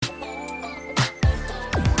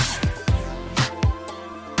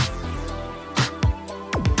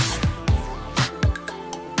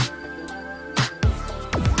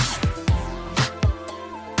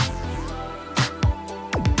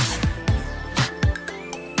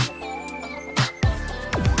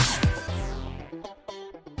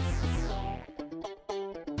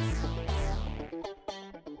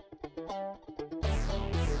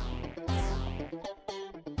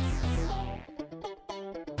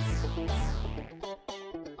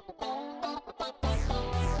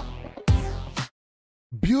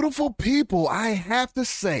Beautiful people, I have to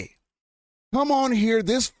say, come on here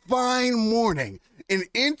this fine morning and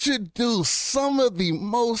introduce some of the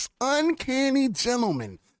most uncanny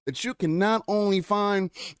gentlemen that you can not only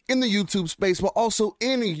find in the YouTube space, but also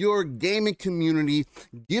in your gaming community,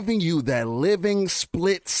 giving you that living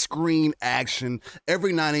split screen action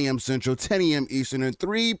every 9 a.m. Central, 10 a.m. Eastern, and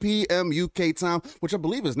 3 p.m. UK time, which I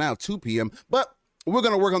believe is now 2 p.m. But we're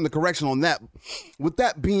going to work on the correction on that. With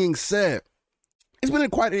that being said, it's been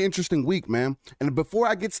quite an interesting week, man. And before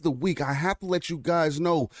I get to the week, I have to let you guys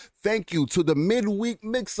know, thank you to the Midweek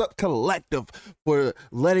Mix-Up Collective for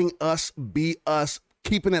letting us be us,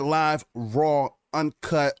 keeping it live, raw,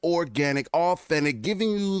 uncut, organic, authentic,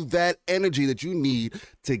 giving you that energy that you need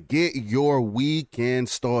to get your weekend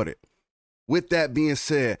started. With that being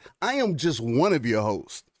said, I am just one of your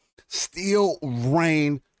hosts, Steel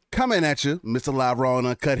Rain, coming at you, Mr. Live, Raw, and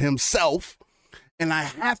Uncut himself. And I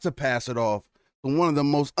have to pass it off to one of the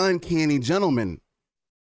most uncanny gentlemen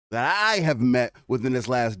that I have met within this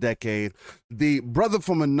last decade, the brother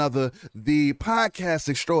from another, the podcast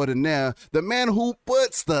extraordinaire, the man who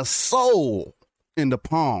puts the soul into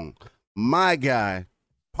Pong, my guy,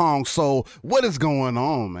 Pong Soul. What is going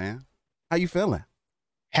on, man? How you feeling?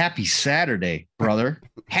 Happy Saturday, brother.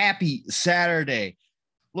 Happy Saturday.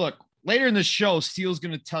 Look, later in the show, Steele's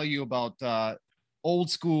going to tell you about old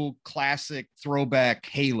school, classic, throwback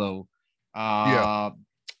Halo.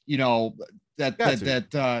 You know,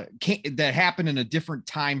 that happened in a different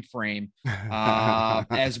time frame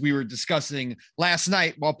as we were discussing last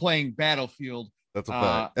night while playing Battlefield. That's a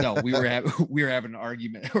fact. No, we were having an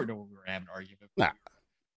argument, or no, we were having an argument. Nah.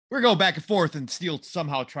 We were going back and forth, and Steele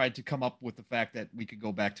somehow tried to come up with the fact that we could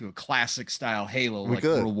go back to a classic style Halo, like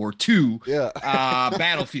World War II,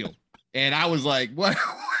 Battlefield. And I was like, what?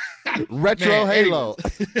 Retro Halo.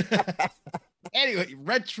 Anyway,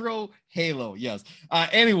 retro Halo. Yes.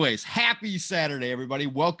 Anyways, happy Saturday, everybody.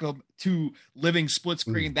 Welcome to Living Split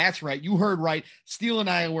Screen. That's right. You heard right. Steele and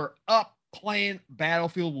I were up playing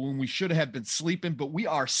Battlefield when we should have been sleeping, but we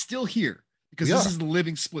are still here because this is the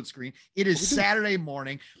Living Split Screen. It is Saturday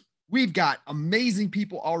morning. We've got amazing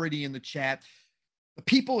people already in the chat. The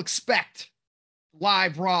people expect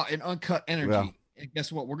live, raw, and uncut energy. Yeah. And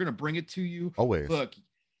guess what? We're going to bring it to you. Always. Look,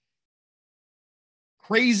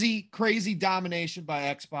 crazy domination by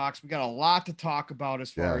Xbox. We got a lot to talk about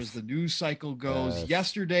as far as the news cycle goes.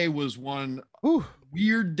 Yesterday was one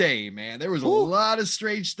weird day, man. There was a lot of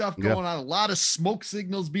strange stuff going on, a lot of smoke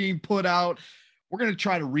signals being put out. We're going to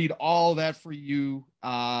try to read all that for you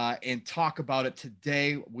and talk about it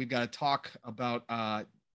today. We've got to talk about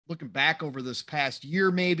looking back over this past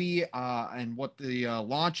year maybe and what the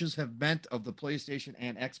launches have meant of the PlayStation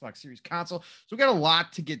and Xbox Series console. So we got a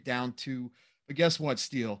lot to get down to. But guess what,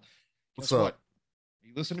 Steele? What's up?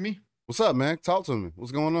 You listen to me? What's up, man? Talk to me.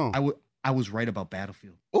 What's going on? I was right about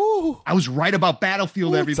Battlefield. Ooh. I was right about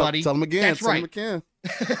Battlefield, everybody. Tell them again. That's right. Them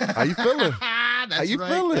again. How you feeling? How you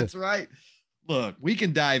feeling? That's right. Look, we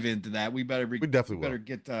can dive into that. We better get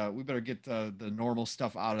the normal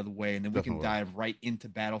stuff out of the way, and then we can dive right into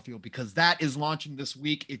Battlefield because that is launching this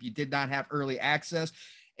week if you did not have early access.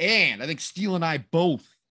 And I think Steele and I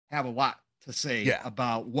both have a lot to say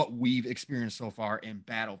about what we've experienced so far in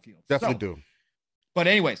Battlefield. Definitely do. But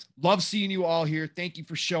anyways, love seeing you all here. Thank you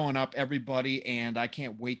for showing up, everybody. And I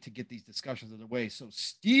can't wait to get these discussions underway. So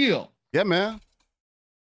Steele. Yeah, man.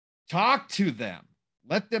 Talk to them.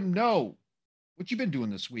 Let them know what you've been doing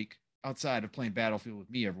this week outside of playing Battlefield with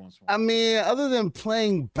me every once in a while. I mean, other than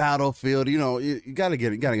playing Battlefield, you know, you gotta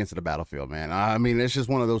get into the Battlefield, man. I mean, it's just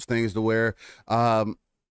one of those things to where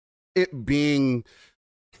it being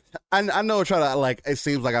I know it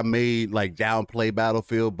seems like I made downplay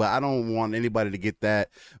Battlefield, but I don't want anybody to get that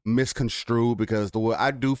misconstrued because the way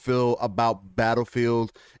I do feel about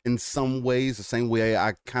Battlefield in some ways, the same way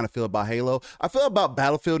I kind of feel about Halo. I feel about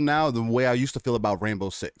Battlefield now the way I used to feel about Rainbow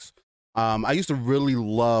Six. I used to really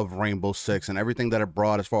love Rainbow Six and everything that it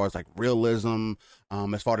brought as far as realism,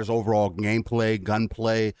 as far as overall gameplay,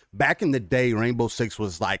 gunplay. Back in the day, Rainbow Six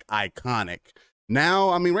was iconic. Now,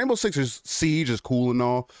 I mean, Rainbow Six Siege is cool and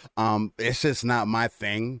all. It's just not my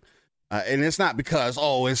thing. And it's not because,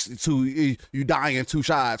 you die in 2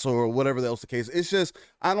 shots or whatever else the case. It's just,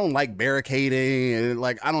 I don't like barricading and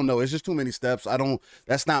I don't know. It's just too many steps.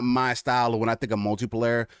 That's not my style. When I think of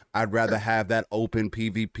multiplayer, I'd rather have that open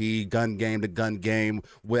PvP, gun game to gun game,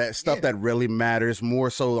 with stuff that really matters more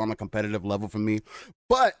so on a competitive level for me.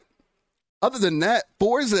 But other than that,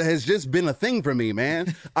 Forza has just been a thing for me,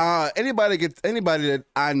 man. Anybody that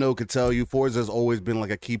I know could tell you, Forza has always been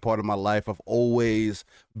like a key part of my life. I've always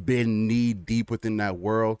been knee deep within that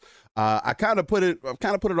world. I kind of put it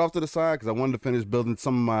off to the side because I wanted to finish building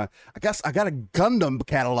some of my. I guess I got a Gundam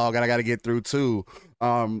catalog that I got to get through too.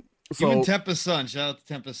 So, you and Tempest Sun, shout out to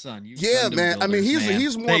Tempest Sun. Yeah, man. Builders, I mean,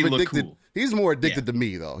 he's more addicted. Cool. He's more addicted to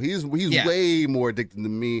me though. He's way more addicted to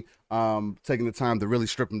me. Taking the time to really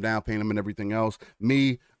strip him down, paint him, and everything else.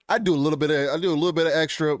 Me, I do a little bit of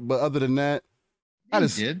extra, but other than that, I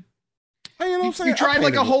just did. Hey, you know what I'm saying? You tried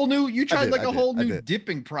like a whole new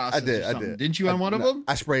dipping process. I did. Didn't you on one of them?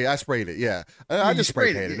 I sprayed it. Yeah, I just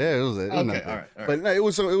spray painted it. It was it. Okay, all right. But no, it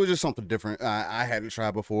was just something different. I hadn't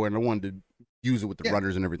tried before, and I wanted to use it with the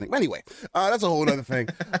runners and everything. But anyway, that's a whole other thing.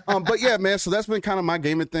 But yeah, man. So that's been kind of my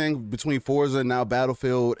gaming thing between Forza and now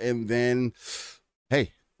Battlefield, and then,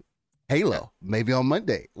 hey, Halo. Maybe on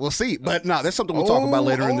Monday. We'll see. But no, that's something we'll talk about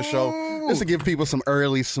later in the show. Just to give people some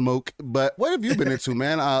early smoke. But what have you been into,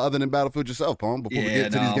 man? Other than Battlefield yourself, Paul? Before we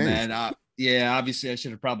get to these games. Man, obviously I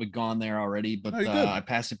should have probably gone there already, but I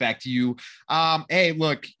passed it back to you. Hey,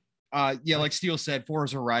 look. Like Steele said,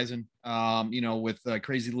 Forza Horizon, with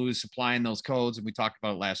Crazy Lewis supplying those codes, and we talked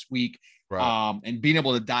about it last week, right. And being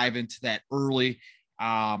able to dive into that early.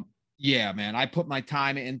 Yeah, man, I put my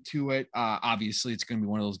time into it. Obviously it's going to be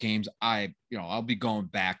one of those games I'll be going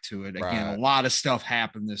back to it again. Right. A lot of stuff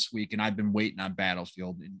happened this week, and I've been waiting on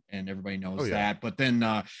Battlefield, and everybody knows that. But then,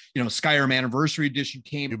 Skyrim Anniversary Edition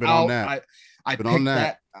came out. I picked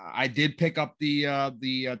that. I did pick up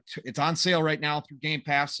the it's on sale right now through Game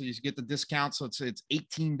Pass, so you get the discount. So it's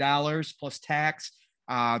 $18 plus tax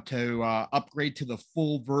to upgrade to the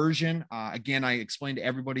full version. Again, I explained to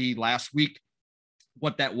everybody last week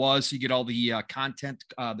what that was. So you get all the content,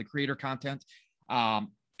 the creator content.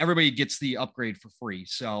 Everybody gets the upgrade for free.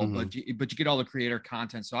 So, but you get all the creator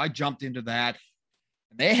content. So I jumped into that.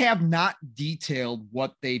 They have not detailed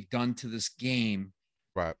what they've done to this game.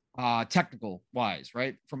 Right. Technical wise,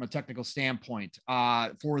 right? From a technical standpoint,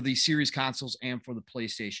 for the series consoles and for the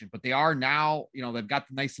PlayStation, but they are now, they've got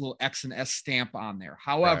the nice little X and S stamp on there.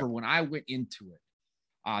 However, when I went into it,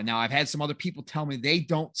 now I've had some other people tell me they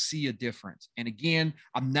don't see a difference. And again,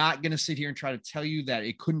 I'm not going to sit here and try to tell you that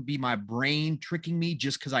it couldn't be my brain tricking me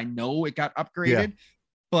just because I know it got upgraded,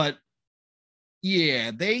 but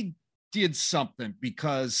yeah, they did something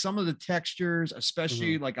because some of the textures,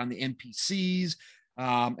 especially like on the NPCs,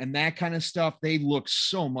 and that kind of stuff, they look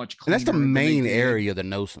so much cleaner. And that's the main area to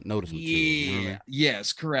notice. Yeah,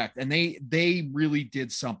 yes, correct. And they really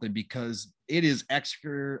did something because it is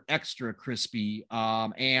extra crispy.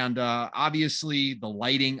 And obviously the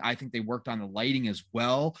lighting, I think they worked on the lighting as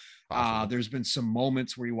well. There's been some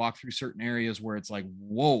moments where you walk through certain areas where it's like,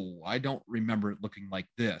 whoa, I don't remember it looking like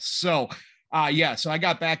this. So so I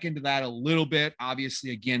got back into that a little bit. Obviously,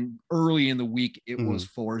 again, early in the week, it was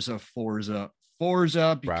Forza,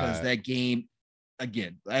 because that game,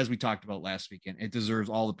 again, as we talked about last weekend, it deserves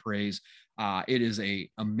all the praise. It is a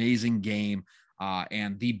amazing game,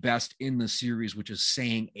 and the best in the series, which is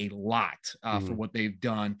saying a lot for what they've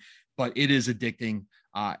done, but it is addicting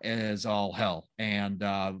as all hell. And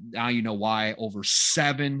now you know why over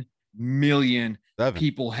 7 million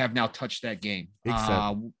people have now touched that game.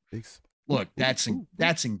 Look, that's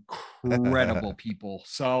incredible, people.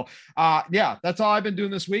 So, that's all I've been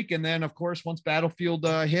doing this week. And then, of course, once Battlefield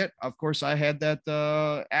hit, of course, I had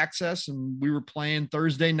that access, and we were playing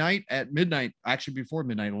Thursday night at midnight, actually before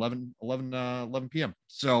midnight, 11 p.m.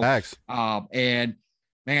 So, and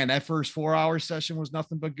man, that first 4-hour session was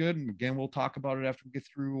nothing but good. And again, we'll talk about it after we get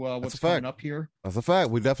through what's coming up here. That's a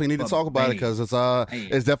fact. We definitely need to talk about it because it's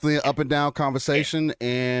definitely an up and down conversation.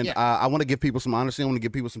 And I want to give people some honesty. I want to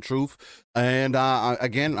give people some truth. And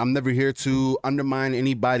again, I'm never here to undermine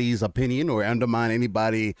anybody's opinion or undermine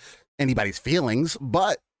anybody's feelings,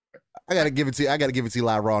 but I got to give it to you. I got to give it to you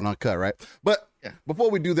live, raw, and uncut, right? But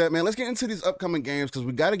before we do that, man, let's get into these upcoming games because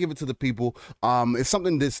we got to give it to the people. It's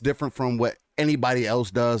something that's different from what anybody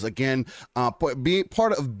else does. Again, being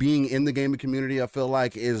part of being in the gaming community, I feel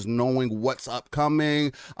like, is knowing what's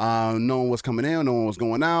upcoming, knowing what's coming in, knowing what's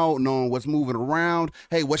going out, knowing what's moving around.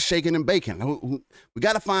 Hey, what's shaking and baking? We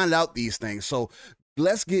got to find out these things. So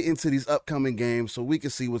let's get into these upcoming games so we can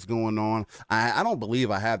see what's going on. I don't believe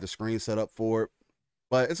I have the screen set up for it,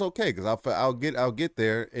 but it's okay because I'll get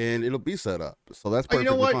there and it'll be set up. So that's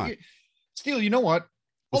perfectly fine. Steele, you know what?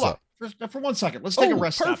 Hold on. For 1 second, let's take a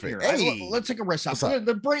rest stop here. Hey. Let's take a rest stop.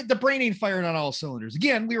 The brain ain't firing on all cylinders.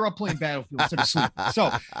 Again, we were up playing Battlefield instead of sleeping.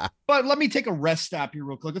 So, but let me take a rest stop here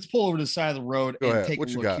real quick. Let's pull over to the side of the road and take a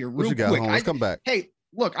look here real quick. Let's come back. Hey,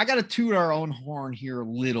 look, I got to toot our own horn here a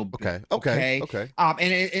little bit. Okay.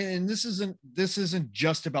 And this isn't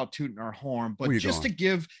just about tooting our horn, but just to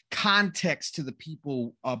give context to the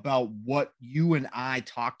people about what you and I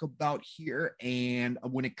talk about here. And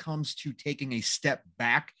when it comes to taking a step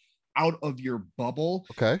back out of your bubble,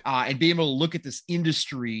 and being able to look at this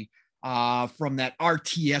industry from that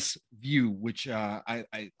RTS view, which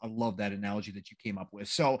I love that analogy that you came up with.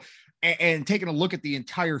 So, and taking a look at the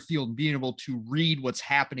entire field and being able to read what's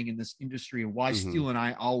happening in this industry, and why Steele and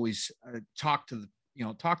I always talk to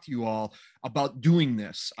you all about doing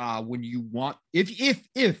this when you want,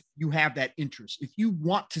 if you have that interest, if you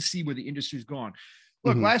want to see where the industry is going.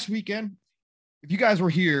 Look, last weekend, if you guys were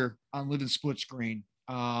here on Living Split Screen,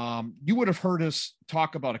 you would have heard us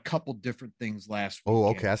talk about a couple different things last week. Oh,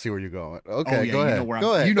 okay. I see where you're going. Okay, go ahead.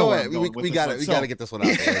 Go ahead. We got to get this one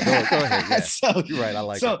out there. Go ahead. Yeah. So, you're right. I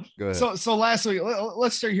like it. Go ahead. So last week,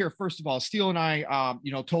 let's start here. First of all, Steele and I,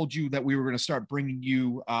 told you that we were going to start bringing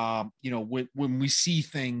you, when we see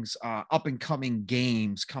things, up and coming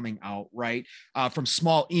games coming out, right, from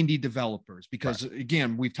small indie developers, because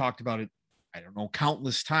again, we've talked about it, I don't know,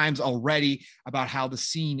 countless times already, about how the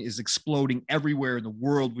scene is exploding everywhere in the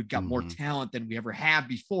world. We've got more talent than we ever have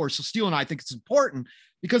before. So Steele and I think it's important,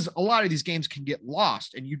 because a lot of these games can get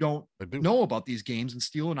lost and you don't know about these games. And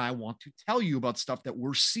Steele and I want to tell you about stuff that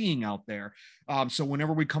we're seeing out there. So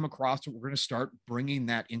whenever we come across it, we're going to start bringing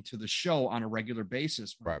that into the show on a regular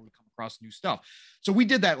basis when we come across new stuff. So we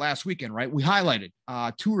did that last weekend, right? We highlighted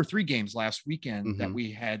 2 or 3 games last weekend that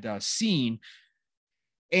we had seen.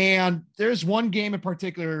 And there's one game in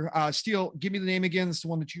particular. Steele, give me the name again. It's the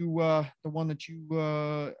one that you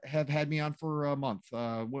have had me on for a month,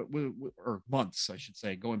 or months, I should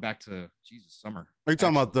say, going back to summer. Are you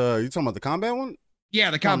talking about the combat one? Yeah,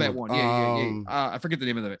 the combat one. Yeah. I forget the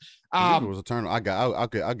name of it. It was a turn. I'll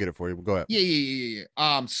get it for you. But go ahead.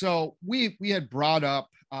 Yeah. So we had brought up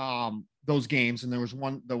those games, and there was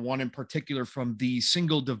the one in particular from the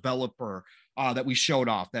single developer that we showed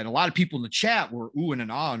off, that a lot of people in the chat were oohing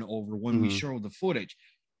and ahhing over when we showed the footage.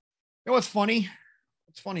 You know what's funny?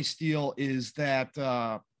 What's funny, Steele, is that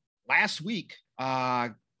last week,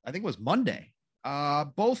 I think it was Monday,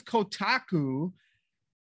 both Kotaku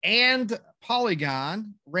and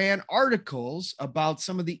Polygon ran articles about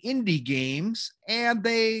some of the indie games, and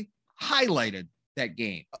they highlighted that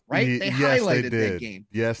game, right? They highlighted that game.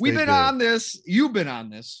 Yes, we've been on this. You've been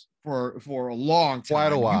on this for a long time.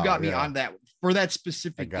 Quite a while. You got me on that for that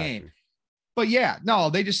specific game. But yeah,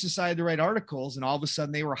 no, they just decided to write articles, and all of a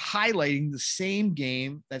sudden they were highlighting the same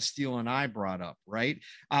game that Steele and I brought up, right?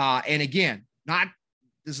 And again,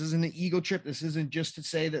 this isn't an ego trip. This isn't just to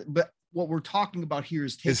say that, but what we're talking about here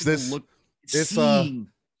is taking a look, seeing,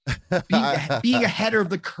 being ahead of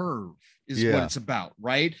the curve is what it's about,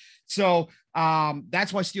 right? So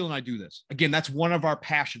that's why Steele and I do this. Again, that's one of our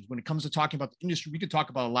passions. When it comes to talking about the industry, we could talk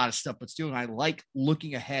about a lot of stuff, but Steele and I like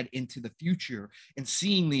looking ahead into the future and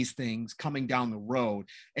seeing these things coming down the road.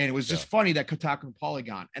 And it was just funny that Kotaku and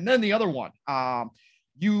Polygon. And then the other one,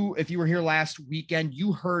 if you were here last weekend,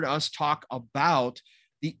 you heard us talk about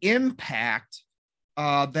the impact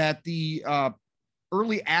that the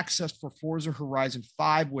early access for Forza Horizon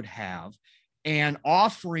 5 would have, and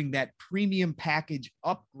offering that premium package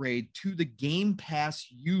upgrade to the Game Pass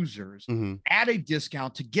users at a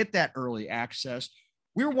discount to get that early access.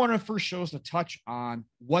 We were one of the first shows to touch on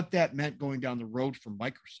what that meant going down the road for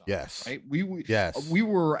Microsoft. Yes. Right. We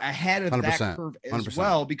were ahead of that curve as 100%.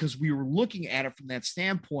 well, because we were looking at it from that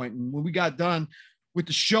standpoint. And when we got done with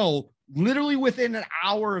the show, literally within an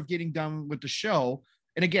hour of getting done with the show,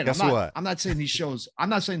 and again, I'm not saying these shows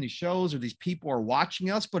or these people are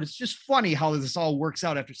watching us, but it's just funny how this all works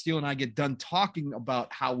out after Steele and I get done talking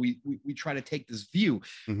about how we try to take this view.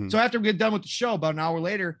 So after we get done with the show, about an hour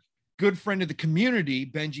later, good friend of the community,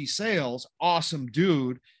 Benji Sales, awesome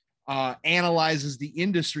dude, analyzes the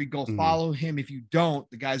industry. Go follow him if you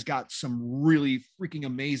don't. The guy's got some really freaking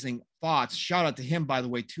amazing thoughts. Shout out to him, by the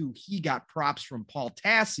way, too. He got props from Paul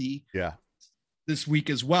Tassi. Yeah. This week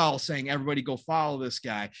as well, saying everybody go follow this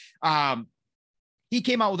guy. He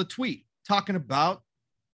came out with a tweet talking about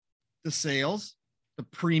the sales, the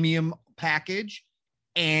premium package,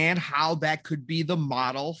 and how that could be the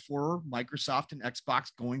model for Microsoft and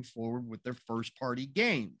Xbox going forward with their first party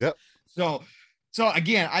games. Yep. So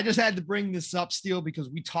again, I just had to bring this up, Steele, because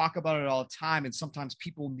we talk about it all the time, and sometimes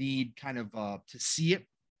people need kind of to see it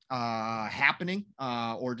happening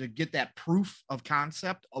or to get that proof of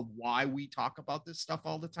concept of why we talk about this stuff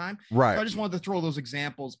all the time. Right. So I just wanted to throw those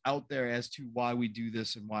examples out there as to why we do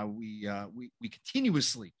this and why we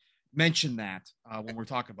continuously mention that when we're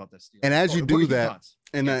talking about this deal. And as you do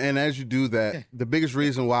that, the biggest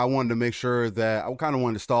reason why I wanted to make sure that I kind of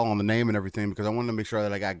wanted to stall on the name and everything, because I wanted to make sure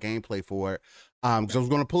that I got gameplay for it. Because I was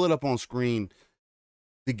going to pull it up on screen.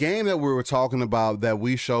 The game that we were talking about that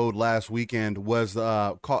we showed last weekend was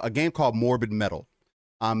a game called Morbid Metal,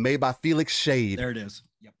 made by Felix Shade. There it is.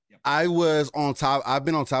 Yep. I was on top. I've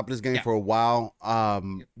been on top of this game for a while,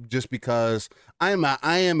 just because I'm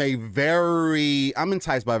enticed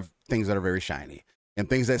by things that are very shiny and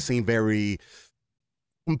things that seem very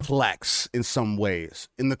complex in some ways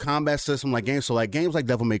in the combat system, like games like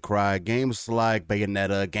Devil May Cry, games like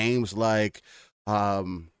Bayonetta, games like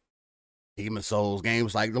Demon Souls,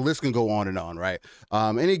 games like the list can go on and on, right?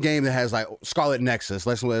 Any game that has like Scarlet Nexus,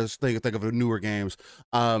 let's think of the newer games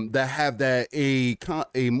that have that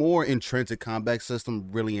a more intrinsic combat system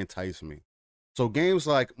really entice me. So games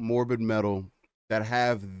like Morbid Metal that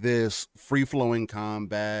have this free-flowing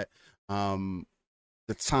combat,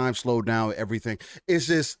 the time slowed down, everything. It's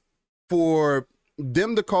just for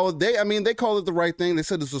them to call it. They call it the right thing. They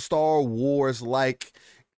said it's a Star Wars like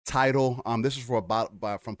title. This is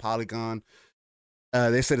from Polygon.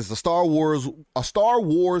 They said it's a Star Wars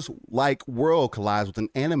like world collides with an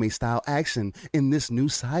anime style action in this new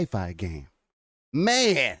sci-fi game.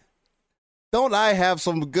 Man, don't I have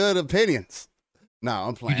some good opinions? No,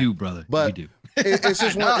 I'm playing. You do, brother. But you do. It's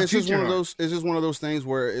just one of those things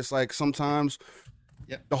where it's like sometimes.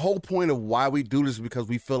 Yep. The whole point of why we do this is because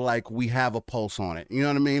we feel like we have a pulse on it. You know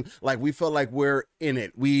what I mean? Like we feel like we're in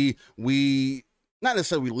it. We not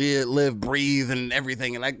necessarily live, breathe, and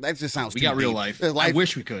everything. And like that just sounds. We got real life. I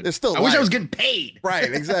wish we could. It's still. I wish I was getting paid.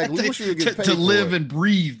 Right. Exactly. We wish we could get paid to live and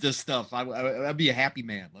breathe this stuff. I'd be a happy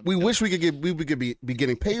man. We wish we could be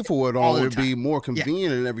getting paid for it all. It'd be more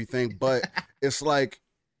convenient and everything. But it's like,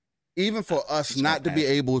 even for us not to be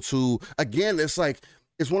able to, again, it's like.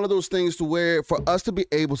 It's one of those things to where for us to be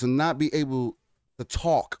able to not be able to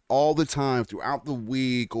talk all the time throughout the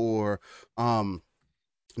week or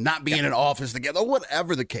not be in an office together or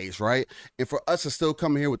whatever the case, right? And for us to still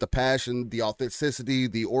come here with the passion, the authenticity,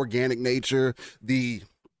 the organic nature, the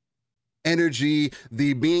energy,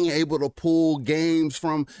 the being able to pull games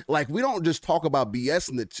from, like, we don't just talk about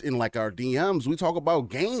BS in like our DMs. We talk about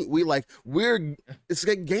game. It's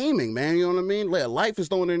like gaming, man. You know what I mean? Like, life is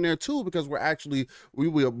thrown in there too, because we're actually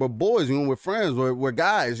we're boys. You know, we're friends. We're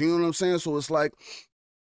guys. You know what I'm saying? So it's like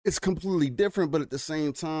it's completely different, but at the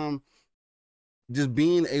same time, just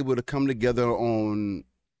being able to come together on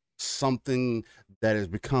something that has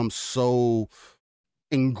become so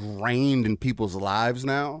ingrained in people's lives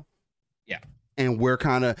now. Yeah. And we're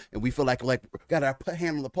and we feel like got our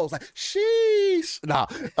hand on the pulse, like, sheesh. No.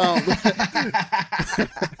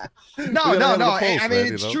 No. I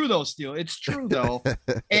mean, it's true though, Steele. It's true though.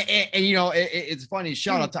 and you know, it's funny.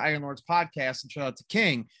 Shout out to Iron Lord's podcast and shout out to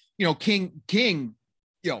King. You know, King, you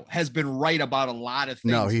know, has been right about a lot of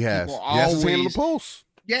things. No, he has. He has his hand on the pulse.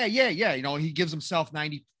 Yeah. You know, he gives himself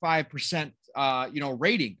 95%,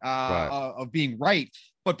 rating of being right.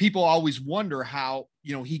 But people always wonder how,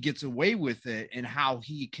 you know, he gets away with it and how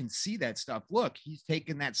he can see that stuff. Look, he's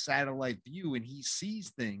taking that satellite view and he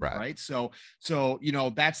sees things, right? So, you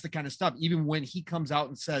know, that's the kind of stuff, even when he comes out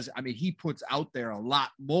and says, I mean, he puts out there a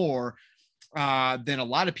lot more than a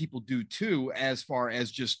lot of people do too, as far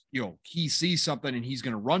as just, you know, he sees something and he's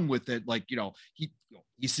going to run with it. Like, you know, he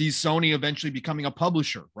sees Sony eventually becoming a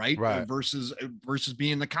publisher, right? Versus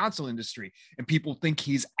being in the console industry. And people think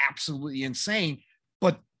he's absolutely insane.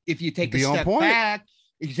 But if you take a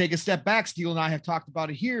step back, Steele and I have talked about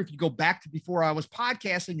it here. If you go back to before I was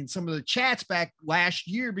podcasting and some of the chats back last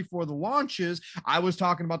year before the launches, I was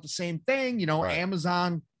talking about the same thing, you know,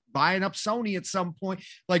 Amazon buying up Sony at some point.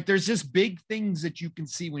 Like, there's just big things that you can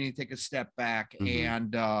see when you take a step back.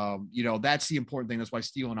 And, you know, that's the important thing. That's why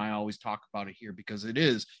Steele and I always talk about it here, because it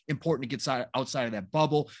is important to get outside of that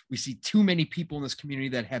bubble. We see too many people in this community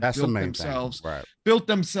that have built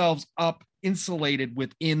themselves up, insulated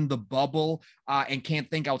within the bubble, and can't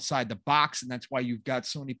think outside the box. And that's why you've got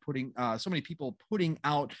so many people putting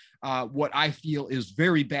out what I feel is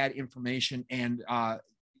very bad information and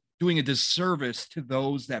doing a disservice to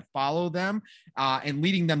those that follow them and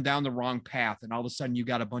leading them down the wrong path. And all of a sudden you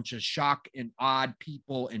got a bunch of shock and odd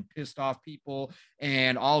people and pissed off people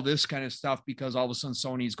and all this kind of stuff, because all of a sudden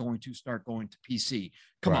Sony is going to start going to PC.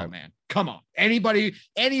 Come on, man. Come on. Anybody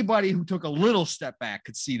who took a little step back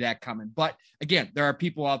could see that coming. But again, there are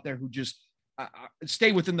people out there who just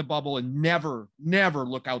stay within the bubble and never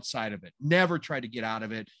look outside of it. Never try to get out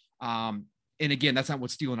of it. And again, that's not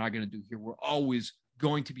what Steele and I are going to do here. We're always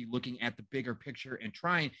going to be looking at the bigger picture and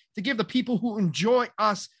trying to give the people who enjoy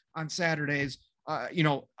us on Saturdays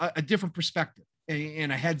a different perspective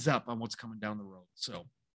and a heads up on what's coming down the road. So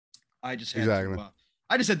I just had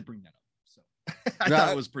to bring that up. So I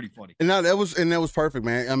thought it was pretty funny. And that was perfect,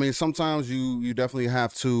 man. I mean, sometimes you definitely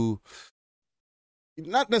have to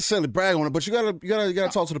not necessarily brag on it, but you gotta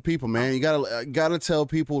talk to the people, man. You gotta tell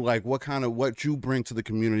people like what you bring to the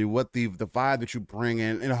community, what the vibe that you bring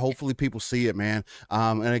in, and hopefully people see it, man.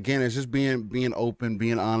 And again, it's just being open,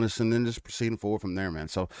 being honest, and then just proceeding forward from there, man.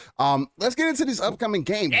 So let's get into these upcoming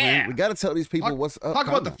games, man. We gotta tell these people what's up. Talk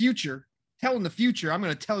about the future. Telling the future. I'm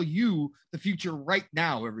gonna tell you the future right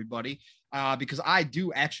now, everybody, because I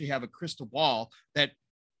do actually have a crystal ball that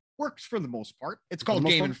works for the most part. It's called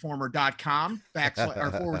GameInformer.com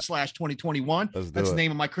 /2021. That's the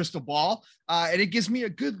name of my crystal ball. And it gives me a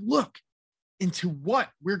good look into what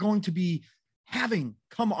we're going to be having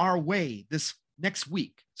come our way this next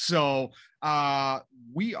week. So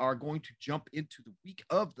we are going to jump into the week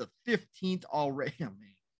of the 15th already. Oh,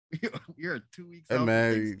 man, we are 2 weeks out from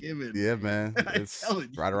Thanksgiving. Yeah, man. It's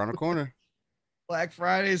right around the corner. Black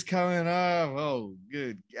Friday is coming up. Oh,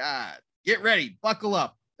 good God. Get ready. Buckle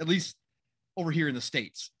up. At least over here in the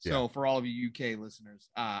States. So for all of you UK listeners,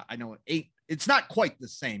 I know it's not quite the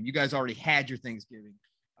same. You guys already had your Thanksgiving.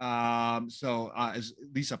 At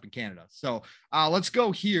least up in Canada. So let's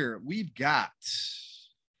go here. We've got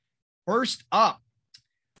first up,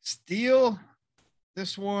 Steel.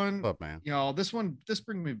 This one, what up, man? This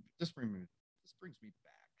brings me back.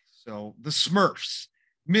 So the Smurfs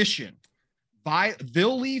mission by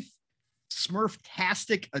Villeaf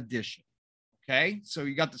Smurftastic Edition. Okay, so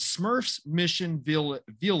you got the Smurfs Mission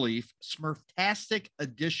Villeaf Smurftastic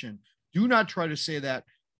Edition. Do not try to say that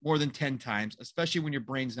more than 10 times, especially when your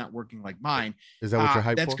brain's not working like mine. Is that what you're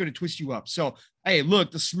hyped That's for? going to twist you up. So, hey,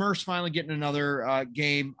 look, the Smurfs finally getting another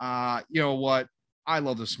game. You know what? I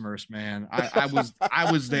love the Smurfs, man. I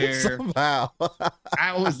was there. Somehow.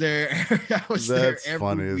 I was there. That's there every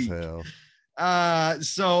funny week. as hell.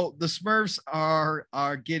 So the Smurfs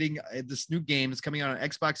are getting this new game. It's coming out on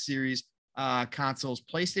Xbox Series consoles,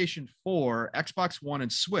 PlayStation 4, Xbox One,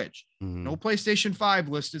 and Switch. No PlayStation 5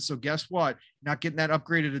 listed, so guess what? You're not getting that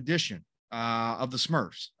upgraded edition of the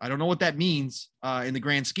Smurfs. I don't know what that means in the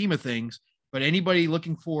grand scheme of things, but anybody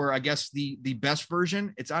looking for, I guess, the best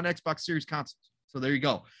version, it's on Xbox Series consoles. So there you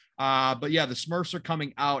go. But yeah, the Smurfs are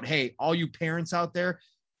coming out. Hey, all you parents out there,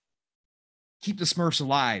 keep the Smurfs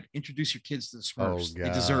alive. Introduce your kids to the Smurfs. They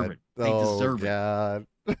deserve it. They deserve it.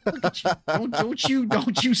 Look at you.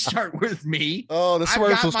 Don't you start with me. Oh, the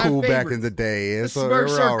Smurfs was cool back in the day. The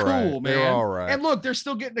Smurfs are cool, man. They're all right. And look, they're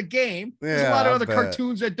still getting a game. There's a lot of other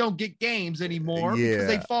cartoons that don't get games anymore because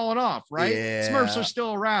they've fallen off, right? Yeah. Smurfs are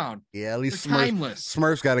still around. Yeah, at least they're timeless.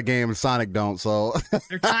 Smurfs got a game and Sonic don't, so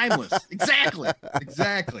they're timeless. Exactly.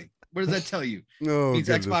 What does that tell you? Oh, it means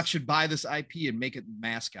Xbox should buy this IP and make it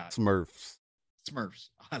mascot. Smurfs.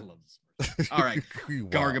 I love the Smurfs. All right, wow.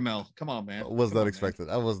 Gargamel, come on, man. I was not expecting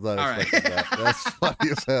that. That's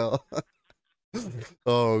funny as hell.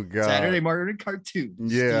 Oh God. Saturday morning cartoon.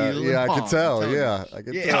 Yeah, I could tell. Yeah, I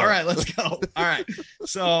could tell. All right, let's go. All right.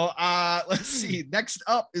 So let's see. Next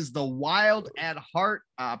up is the Wild at Heart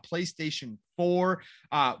PlayStation 4.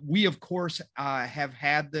 We of course have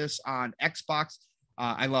had this on Xbox.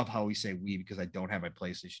 I love how we say we because I don't have my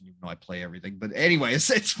PlayStation, even though I play everything. But anyway,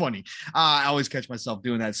 it's funny. I always catch myself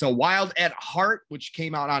doing that. So Wild at Heart, which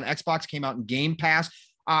came out on Xbox, came out in Game Pass.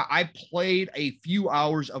 I played a few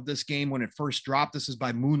hours of this game when it first dropped. This is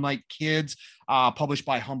by Moonlight Kids, published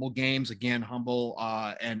by Humble Games. Again, Humble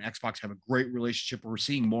and Xbox have a great relationship. We're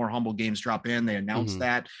seeing more Humble games drop in. They announced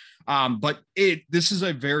that. But this is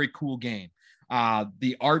a very cool game.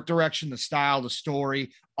 The art direction, the style, the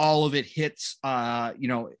story, all of it hits,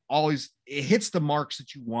 always it hits the marks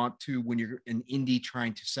that you want to when you're an indie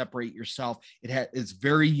trying to separate yourself. It's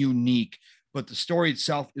very unique, but the story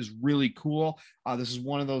itself is really cool. This is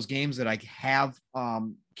one of those games that I have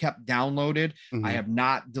kept downloaded. I have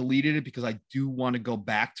not deleted it because I do want to go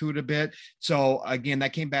back to it a bit. So again,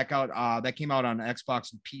 that came out on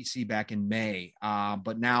Xbox and PC back in May.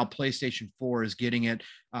 But now PlayStation 4 is getting it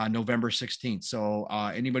November 16th. So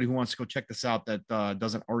anybody who wants to go check this out that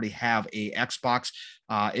doesn't already have a Xbox,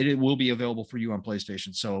 it will be available for you on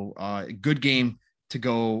PlayStation. So good game to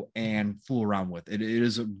go and fool around with. It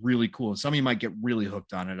is a really cool. Some of you might get really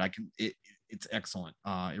hooked on it. It's excellent.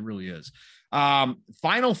 It really is.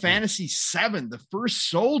 Final Fantasy VII, The First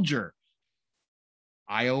Soldier,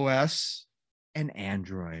 iOS and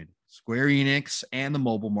Android, Square Enix and the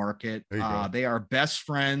mobile market. They are best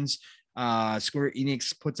friends. Square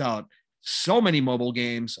Enix puts out so many mobile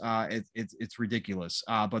games. It's ridiculous.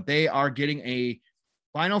 But they are getting a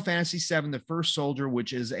Final Fantasy VII, The First Soldier,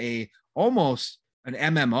 which is almost an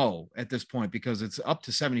MMO at this point because it's up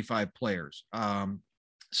to 75 players.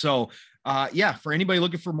 So for anybody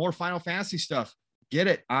looking for more Final Fantasy stuff, get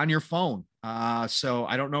it on your phone. So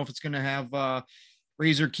I don't know if it's going to have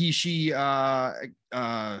Razer Kishi,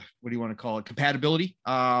 what do you want to call it? Compatibility.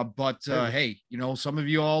 But hey, some of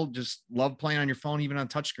you all just love playing on your phone, even on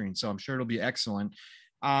touchscreen. So I'm sure it'll be excellent.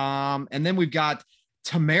 And then we've got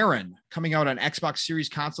Tamarin coming out on Xbox Series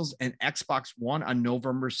consoles and Xbox One on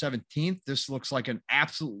November 17th. This looks like an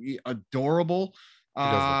absolutely adorable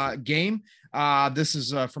game. This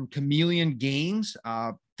is from Chameleon Games,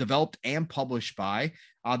 developed and published by.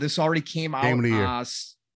 This already came out. Game of the year.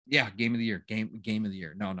 Game of the year. Game of the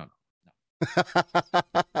year. No.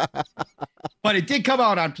 But it did come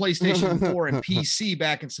out on PlayStation 4 and PC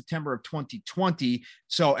back in September of 2020.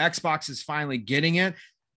 So Xbox is finally getting it.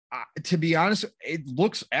 To be honest, it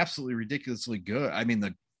looks absolutely ridiculously good. I mean,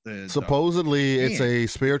 supposedly it's a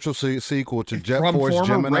spiritual sequel to Jet Force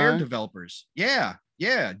Gemini. Rare developers. Yeah.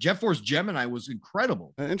 Jet Force Gemini was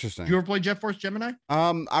incredible. Interesting. You ever play Jet Force Gemini?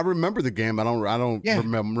 I remember the game. I don't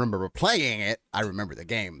remember playing it. I remember the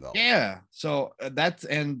game though. Yeah. So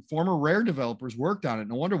and former Rare developers worked on it.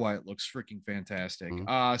 No wonder why it looks freaking fantastic.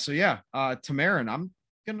 Mm-hmm. Tamarin, I'm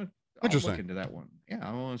gonna look into that one. Yeah,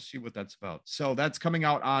 I want to see what that's about. So that's coming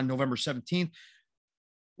out on November 17th.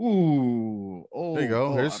 Ooh, there you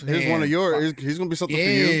go. Here's one of yours. He's gonna be something for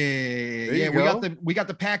you. We got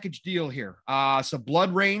the package deal here. So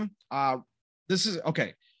Blood Rain. This is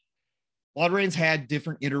okay. Blood Rain's had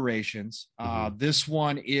different iterations. This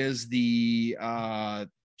one is the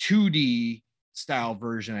 2D style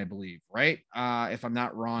version, I believe, right? If I'm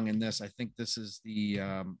not wrong in this, I think this is the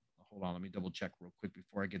hold on, let me double check real quick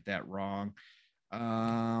before I get that wrong.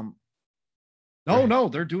 No,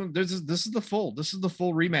 they're doing this is the full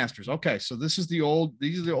remasters. Okay, so these are the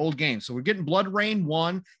old games. So we're getting Blood Rain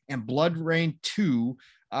 1 and Blood Rain 2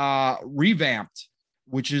 revamped,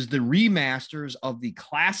 which is the remasters of the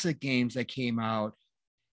classic games that came out.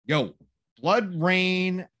 Blood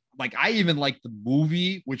Rain, like I even like the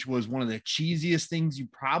movie, which was one of the cheesiest things you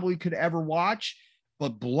probably could ever watch.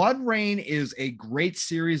 But Blood Rain is a great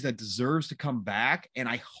series that deserves to come back. And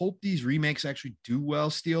I hope these remakes actually do well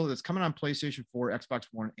still. It's coming on PlayStation 4, Xbox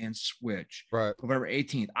One, and Switch. Right. November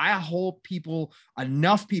 18th. I hope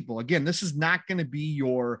enough people, again, this is not going to be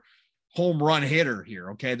your home run hitter here.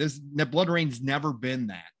 Okay. Blood Rain's never been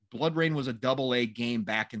that. Blood Rain was a AA game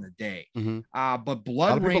back in the day. Mm-hmm. But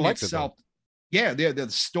Blood Rain itself, the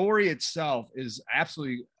story itself is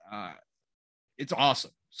absolutely, it's awesome.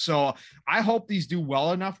 So I hope these do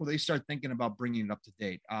well enough where they start thinking about bringing it up to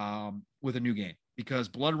date with a new game, because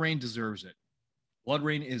Blood Rain deserves it. Blood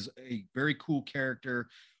Rain is a very cool character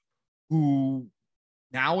who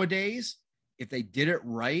nowadays, if they did it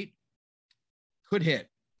right, could hit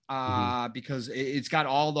because it's got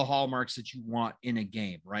all the hallmarks that you want in a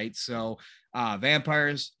game, right? So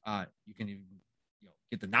vampires, you can even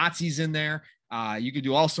get the Nazis in there. You could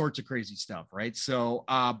do all sorts of crazy stuff, right? So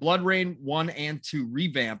Blood Rain 1 and 2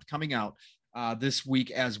 revamped coming out this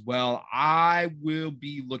week as well. I will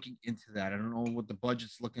be looking into that. I don't know what the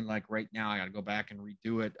budget's looking like right now. I got to go back and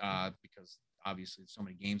redo it because obviously so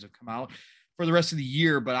many games have come out for the rest of the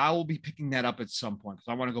year, but I will be picking that up at some point because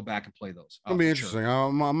I want to go back and play those. It'll be interesting.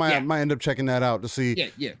 Sure. I might end up checking that out to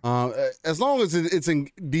see. Yeah. As long as it's in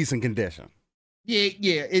decent condition.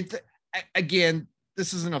 Yeah. Again,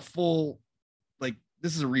 this isn't a full,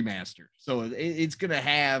 this is a remaster. So it's going to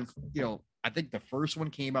have, I think the first one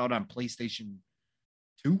came out on PlayStation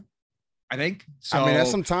 2, I think. So I mean, that's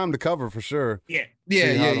some time to cover for sure. Yeah.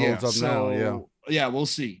 Yeah, we'll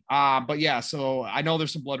see. But yeah, so I know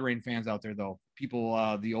there's some Blood Rain fans out there though.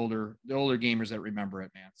 People, the older gamers that remember it,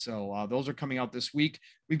 man. So those are coming out this week.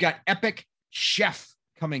 We've got Epic Chef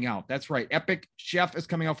coming out. That's right. Epic Chef is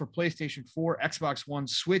coming out for PlayStation 4, Xbox One,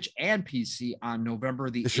 Switch, and PC on November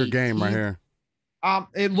the 18th. It's your game right here.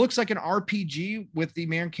 It looks like an RPG with the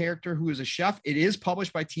main character who is a chef. It is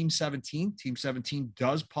published by Team 17. Team 17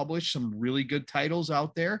 does publish some really good titles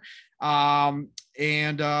out there. And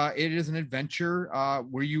it is an adventure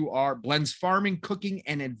where you blends farming, cooking,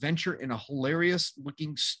 and adventure in a hilarious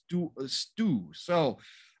looking stew. So,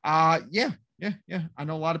 yeah. I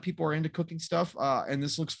know a lot of people are into cooking stuff, and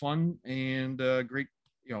this looks fun and great,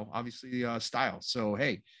 obviously style. So,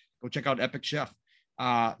 hey, go check out Epic Chef.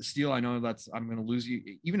 Steel, I know I'm going to lose you.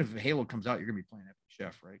 Even if Halo comes out, you're going to be playing Epic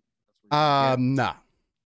Chef, right? Nah.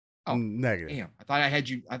 Oh, negative. Damn. I thought I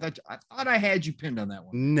had you pinned on that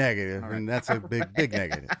one. Negative. Right. And that's a big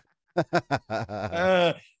negative.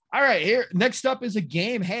 All right, here next up is a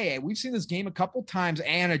game. Hey, we've seen this game a couple times,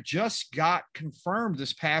 and it just got confirmed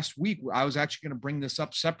this past week. I was actually going to bring this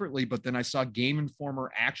up separately, but then I saw Game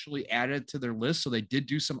Informer actually added to their list, so they did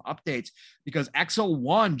do some updates because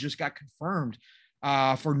Exo-1 just got confirmed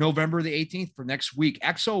for November the 18th for next week.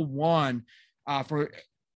 Exo-1 for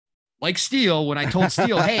like Steel. When I told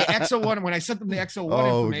Steel, hey, Exo-1, when I sent them the Exo-1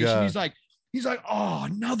 information, God. He's like, oh,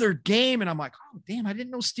 another game. And I'm like, oh, damn, I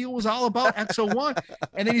didn't know Steel was all about Exo-1.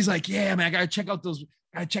 And then he's like, yeah, man, I got to check out those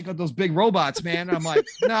big robots, man. And I'm like,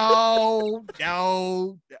 no.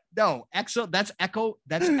 That's Exo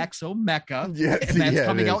Mecha. Yeah, and that's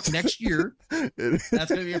coming out next year. That's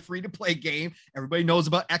going to be a free-to-play game. Everybody knows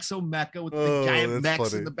about Exo Mecha with the giant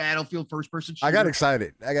mechs in the battlefield, first-person shooter. I got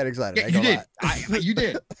excited. Yeah, you did. You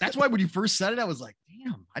did. That's why when you first said it, I was like,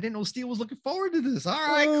 damn, I didn't know Steel was looking forward to this. All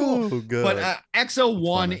right, cool. Good. But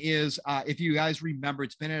Exo-1 is, if you guys remember,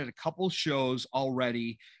 it's been at a couple shows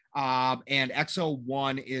already. And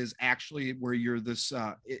Exo-1 is actually where you're this,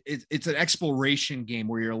 it's an exploration game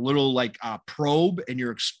where you're a little like probe and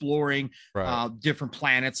you're exploring different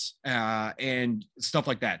planets and stuff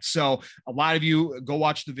like that. So a lot of you go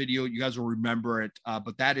watch the video. You guys will remember it,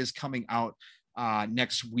 but that is coming out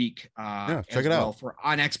next week. Check it out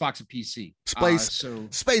on Xbox and PC.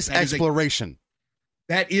 Space exploration.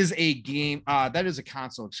 That is a game. That is a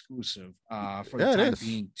console exclusive for the time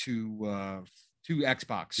being to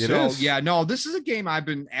Xbox. This is a game I've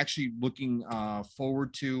been actually looking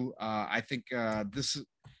forward to. I think this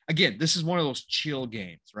is one of those chill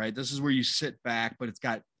games, right? This is where you sit back, but it's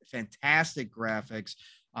got fantastic graphics.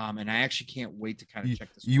 And I actually can't wait to kind of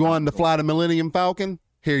check this. You on the fly the Millennium Falcon?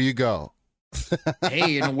 Here you go.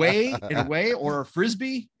 Hey, in a way, or a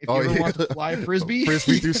frisbee. If you ever want to fly a frisbee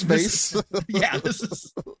through space.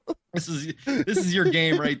 This is your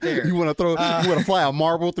game right there. You want to fly a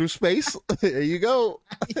marble through space? There you go.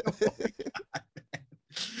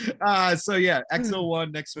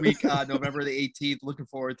 Exo-1 next week, November the 18th. Looking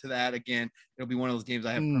forward to that. Again, it'll be one of those games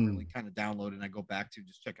I have permanently kind of downloaded and I go back to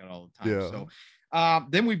just check out all the time. Yeah. So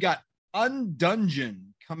then we've got Undungeon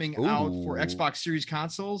coming out for Xbox Series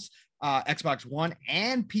consoles, Xbox One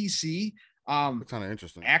and PC. Kind of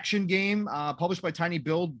interesting action game published by Tiny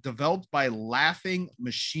Build, developed by Laughing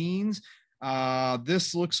Machines.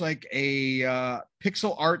 This looks like a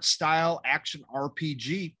pixel art style action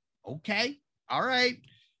RPG. Okay, all right.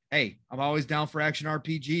 Hey, I'm always down for action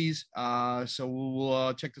RPGs. So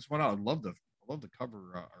we'll check this one out. I love the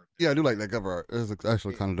cover art. Yeah, I do like that cover art. It's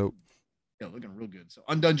actually kind of dope. Yeah, looking real good. So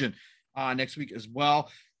Undungeon next week as well.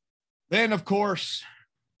 Then of course,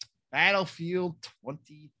 Battlefield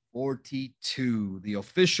 2042. The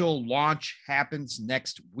official launch happens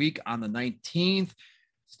next week on the 19th.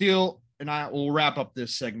 Steel and I will wrap up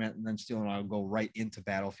this segment, and then Steel and I will go right into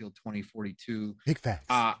Battlefield 2042. Big facts.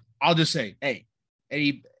 I'll just say, hey, Eddie,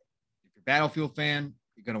 if you're a Battlefield fan,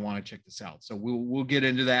 you're going to want to check this out. So we'll get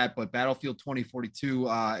into that. But Battlefield 2042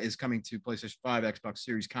 is coming to PlayStation 5, Xbox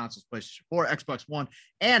Series consoles, PlayStation 4, Xbox One,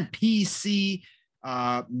 and PC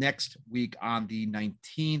next week on the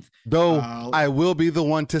 19th. Though I will be the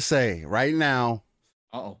one to say right now,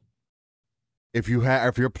 if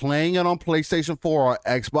you're playing it on PlayStation 4 or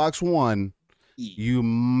Xbox One, you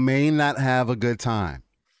may not have a good time.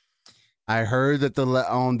 I heard that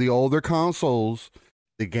on the older consoles,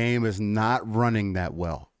 the game is not running that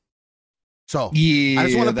well. So I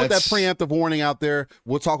just want to put that preemptive warning out there.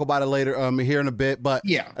 We'll talk about it later here in a bit. But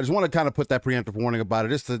I just want to kind of put that preemptive warning about it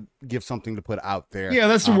just to give something to put out there. Yeah,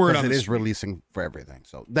 that's the word on the street. It is releasing for everything.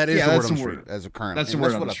 So that is the word on the street as a current. That's the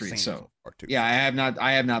word on the street. So I have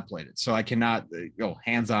not played it. So I cannot go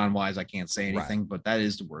hands-on wise. I can't say anything, but that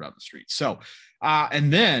is the word on the street. So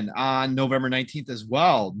and then on November 19th as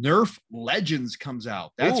well, Nerf Legends comes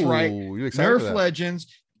out. That's right. Nerf Legends,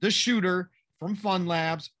 the shooter from Fun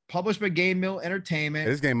Labs, published by Game Mill Entertainment.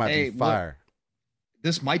 This game might be fire.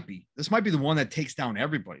 This might be the one that takes down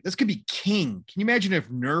everybody. This could be king. Can you imagine if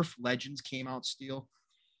Nerf Legends came out, Steel,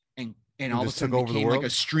 and all of a sudden became like a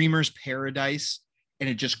streamer's paradise, and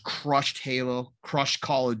it just crushed Halo, crushed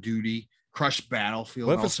Call of Duty, crushed Battlefield.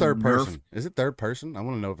 What if it's third person? Is it third person? I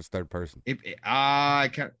want to know if it's third person.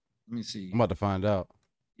 I can't. Let me see. I'm about to find out.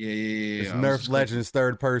 Yeah. It's Nerf Legends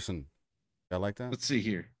third person. I like that. Let's see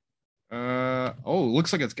here. It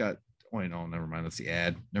looks like it's got. Oh, no, never mind. That's the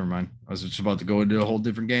ad. Never mind. I was just about to go into a whole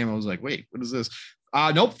different game. I was like, wait, what is this?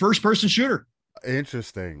 Nope, first person shooter.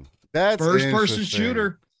 Interesting. That's first person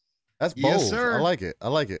shooter. That's bold. Yes, sir. I like it. I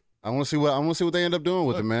want to see what they end up doing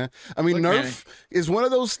with it, man. I mean, Nerf is one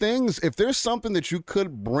of those things. If there's something that you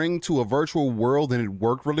could bring to a virtual world and it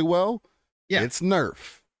worked really well, it's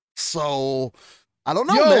Nerf. So I don't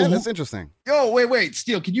know, man. That's interesting. Yo, wait,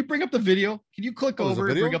 Steele, can you bring up the video? Can you click over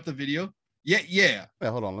and bring up the video? Yeah. Hey,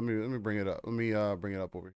 hold on. Let me bring it up. Let me bring it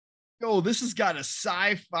up over here. Yo, this has got a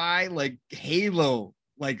sci-fi like Halo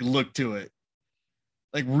like look to it.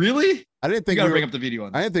 Like, really? I didn't think we gotta bring up the video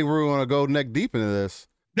on this. I didn't think we were going to go neck deep into this.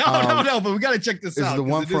 No, but we got to check this out. Is the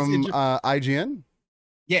one from IGN?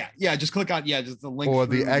 Yeah. Just click on just the link or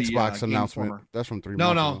the Xbox announcement. That's from 3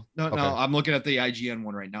 months ago. No. I'm looking at the IGN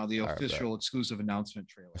one right now, the official exclusive announcement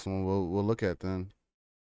trailer. That's one we'll look at then.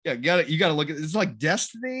 Yeah, you got to look at it. It's like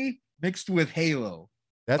Destiny mixed with Halo.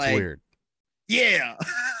 That's weird. Yeah.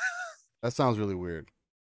 That sounds really weird.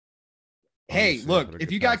 Hey, look,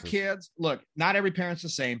 if you got kids, look, not every parent's the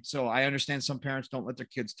same. So I understand some parents don't let their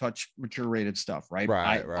kids touch mature rated stuff, right?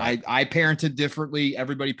 Right. I parented differently.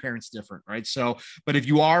 Everybody parents different, right? So, but if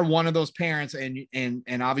you are one of those parents and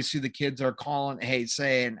obviously the kids are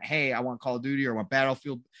saying, hey, I want Call of Duty or I want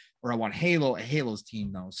Battlefield or I want Halo, Halo's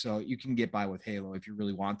team though. So you can get by with Halo if you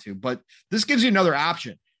really want to, but this gives you another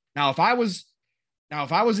option. Now, if I was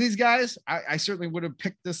these guys, I certainly would have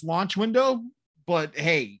picked this launch window, but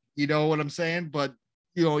hey, you know what I'm saying? But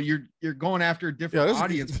you're going after a different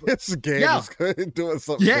audience. This game is doing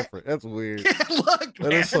something different. That's weird. Yeah, look, man,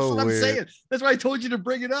 that's what I'm saying. That's why I told you to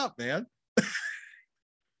bring it up, man.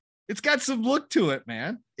 It's got some look to it,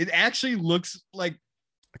 man. It actually looks like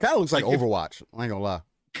it kind of looks like Overwatch. I ain't gonna lie.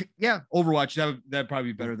 Yeah, Overwatch. That'd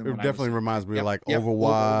probably be better than. It definitely reminds me of like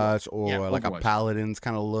Overwatch or like a Paladins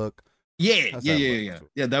kind of look. Yeah.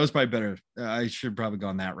 That was probably better. I should probably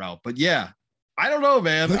gone that route, but yeah. I don't know,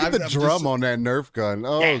 man. Look at the drum on that Nerf gun.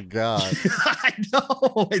 Oh, God. I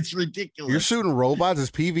know. It's ridiculous. You're shooting robots as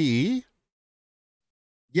PvE?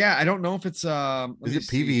 Yeah, I don't know if it's is it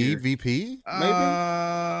PvE VP? Maybe?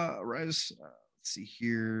 Let's see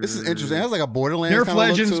here. This is interesting. It has like a Borderlands Nerf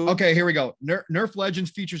Legends. Okay, here we go. Nerf Legends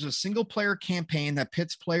features a single-player campaign that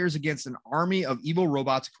pits players against an army of evil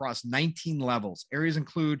robots across 19 levels. Areas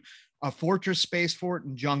include a fortress, space fort,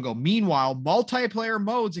 and jungle. Meanwhile, multiplayer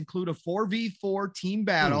modes include a 4v4 team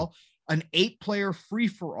battle, an 8-player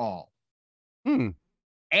free-for-all, and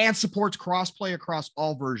supports crossplay across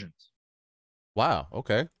all versions. Wow.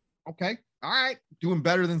 Okay. All right. Doing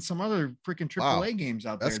better than some other freaking AAA games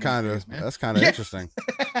out there. That's kind of interesting.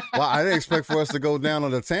 Well, I didn't expect for us to go down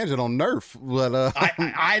on a tangent on Nerf, but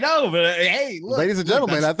I know, but hey, look, ladies and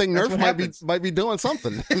gentlemen, I think Nerf might be doing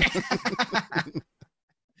something.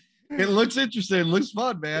 It looks interesting. It looks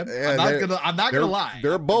fun, man. Yeah, I'm not gonna lie.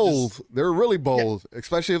 They're bold. They're really bold,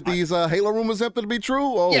 especially if these Halo rumors happen to be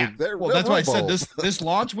true. Oh, yeah. That's why I said this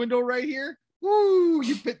launch window right here. Woo!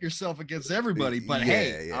 You pit yourself against everybody. But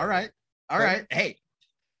all right. Hey,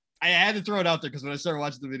 I had to throw it out there because when I started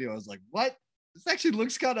watching the video, I was like, "What? This actually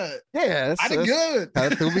looks kind of good."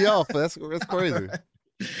 That threw me off. That's crazy.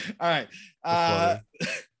 All right.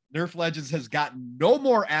 Nerf Legends has gotten no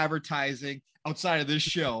more advertising outside of this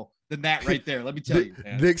show than that right there. Let me tell you,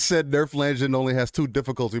 man. Nick said Nerf Legend only has 2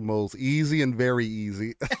 difficulty modes, easy and very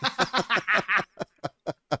easy. That's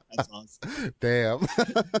awesome. Damn.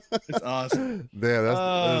 It's awesome. Damn,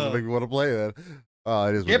 that's make me want to play that. Oh,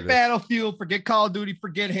 it is. Get Battlefield, forget Call of Duty,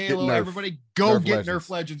 forget Halo. Everybody go get Nerf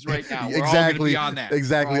Legends right now. We're all going to be on that.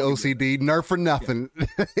 Exactly, OCD. Nerf for nothing. Yeah.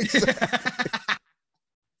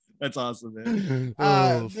 That's awesome, man.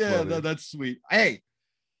 That's sweet. Hey,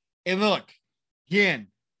 and look, again,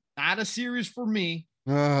 not a series for me,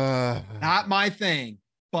 not my thing,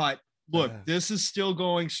 but look, this is still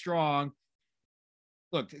going strong.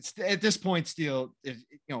 Look, it's at this point still,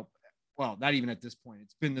 well, not even at this point.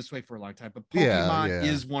 It's been this way for a long time, but Pokemon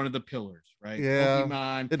is one of the pillars, right? Yeah,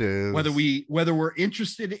 Pokemon, it is. Whether we're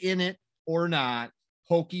interested in it or not,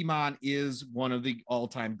 Pokemon is one of the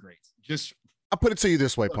all-time greats. I'll put it to you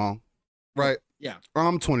this way, Pong. Right? Yeah.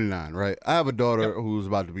 I'm 29, right? I have a daughter who's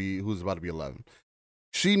about to be 11.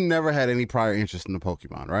 She never had any prior interest in the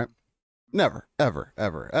Pokemon, right? Never, ever.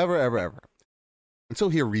 Until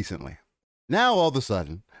here recently. Now all of a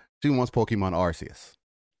sudden, she wants Pokemon Arceus.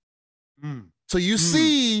 So you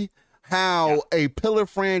see how a pillar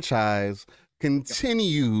franchise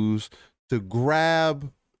continues to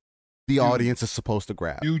grab the audience it's supposed to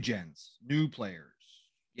grab. New gens, new players.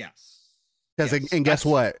 Yes. And guess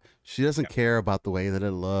what? She doesn't care about the way that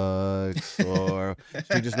it looks, or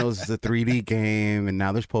she just knows it's a 3D game, and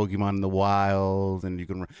now there's Pokemon in the wild, and you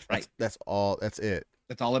can. That's all. That's it.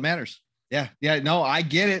 That's all that matters. Yeah. No, I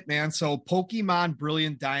get it, man. So Pokemon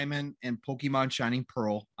Brilliant Diamond and Pokemon Shining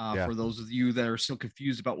Pearl, for those of you that are still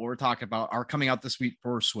confused about what we're talking about, are coming out this week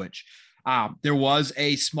for Switch. There was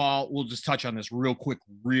a small, we'll just touch on this real quick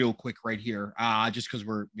right here, just because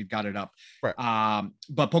we've got it up. Right.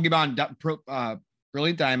 But Pokemon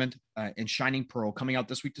Brilliant Diamond and Shining Pearl coming out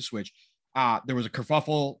this week to Switch. There was a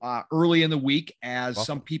kerfuffle early in the week as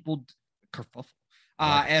some people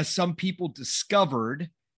discovered,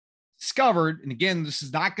 and again, this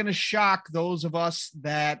is not going to shock those of us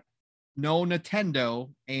that know Nintendo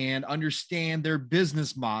and understand their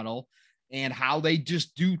business model and how they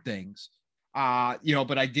just do things.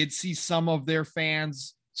 But I did see some of their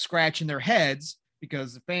fans scratching their heads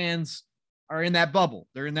because the fans are in that bubble.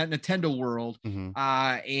 They're in that Nintendo world.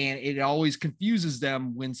 And it always confuses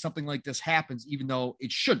them when something like this happens, even though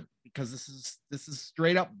it shouldn't, because this is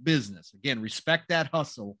straight up business. Again, respect that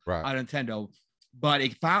hustle on Nintendo. But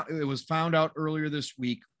it was found out earlier this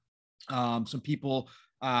week. Some people,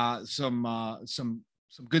 some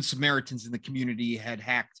good Samaritans in the community had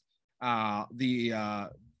hacked the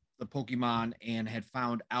Pokemon and had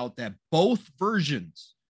found out that both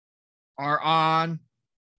versions are on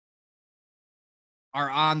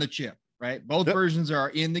the chip, right? Both versions are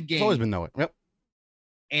in the game. It's always been known. Yep.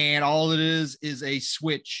 And all it is a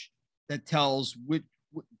switch that tells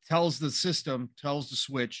the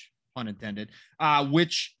Switch, pun intended,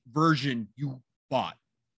 which version you bought.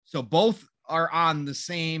 So both are on the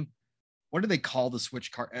same. What do they call the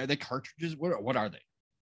Switch card? Are they cartridges? What are they?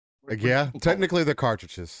 Technically they're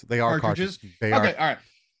cartridges. They are cartridges. They are. Okay, all right.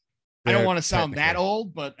 I don't want to sound that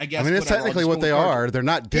old, but I guess it's technically what they are. They're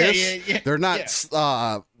not discs. Yeah. They're not.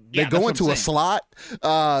 They go into a slot.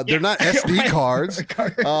 They're not SD cards.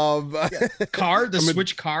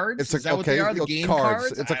 Switch cards. Is that what they are? The game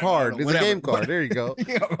cards. It's a card. It's a game card. There you go.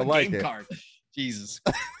 I like it. Card. Jesus,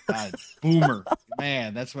 God. Boomer,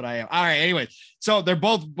 man. That's what I am. All right. Anyway, so they're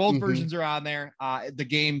both versions are on there. The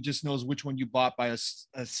game just knows which one you bought by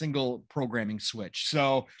a single programming switch.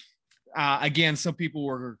 So again, some people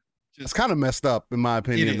were. It's kind of messed up, in my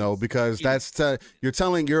opinion, though, because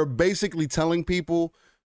you're basically telling people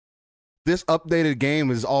this updated game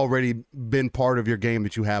has already been part of your game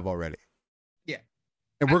that you have already. Yeah.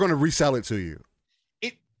 And we're going to resell it to you.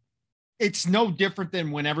 It's no different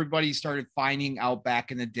than when everybody started finding out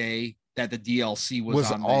back in the day that the DLC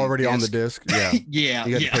was already on the disc. Yeah. Yeah.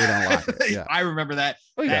 You had to pay it online. Yeah. I remember that.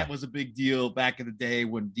 That was a big deal back in the day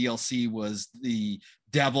when DLC was the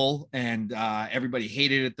devil and everybody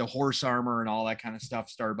hated it, the horse armor and all that kind of stuff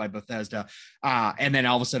started by Bethesda. And then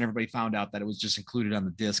all of a sudden everybody found out that it was just included on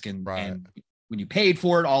the disc. And when you paid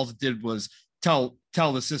for it, all it did was tell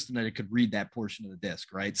the system that it could read that portion of the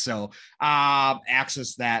disc. Right. So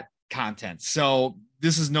access that content. So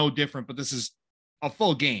this is no different, but this is a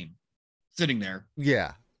full game sitting there.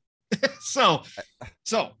 Yeah. So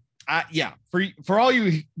for all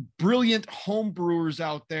you brilliant home brewers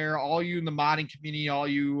out there, all you in the modding community, all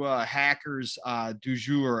you hackers du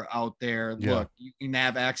jour out there, look, you can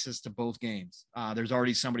have access to both games. There's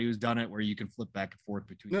already somebody who's done it where you can flip back and forth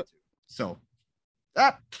between the two.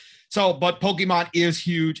 But Pokemon is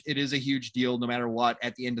huge. It is a huge deal no matter what.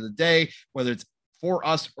 At the end of the day, whether it's for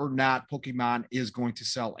us or not, Pokemon is going to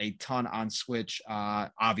sell a ton on Switch,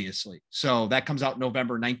 obviously. So that comes out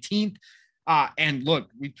November 19th. And look,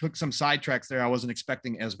 we took some sidetracks there I wasn't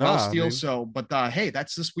expecting as well, Steel. So, but hey,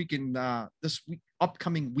 that's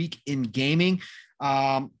upcoming week in gaming.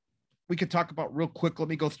 We could talk about real quick. Let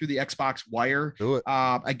me go through the Xbox Wire. Do it.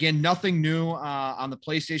 Again, nothing new on the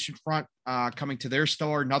PlayStation front coming to their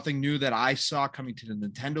store. Nothing new that I saw coming to the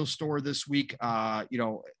Nintendo store this week.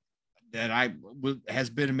 That has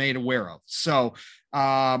been made aware of. So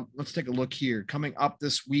let's take a look here. Coming up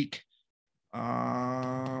this week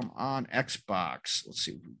on Xbox. Let's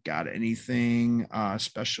see if we've got anything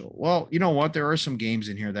special. Well, you know what? There are some games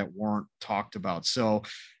in here that weren't talked about. So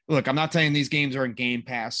look, I'm not saying these games are in Game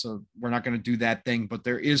Pass, so we're not going to do that thing, but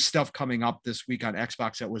there is stuff coming up this week on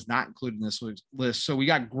Xbox that was not included in this list. So we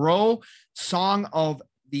got Grow, Song of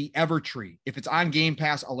the Evertree. If it's on Game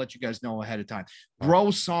Pass, I'll let you guys know ahead of time.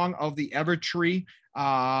 Grow, Song of the Evertree.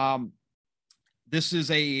 This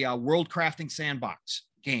is a world crafting sandbox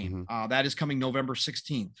game. That is coming November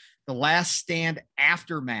 16th. The Last Stand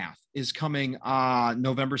Aftermath is coming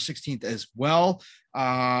November 16th as well.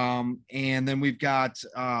 And then we've got,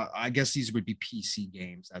 I guess these would be PC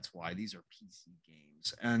games. That's why these are PC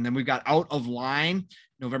games. And then we've got Out of Line,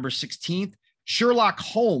 November 16th. Sherlock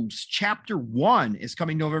Holmes Chapter 1 is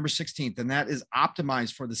coming November 16th, and that is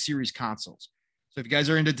optimized for the series consoles. So if you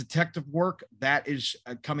guys are into detective work, that is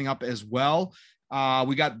coming up as well.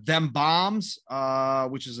 We got Them Bombs,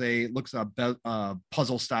 which is looks a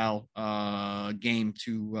puzzle style game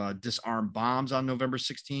to disarm bombs on November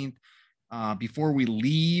 16th. Before We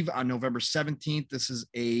Leave on November 17th. This is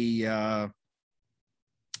a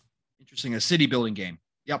city building game.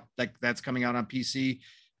 Yep, that's coming out on PC.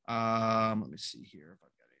 Let me see here if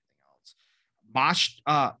I've got anything else.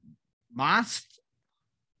 Masto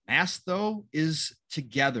is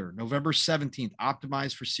Together, November 17th,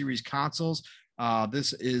 optimized for series consoles.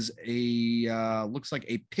 This is looks like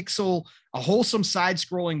a wholesome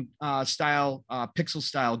side-scrolling style, pixel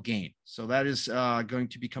style game. So that is going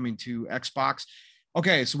to be coming to Xbox.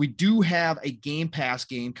 Okay, so we do have a Game Pass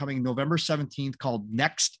game coming November 17th called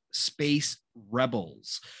Next Space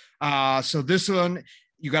Rebels. So this one,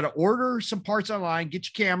 you got to order some parts online, get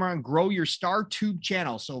your camera, and grow your StarTube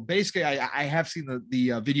channel. So basically, I have seen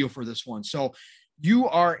the video for this one. So you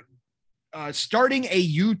are starting a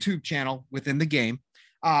YouTube channel within the game,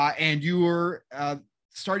 and you are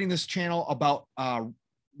starting this channel about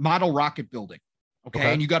model rocket building.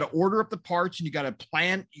 Okay, and you got to order up the parts, and you got to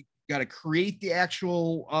plan. You got to create the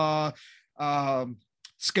actual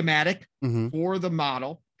schematic for the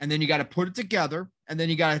model, and then you got to put it together, and then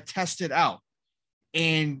you got to test it out.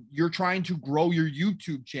 And you're trying to grow your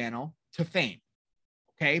YouTube channel to fame,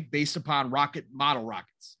 okay, based upon model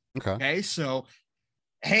rockets. Okay, so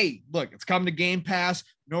hey, look, it's coming to Game Pass,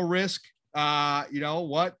 no risk. You know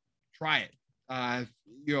what? Try it.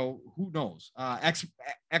 You know, who knows?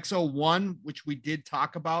 XO1, which we did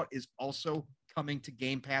talk about, is also coming to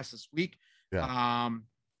Game Pass this week. Yeah.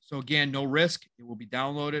 So again, no risk. It will be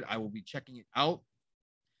downloaded. I will be checking it out.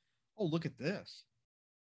 Oh, look at this.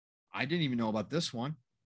 I didn't even know about this one.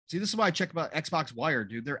 See, this is why I check about Xbox Wire,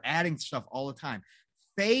 dude. They're adding stuff all the time.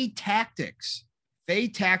 Fae Tactics. Fae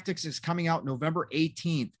Tactics is coming out November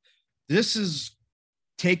 18th. This is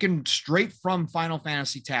taken straight from Final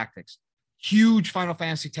Fantasy Tactics. Huge Final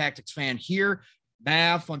Fantasy Tactics fan here.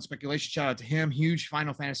 Mav, Fun Speculation, shout out to him. Huge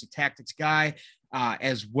Final Fantasy Tactics guy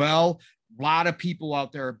as well. A lot of people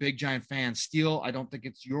out there are big, giant fans. Steel, I don't think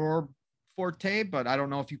it's your forte, but I don't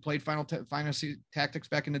know if you played Final Fantasy Tactics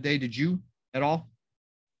back in the day. Did you at all?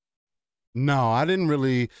 No, I didn't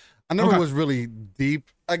really. I never was really deep.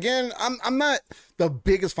 Again, I'm not the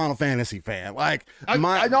biggest Final Fantasy fan. Like I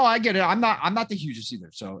know, I get it. I'm not the hugest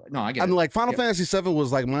either. So no, I get it. I'm like Final Fantasy 7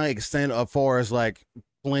 was like my extent as far as like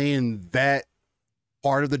playing that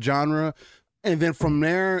part of the genre, and then from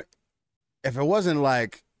there, if it wasn't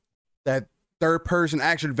like that third-person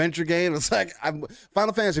action-adventure game, it's like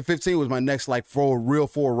Final Fantasy 15 was my next like real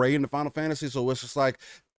foray into Final Fantasy. So it's just like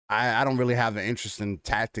I don't really have an interest in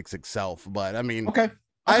tactics itself. But I mean,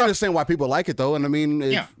 I understand why people like it though, and I mean,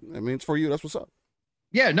 it's for you. That's what's up.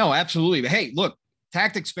 Yeah, no, absolutely. But hey, look,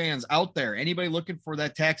 tactics fans out there, anybody looking for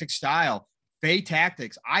that tactics style, Fae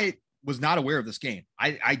Tactics. I was not aware of this game.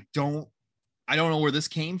 I don't know where this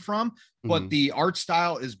came from, but the art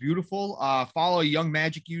style is beautiful. Follow a young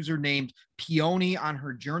magic user named Peony on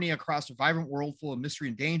her journey across a vibrant world full of mystery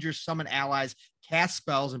and danger. Summon allies, cast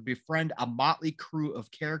spells, and befriend a motley crew of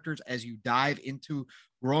characters as you dive into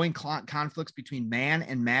growing conflicts between man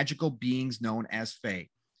and magical beings known as Fae.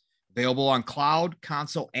 Available on cloud,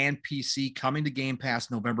 console, and PC, coming to Game Pass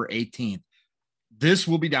November 18th. This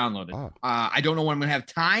will be downloaded. Oh. I don't know when I'm going to have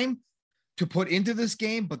time to put into this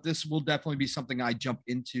game, but this will definitely be something I jump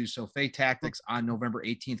into. So Fae Tactics on November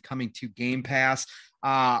 18th, coming to Game Pass.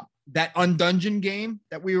 That Undungeon game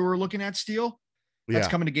that we were looking at, Steel, that's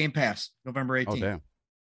coming to Game Pass November 18th. Oh, damn.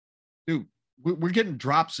 Dude, we're getting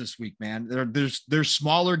drops this week, man. There's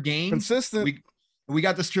smaller games. Consistent. We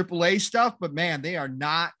got this AAA stuff, but man, they are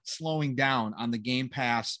not slowing down on the Game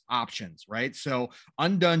Pass options, right? So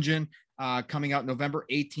Undungeon coming out November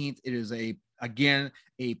 18th. It is again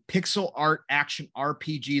a pixel art action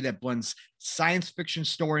RPG that blends science fiction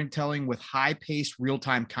storytelling with high-paced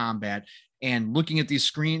real-time combat. And looking at the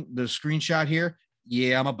screenshot here,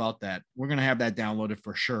 yeah, I'm about that. We're gonna have that downloaded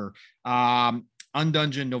for sure.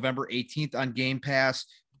 Undungeon November 18th on Game Pass.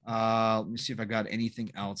 Let me see if I got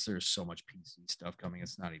anything else. There's so much PC stuff coming.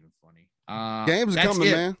 It's not even funny. Games are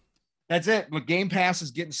coming, man. That's it. But Game Pass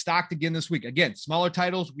is getting stocked again this week. Again, smaller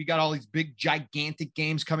titles. We got all these big, gigantic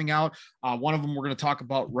games coming out. One of them we're going to talk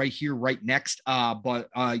about right here, right next. But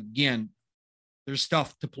again, there's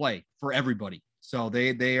stuff to play for everybody. So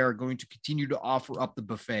they are going to continue to offer up the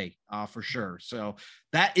buffet for sure. So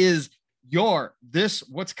that is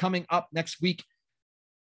what's coming up next week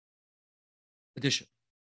edition.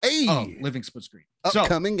 Hey, Living Split Screen.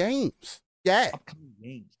 Upcoming games. Yeah.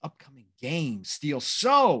 Upcoming games. Steel.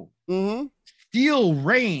 So, Steel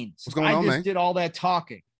Reigns. What's going on, man? I just did all that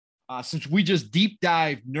talking. Since we just deep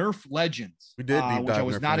dived Nerf Legends. We did deep dive, which I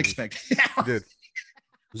was not expecting. We did.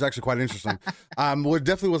 It was actually quite interesting. We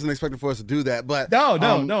definitely wasn't expecting for us to do that, but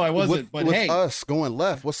no, I wasn't. But with us going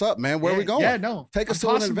left, what's up, man? Where are we going? Yeah, no. Take us to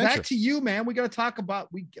an adventure. Back to you, man. We got to talk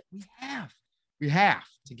about. We have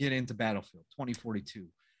to get into Battlefield 2042.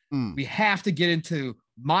 We have to get into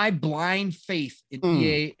my blind faith in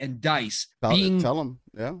EA and DICE tell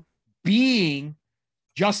them, being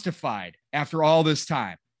justified after all this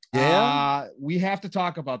time. Yeah, we have to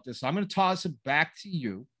talk about this. So I'm going to toss it back to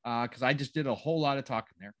you because I just did a whole lot of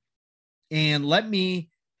talking there. And let's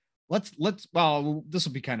well, this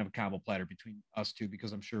will be kind of a combo platter between us two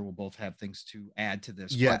because I'm sure we'll both have things to add to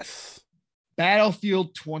this. Yes. But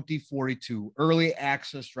Battlefield 2042 early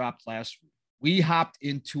access dropped last week. We hopped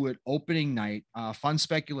into it opening night. Fun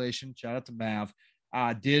speculation. Shout out to Mav.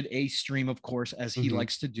 Did a stream, of course, as he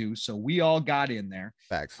likes to do. So we all got in there.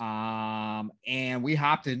 Facts. And we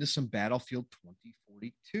hopped into some Battlefield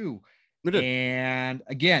 2042. And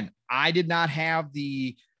again, I did not have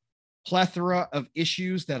the plethora of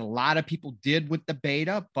issues that a lot of people did with the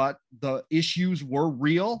beta, but the issues were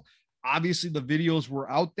real. Obviously, the videos were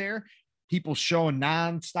out there. People showing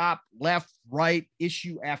nonstop left, right,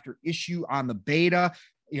 issue after issue on the beta.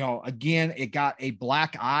 Again, it got a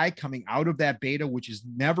black eye coming out of that beta, which is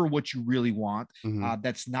never what you really want.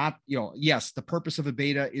 That's not, yes, the purpose of a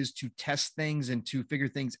beta is to test things and to figure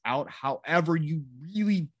things out. However, you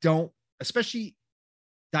really don't, especially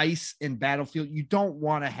DICE and Battlefield, you don't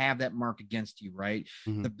want to have that mark against you, right?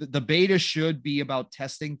 The beta should be about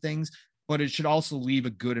testing things, but it should also leave a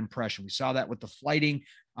good impression. We saw that with the flighting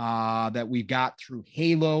that we got through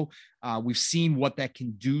Halo. We've seen what that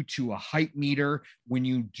can do to a hype meter when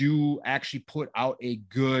you do actually put out a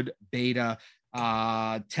good beta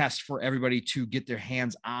test for everybody to get their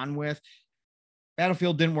hands on with.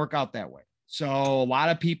 Battlefield didn't work out that way. So a lot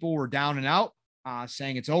of people were down and out,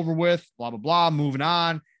 saying it's over with, blah, blah, blah, moving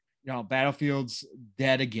on. Battlefield's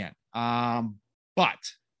dead again. But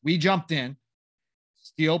we jumped in,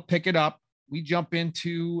 Steel, pick it up. We jump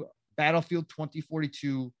into Battlefield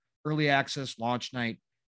 2042 early access launch night.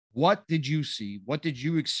 What did you see? What did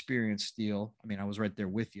you experience, Steel? I mean, I was right there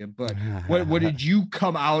with you, but what did you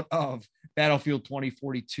come out of Battlefield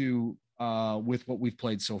 2042 with what we've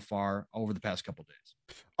played so far over the past couple of days?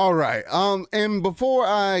 All right. And before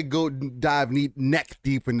I go dive neck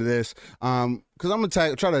deep into this, because I'm gonna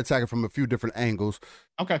try to attack it from a few different angles.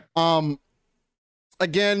 Okay.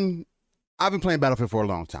 Again, I've been playing Battlefield for a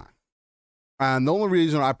long time. And the only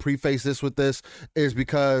reason I preface this with this is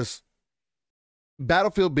because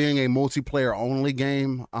Battlefield being a multiplayer only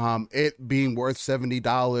game, it being worth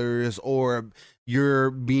 $70 or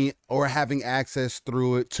having access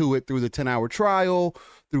to it through the 10-hour trial,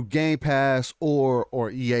 through Game Pass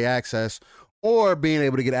or EA Access, or being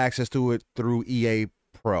able to get access to it through EA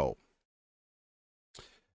Pro.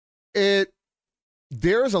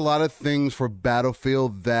 There's a lot of things for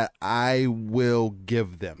Battlefield that I will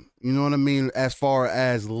give them. You know what I mean? As far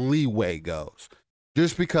as leeway goes.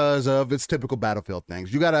 Just because of its typical Battlefield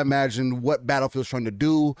things. You got to imagine what Battlefield's trying to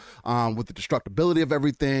do with the destructibility of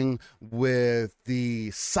everything, with the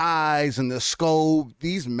size and the scope.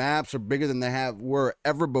 These maps are bigger than they were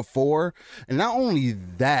ever before. And not only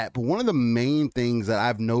that, but one of the main things that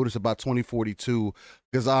I've noticed about 2042,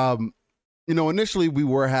 because, initially we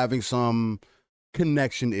were having some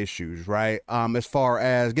connection issues, right? As far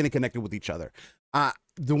as getting connected with each other.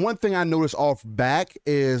 The one thing I noticed off back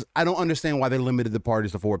is I don't understand why they limited the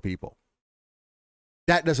parties to 4 people.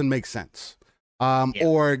 That doesn't make sense.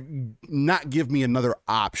 Or not give me another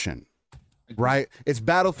option, right? It's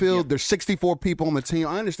Battlefield. There's 64 people on the team.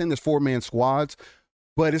 I understand there's 4-man squads,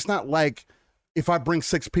 but it's not like if I bring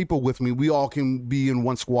 6 people with me, we all can be in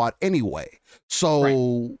one squad anyway.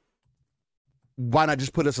 So why not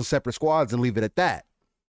just put us in separate squads and leave it at that?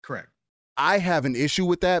 Correct. I have an issue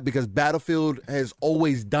with that because Battlefield has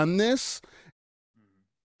always done this,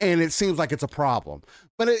 and it seems like it's a problem.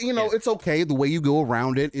 But, it's okay. The way you go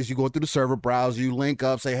around it is you go through the server browser, you link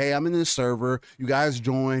up, say, hey, I'm in this server. You guys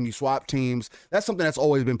join, you swap teams. That's something that's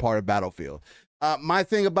always been part of Battlefield. My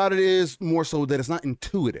thing about it is more so that it's not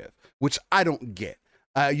intuitive, which I don't get.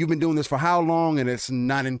 You've been doing this for how long, and it's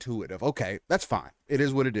not intuitive. Okay, that's fine. It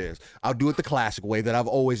is what it is. I'll do it the classic way that I've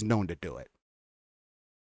always known to do it.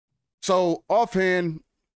 So offhand,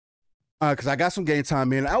 because I got some game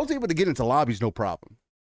time in, I was able to get into lobbies no problem.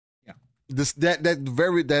 Yeah.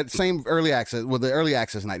 That same early access, the early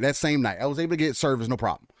access night, that same night, I was able to get servers no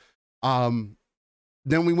problem.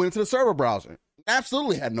 Then we went into the server browser.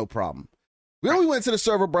 Absolutely had no problem. We only went to the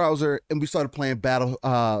server browser and we started playing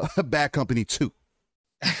Bad Company 2.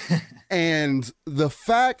 And the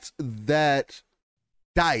fact that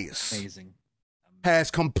DICE Amazing.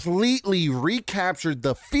 has completely recaptured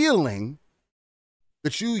the feeling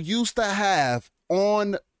that you used to have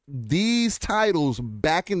on these titles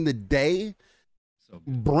back in the day,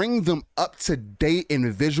 bring them up to date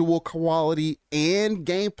in visual quality and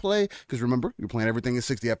gameplay. Because remember, you're playing everything in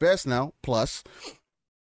 60 FPS now, plus.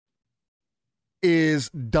 is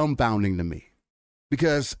dumbfounding to me.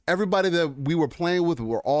 Because everybody that we were playing with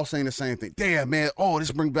were all saying the same thing. Damn, man,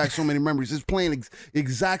 this brings back so many memories. It's playing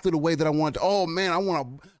exactly the way that I want to. Oh, man, I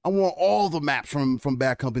want all the maps from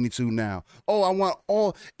Bad Company 2 now. Oh, I want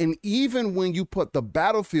all. And even when you put the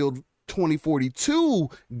Battlefield 2042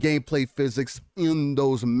 gameplay physics in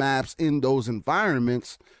those maps, in those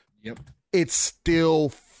environments, it still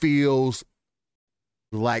feels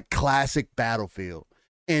like classic Battlefield.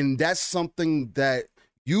 And that's something that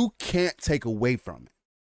you can't take away from it.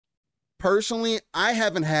 Personally, I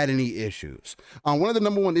haven't had any issues. One of the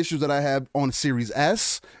number one issues that I have on Series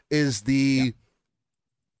S is the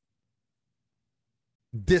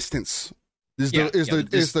distance. Distance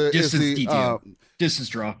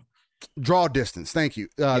draw distance. Thank you.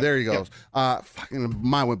 There he goes. Fucking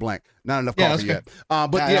mine went blank. Not enough coffee yet.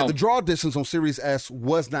 The draw distance on Series S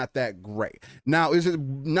was not that great. Now, is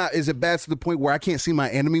it bad to the point where I can't see my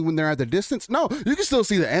enemy when they're at the distance? No, you can still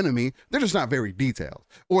see the enemy. They're just not very detailed,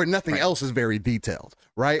 or nothing else is very detailed,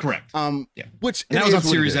 right? Correct. Which that was on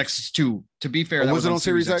Series X too. To be fair, that was it on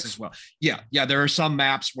Series X as well? Yeah. There are some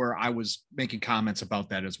maps where I was making comments about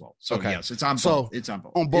that as well. So yes, it's on both. It's on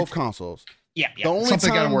both. On both consoles. Yeah. The only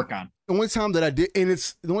something I got to work on. The only time that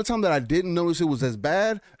I didn't notice it was as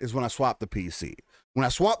bad is when I swapped the PC. When I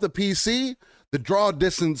swapped the PC, the draw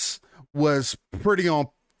distance was pretty on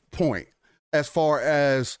point as far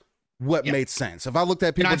as what made sense. If I looked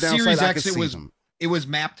at people down Series X, it was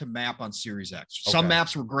map to map on Series X. Some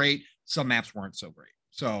maps were great, some maps weren't so great.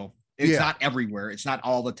 So it's not everywhere. It's not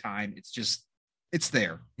all the time. It's just it's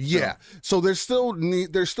there. Yeah. So there's still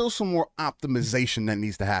some more optimization that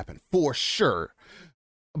needs to happen for sure.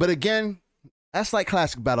 But again, that's like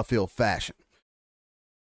classic Battlefield fashion.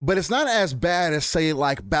 But it's not as bad as, say,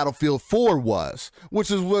 like Battlefield 4 was, which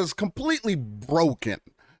was completely broken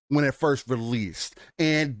when it first released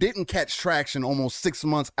and didn't catch traction almost 6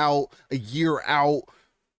 months out, a year out,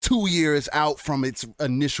 2 years out from its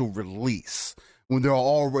initial release, when they're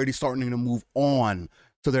already starting to move on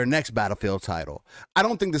to their next Battlefield title. I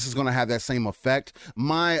don't think this is going to have that same effect.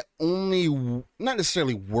 My only, not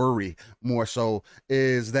necessarily worry, more so,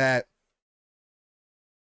 is that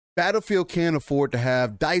Battlefield can't afford to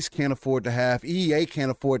have, DICE can't afford to have, EA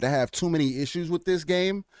can't afford to have too many issues with this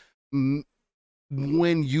game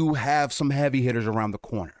when you have some heavy hitters around the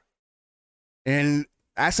corner. And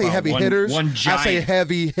I say heavy hitters. I say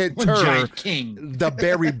heavy hitter. King. The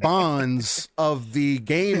Barry Bonds of the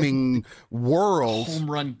gaming world.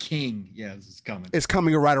 Home run king. Yes, it's coming. It's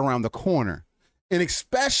coming right around the corner. And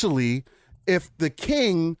especially if the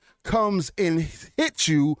king comes and hits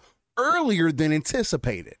you earlier than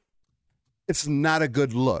anticipated. It's not a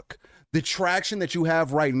good look. The traction that you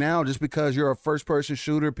have right now, just because you're a first-person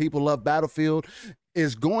shooter, people love Battlefield,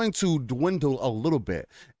 is going to dwindle a little bit.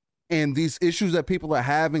 And these issues that people are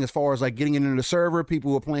having as far as like getting into the server, people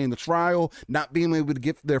who are playing the trial, not being able to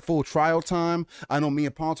get their full trial time. I know me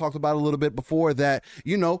and Paul talked about it a little bit before that,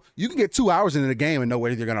 you can get 2 hours into the game and know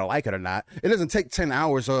whether you're going to like it or not. It doesn't take 10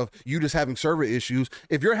 hours of you just having server issues.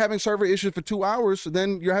 If you're having server issues for 2 hours,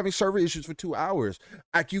 then you're having server issues for 2 hours.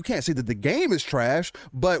 Like, you can't say that the game is trash,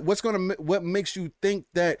 but what makes you think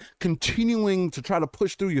that continuing to try to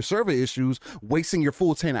push through your server issues, wasting your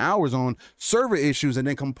full 10 hours on server issues and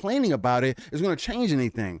then complaining about it is going to change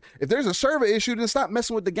anything? If there's a server issue, then stop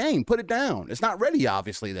messing with the game. Put it down. It's not ready,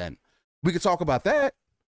 obviously. Then we could talk about that.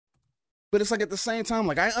 But it's like, at the same time,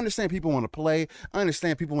 like, I understand people want to play. I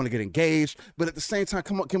understand people want to get engaged. But at the same time,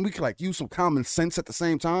 come on, can we like use some common sense at the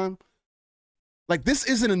same time? Like, this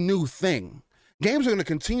isn't a new thing. Games are going to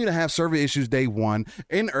continue to have server issues day one,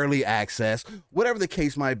 in early access, whatever the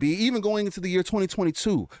case might be, even going into the year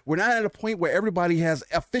 2022. We're not at a point where everybody has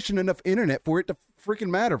efficient enough internet for it to freaking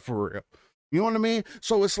matter for real. You know what I mean?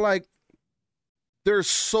 So it's like, there's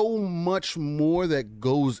so much more that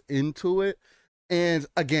goes into it. And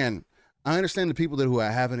again, I understand the people who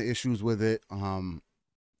are having issues with it.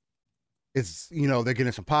 It's, they're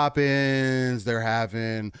getting some pop-ins, they're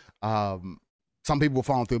having, some people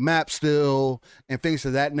falling through maps still and things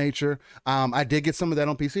of that nature. I did get some of that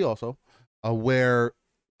on PC also, where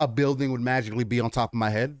a building would magically be on top of my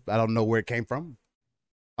head. I don't know where it came from.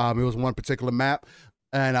 It was one particular map,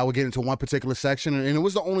 and I would get into one particular section, and it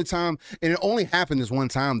was the only time, and it only happened this one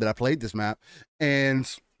time that I played this map, and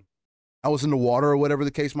I was in the water or whatever the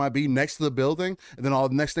case might be next to the building, and then the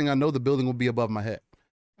next thing I know, the building will be above my head.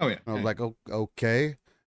 Oh yeah. I was like, oh, okay.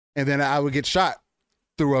 And then I would get shot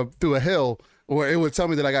through a hill, or it would tell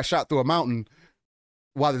me that I got shot through a mountain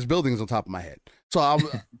while this building is on top of my head. So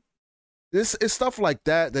this is stuff like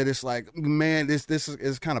that it's like, man, this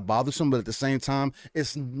is kind of bothersome, but at the same time,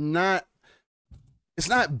 it's not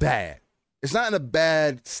bad. It's not in a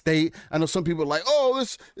bad state. I know some people are like, oh,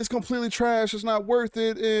 it's completely trash. It's not worth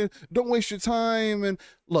it. And don't waste your time. And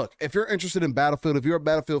look, if you're interested in Battlefield, if you're a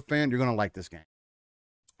Battlefield fan, you're going to like this game.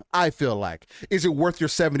 I feel like. Is it worth your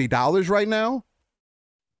 $70 right now?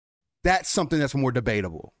 That's something that's more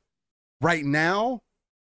debatable. Right now,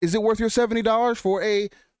 is it worth your $70 for a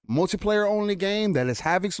multiplayer-only game that is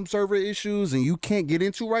having some server issues and you can't get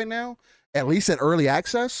into right now? At least at early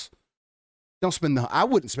access? I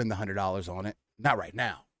wouldn't spend the $100 on it. Not right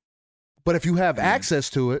now. But if you have access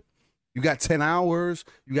to it, you got 10 hours,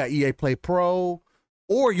 you got EA Play Pro,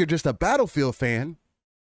 or you're just a Battlefield fan,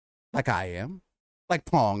 like I am, like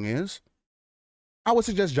Pong is, I would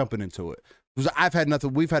suggest jumping into it. We've had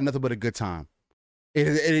nothing but a good time.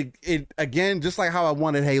 It again, just like how I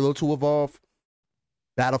wanted Halo to evolve,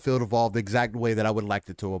 Battlefield evolved the exact way that I would like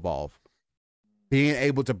it to evolve. Being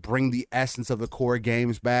able to bring the essence of the core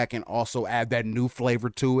games back and also add that new flavor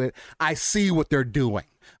to it. I see what they're doing.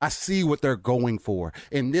 I see what they're going for.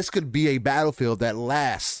 And this could be a Battlefield that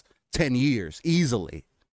lasts 10 years easily.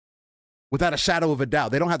 Without a shadow of a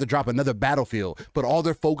doubt. They don't have to drop another Battlefield, but all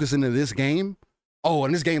they're focusing in this game,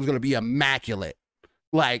 and this game is going to be immaculate.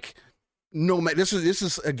 Like, this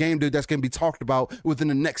is a game, dude, that's going to be talked about within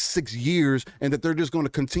the next 6 years, and that they're just going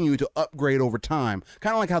to continue to upgrade over time.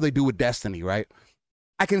 Kind of like how they do with Destiny, right?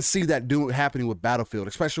 I can see that happening with Battlefield,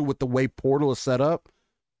 especially with the way Portal is set up.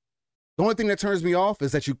 The only thing that turns me off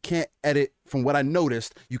is that you can't edit, from what I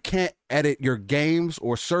noticed, you can't edit your games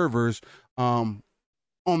or servers on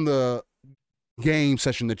the game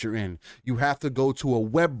session that you're in. You have to go to a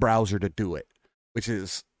web browser to do it, which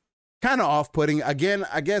is kind of off-putting. Again,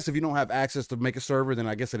 I guess if you don't have access to make a server, then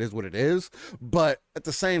I guess it is what it is. But at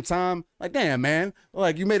the same time, like, damn, man,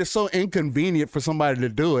 like, you made it so inconvenient for somebody to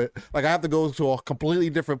do it. Like, I have to go to a completely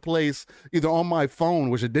different place, either on my phone,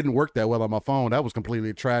 which it didn't work that well on my phone. That was completely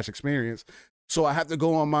a trash experience. So I have to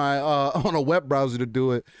go on my on a web browser to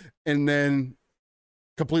do it, and then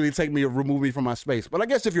completely remove me from my space. But I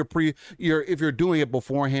guess if you're doing it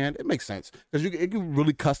beforehand, it makes sense, because you can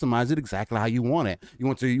really customize it exactly how you want it. You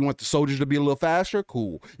want the soldiers to be a little faster?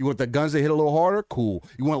 Cool. You want the guns to hit a little harder? Cool.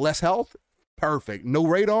 You want less health? Perfect. No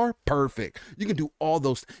radar? Perfect. You can do all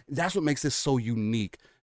those. That's what makes this so unique.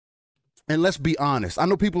 And let's be honest. I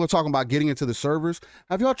know people are talking about getting into the servers.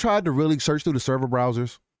 Have y'all tried to really search through the server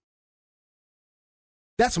browsers?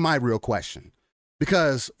 That's my real question.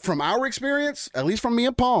 Because from our experience, at least from me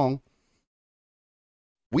and Pong,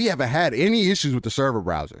 we haven't had any issues with the server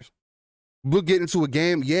browsers. We'll get into a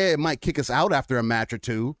game, it might kick us out after a match or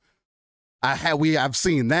two. I've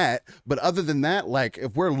seen that, but other than that, like,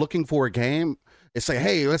 if we're looking for a game, it's like,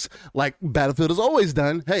 hey, let's, like Battlefield has always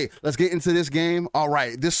done. Hey, let's get into this game. All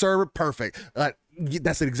right, this server, perfect.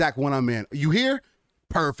 That's the exact one I'm in. You here?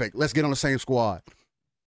 Perfect. Let's get on the same squad.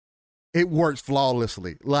 It works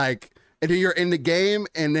flawlessly. Like. And then you're in the game,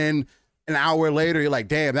 and then an hour later, you're like,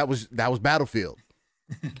 damn, that was Battlefield.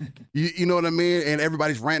 you know what I mean? And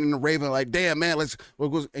everybody's ranting and raving like, damn, man,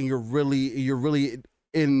 and you're really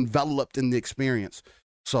enveloped in the experience.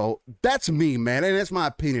 So that's me, man, and that's my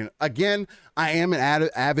opinion. Again, I am an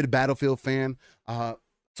avid Battlefield fan,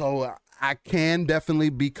 so I can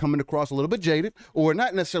definitely be coming across a little bit jaded, or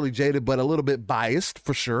not necessarily jaded, but a little bit biased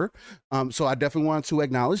for sure. So I definitely want to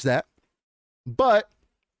acknowledge that. But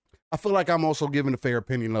I feel like I'm also giving a fair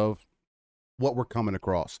opinion of what we're coming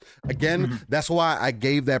across. Again, that's why I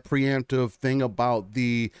gave that preemptive thing about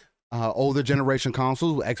the older generation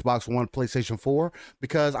consoles, Xbox One, PlayStation 4,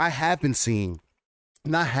 because I have been seeing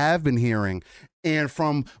and I have been hearing, and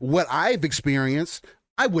from what I've experienced,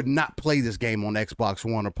 I would not play this game on Xbox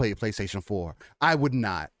One or PlayStation 4. I would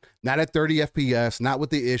not. Not at 30 FPS, not with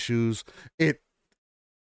the issues.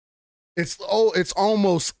 It's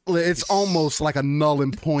almost like a null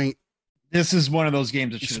and point. This is one of those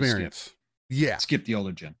games that should experience. Skip the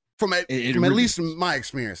older gen. From at least my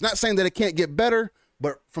experience. Not saying that it can't get better,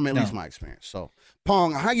 but from at least my experience. So,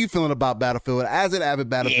 Pong, how you feeling about Battlefield? As an avid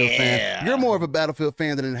Battlefield fan, you're more of a Battlefield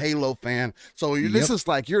fan than a Halo fan. So this is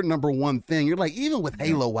like your number one thing. You're like, even with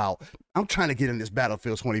Halo out, I'm trying to get in this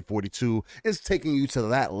Battlefield 2042. It's taking you to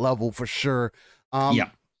that level for sure.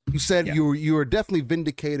 You said you were definitely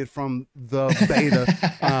vindicated from the beta.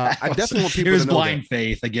 I definitely want people to know. It was blind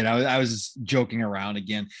faith again. I was joking around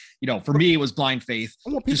again. For me, it was blind faith.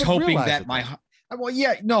 Just hoping that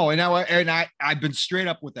I've been straight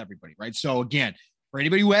up with everybody, right? So again, for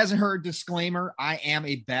anybody who hasn't heard, disclaimer: I am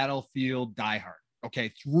a Battlefield diehard.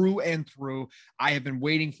 Okay, through and through. I have been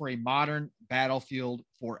waiting for a modern Battlefield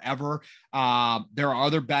forever. There are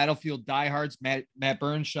other Battlefield diehards. Matt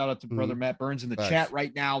Burns, shout out to brother Matt Burns in the chat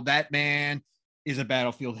right now. That man is a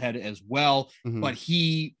Battlefield head as well, but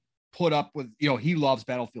he put up with, he loves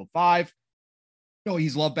Battlefield 5.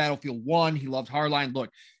 He's loved Battlefield 1. He loved Hardline.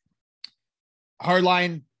 Look,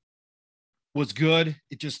 Hardline was good.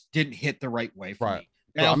 It just didn't hit the right way for me.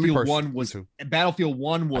 Battlefield 1 was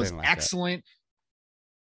excellent.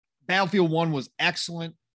 Battlefield 1 was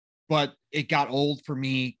excellent, but it got old for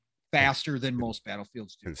me faster than most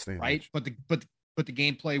Battlefields do, right? But the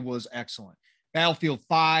gameplay was excellent. Battlefield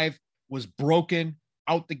 5 was broken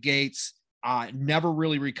out the gates. Never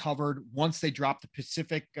really recovered. Once they dropped the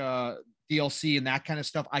Pacific DLC and that kind of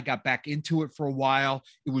stuff, I got back into it for a while.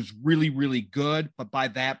 It was really, really good. But by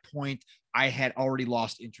that point, I had already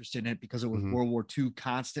lost interest in it because it was World War II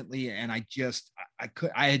constantly. And I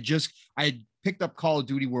had picked up Call of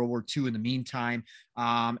Duty World War II in the meantime.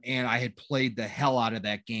 And I had played the hell out of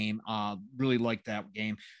that game. Really liked that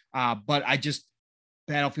game. But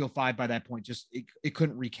Battlefield 5 by that point, it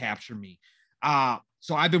couldn't recapture me.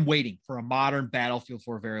 So I've been waiting for a modern Battlefield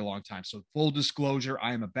for a very long time. So full disclosure,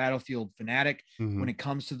 I am a Battlefield fanatic when it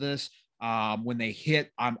comes to this. When they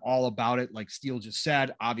hit, I'm all about it. Like Steele just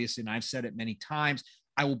said, obviously, and I've said it many times,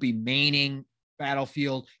 I will be maining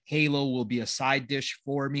Battlefield. Halo will be a side dish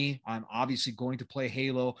for me. I'm obviously going to play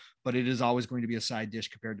Halo, but it is always going to be a side dish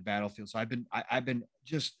compared to Battlefield. So I've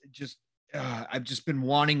just been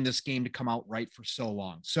wanting this game to come out right for so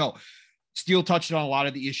long. So Steele touched on a lot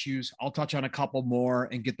of the issues. I'll touch on a couple more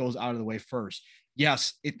and get those out of the way first.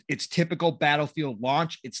 Yes, it's typical Battlefield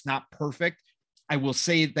launch. It's not perfect. I will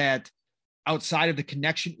say that outside of the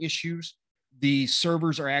connection issues, the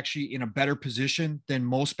servers are actually in a better position than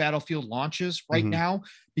most Battlefield launches right now,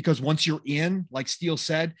 because once you're in, like Steele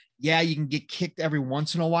said, yeah, you can get kicked every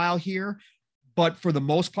once in a while here. But for the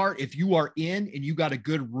most part, if you are in and you got a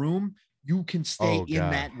good room, you can stay in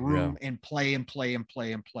that room and play and play and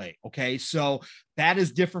play and play. Okay. So that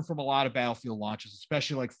is different from a lot of Battlefield launches,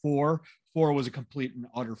 especially like 4. 4 was a complete and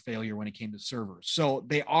utter failure when it came to servers. So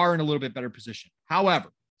they are in a little bit better position. However,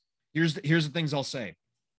 here's the things I'll say.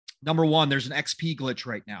 Number one, there's an XP glitch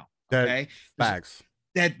right now. Okay. Facts.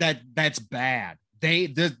 That's bad.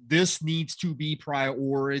 This needs to be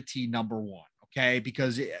priority number one. Okay.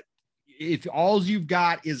 Because if all you've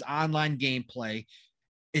got is online gameplay,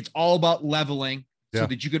 it's all about leveling so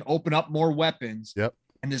that you can open up more weapons. Yep.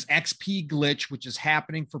 And this XP glitch, which is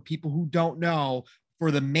happening for people who don't know,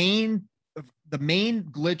 for the main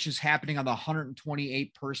glitch is happening on the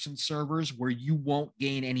 128 person servers where you won't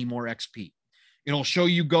gain any more XP. It'll show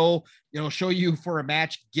you for a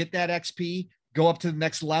match, get that XP, go up to the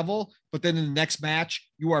next level, but then in the next match,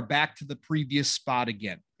 you are back to the previous spot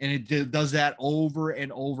again. And it does that over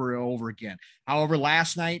and over and over again. However,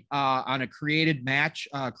 last night on a created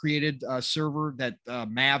server that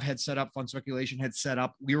Mav had set up, Fun Speculation had set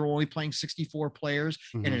up, we were only playing 64 players,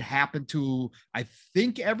 and it happened to, I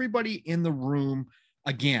think, everybody in the room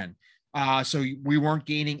again. So we weren't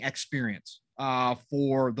gaining experience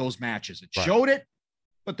for those matches. It showed it,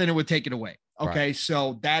 but then it would take it away. Okay, right.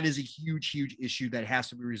 So that is a huge issue that has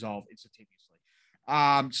to be resolved instantaneously.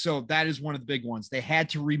 So that is one of the big ones. They had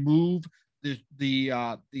to remove the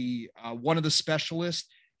one of the specialists,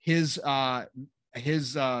 his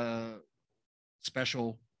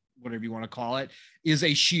special, whatever you want to call it, is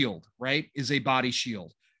a shield, right? Is a body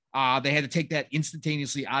shield. They had to take that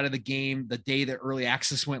instantaneously out of the game the day that early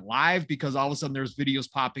access went live, because all of a sudden there's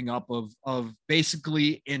videos popping up of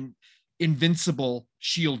basically an invincible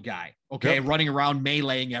shield guy, running around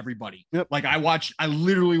meleeing everybody. Like I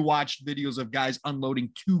literally watched videos of guys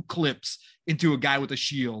unloading 2 clips into a guy with a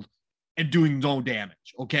shield and doing no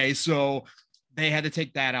damage. Okay, so they had to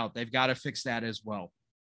take that out. They've got to fix that as well.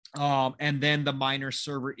 And then the minor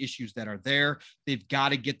server issues that are there, they've got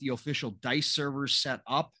to get the official DICE servers set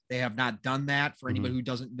up. They have not done that. For anybody who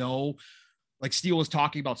doesn't know, like Steele was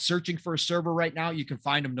talking about searching for a server right now, you can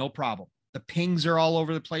find them no problem. The pings are all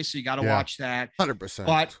over the place, so you got to watch that. 100%.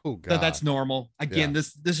 But that's normal. Again,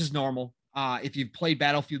 this is normal. If you've played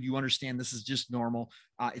Battlefield, you understand this is just normal.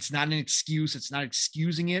 It's not an excuse. It's not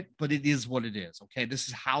excusing it, but it is what it is. Okay, this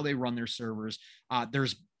is how they run their servers.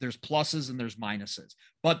 There's pluses and there's minuses,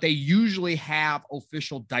 but they usually have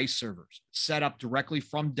official DICE servers set up directly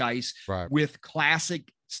from DICE with classic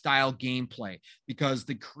style gameplay, because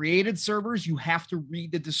the created servers, you have to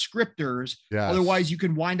read the descriptors. Otherwise you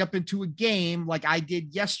can wind up into a game like I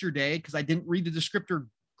did yesterday, because I didn't read the descriptor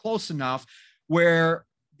close enough, where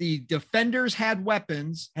the defenders had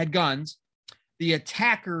guns, the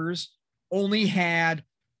attackers only had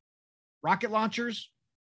rocket launchers,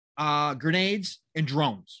 grenades, and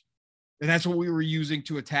drones, and that's what we were using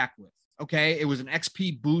to attack with. Okay, it was an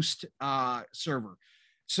XP boost server,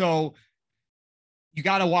 so you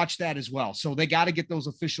got to watch that as well. So they got to get those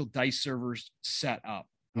official DICE servers set up.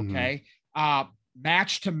 Okay.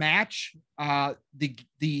 Match to match,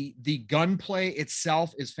 the gunplay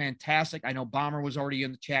itself is fantastic. I know Bomber was already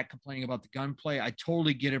in the chat complaining about the gunplay. I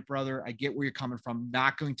totally get it, brother. I get where you're coming from.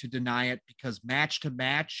 Not going to deny it, because match to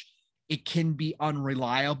match, it can be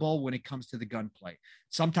unreliable when it comes to the gunplay.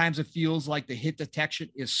 Sometimes it feels like the hit detection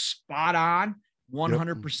is spot on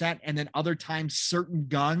 100%. Yep. And then other times, certain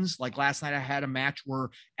guns, like last night I had a match where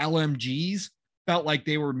LMGs felt like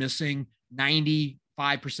they were missing 95%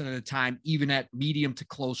 of the time, even at medium to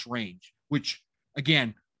close range, which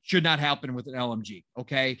again, should not happen with an LMG.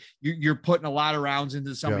 Okay. You're putting a lot of rounds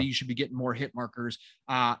into somebody. You should be getting more hit markers.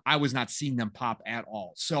 I was not seeing them pop at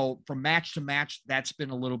all. So from match to match, that's been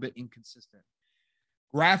a little bit inconsistent.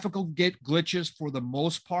 Graphical glitches for the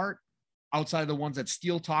most part, outside of the ones that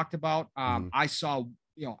Steel talked about. I saw,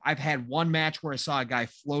 I've had one match where I saw a guy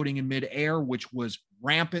floating in midair, which was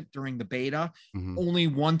rampant during the beta. Only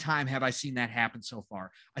one time have I seen that happen so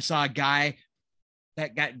far. I saw a guy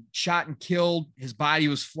that got shot and killed. His body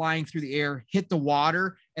was flying through the air, hit the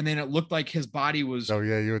water, and then it looked like his body was you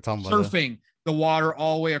were talking about surfing the water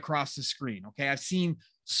all the way across the screen. Okay, I've seen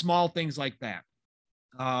small things like that,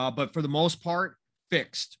 but for the most part,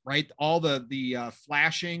 fixed. Right, all the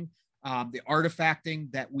flashing, the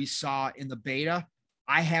artifacting that we saw in the beta,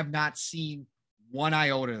 I have not seen one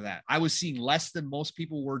iota of that. I was seeing less than most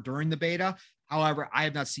people were during the beta. However, I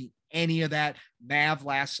have not seen any of that. Mav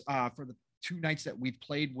for the 2 nights that we've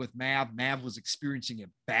played with Mav was experiencing it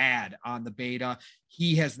bad on the beta.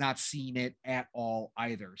 He has not seen it at all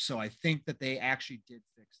either. So I think that they actually did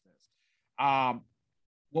fix this.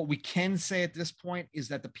 What we can say at this point is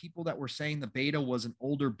that the people that were saying the beta was an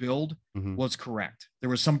older build was correct. There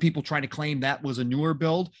were some people trying to claim that was a newer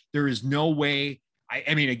build. There is no way.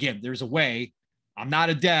 I mean, again, there's a way. I'm not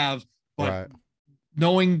a dev, but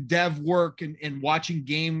knowing dev work and watching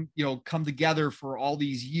game, come together for all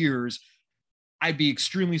these years, I'd be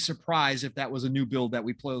extremely surprised if that was a new build that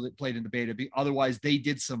we played in the beta. Otherwise, they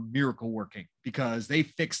did some miracle working, because they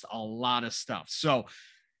fixed a lot of stuff. So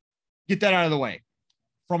get that out of the way.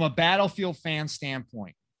 From a Battlefield fan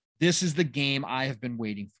standpoint, this is the game I have been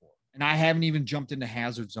waiting for. And I haven't even jumped into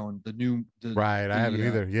Hazard Zone, I haven't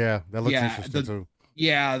either. Yeah, that looks interesting too.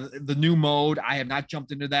 Yeah, the new mode. I have not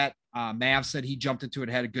jumped into that. Mav said he jumped into it,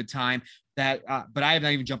 had a good time. But I have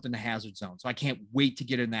not even jumped into Hazard Zone, so I can't wait to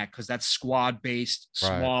get in that, because that's squad based,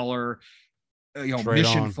 smaller,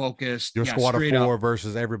 mission focused. Your squad of 4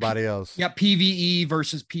 versus everybody else. Yeah, PvE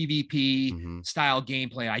versus PvP style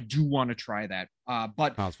gameplay. I do want to try that.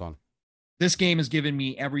 But sounds fun. This game has given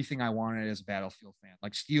me everything I wanted as a Battlefield fan.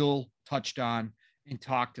 Like Steel touched on and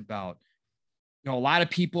talked about. A lot of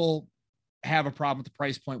people have a problem with the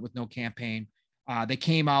price point with no campaign. They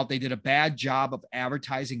came out, they did a bad job of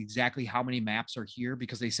advertising exactly how many maps are here,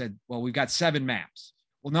 because they said, well, we've got 7 maps.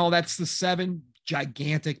 Well, no, that's the 7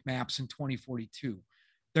 gigantic maps in 2042.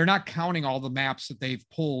 They're not counting all the maps that they've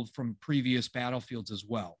pulled from previous Battlefields as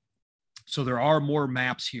well. So there are more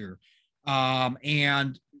maps here.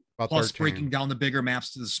 And about plus 13. Breaking down the bigger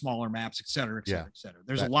maps to the smaller maps, et cetera, et cetera, et cetera.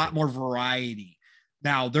 There's a lot more variety.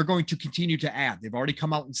 Now, they're going to continue to add. They've already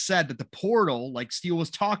come out and said that the portal, like Steel was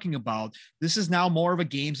talking about, this is now more of a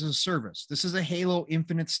games as a service. This is a Halo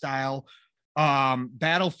Infinite style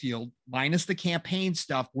Battlefield minus the campaign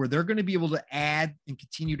stuff, where they're going to be able to add and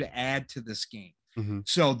continue to add to this game.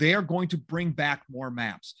 So they are going to bring back more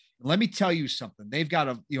maps. And let me tell you something. They've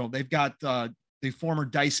got the former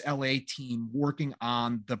DICE LA team working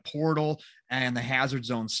on the portal and the Hazard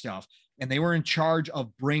Zone stuff. And they were in charge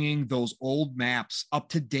of bringing those old maps up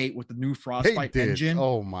to date with the new Frostbite engine.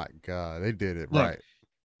 Oh my God, they did it right.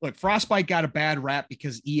 Look, Frostbite got a bad rap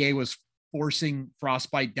because EA was forcing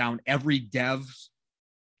Frostbite down every dev's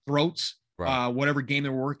throats, whatever game they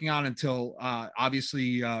were working on, until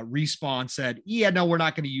obviously Respawn said, yeah, no, we're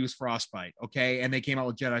not going to use Frostbite. Okay. And they came out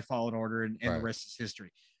with Jedi Fallen Order, and the rest is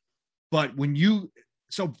history. But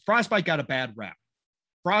so Frostbite got a bad rap.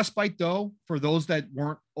 Frostbite, though, for those that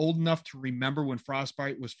weren't old enough to remember when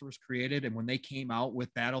Frostbite was first created and when they came out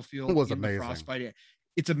with Battlefield, it was amazing. Frostbite,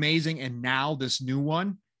 it's amazing. And now this new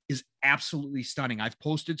one is absolutely stunning. I've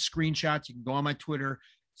posted screenshots. You can go on my Twitter,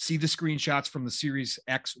 see the screenshots from the Series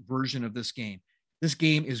X version of this game. This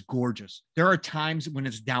game is gorgeous. There are times when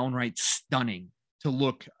it's downright stunning to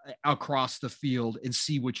look across the field and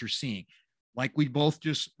see what you're seeing. Like we both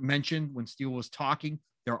just mentioned when Steel was talking,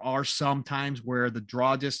 there are some times where the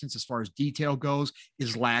draw distance as far as detail goes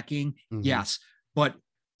is lacking. Yes. But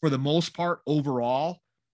for the most part, overall,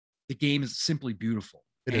 the game is simply beautiful.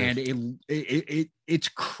 It's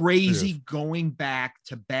crazy going back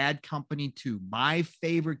to Bad Company 2, my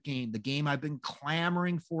favorite game, the game I've been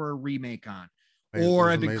clamoring for a remake on. Or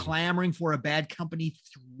I've been clamoring for a Bad Company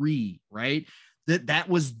 3, right? That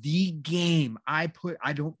was the game I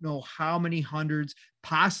don't know how many hundreds,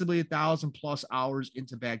 possibly 1,000+ hours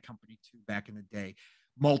into Bad Company 2 back in the day.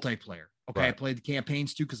 Multiplayer. Okay. Right. I played the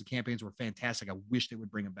campaigns too, because the campaigns were fantastic. I wish they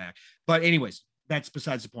would bring them back. But anyways, that's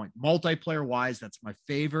besides the point. Multiplayer wise, that's my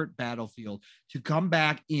favorite Battlefield. To come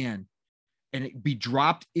back in and it be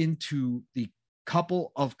dropped into the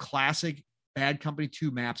couple of classic Bad Company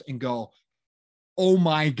 2 maps and go, oh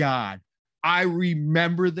my God, I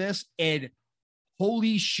remember this, and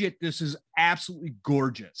holy shit, this is absolutely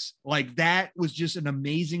gorgeous. Like, that was just an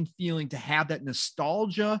amazing feeling to have that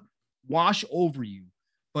nostalgia wash over you.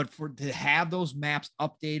 But to have those maps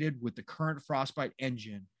updated with the current Frostbite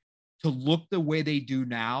engine to look the way they do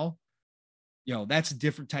now, that's a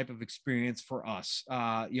different type of experience for us.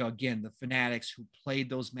 Again, the fanatics who played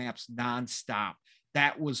those maps nonstop,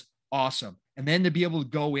 that was awesome. And then to be able to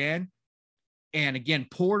go in, and again,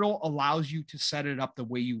 Portal allows you to set it up the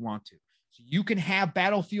way you want to. So you can have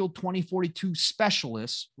Battlefield 2042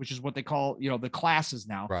 specialists, which is what they call, the classes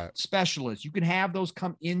now, right. Specialists. You can have those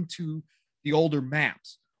come into the older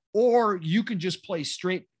maps, or you can just play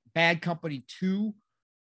straight Bad Company 2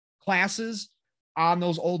 classes on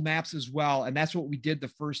those old maps as well. And that's what we did the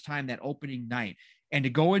first time, that opening night. And to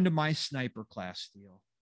go into my sniper class, Steel,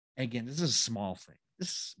 again, this is a small thing. This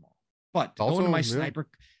is small, but to go into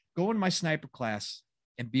my sniper class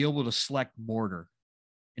and be able to select mortar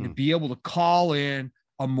and to be able to call in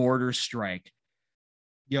a mortar strike.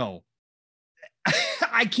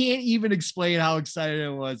 I can't even explain how excited I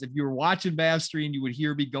was. If you were watching Mav Stream, you would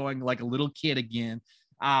hear me going like a little kid again.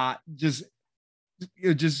 Just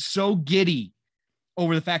so giddy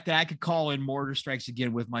over the fact that I could call in mortar strikes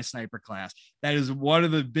again with my sniper class. That is one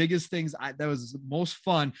of the biggest things that was most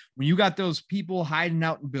fun, when you got those people hiding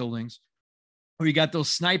out in buildings, or you got those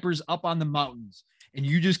snipers up on the mountains and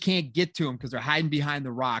you just can't get to them because they're hiding behind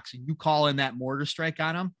the rocks, and you call in that mortar strike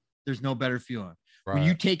on them. There's no better feeling. Right. When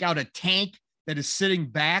you take out a tank that is sitting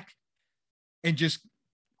back and just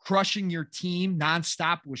crushing your team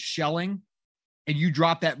nonstop with shelling, and you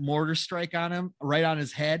drop that mortar strike on him, right on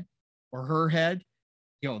his head or her head,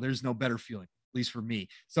 there's no better feeling, at least for me.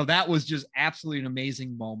 So that was just absolutely an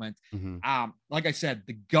amazing moment. Mm-hmm. Like I said,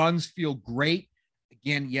 the guns feel great.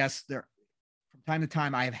 Again, yes, from time to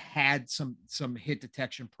time I have had some hit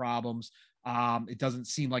detection problems. It doesn't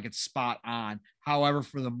seem like it's spot on. However,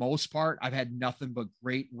 for the most part, I've had nothing but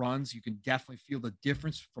great runs. You can definitely feel the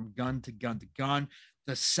difference from gun to gun to gun.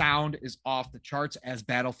 The sound is off the charts, as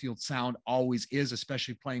Battlefield sound always is,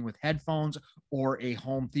 especially playing with headphones or a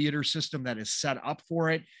home theater system that is set up for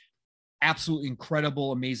it. Absolutely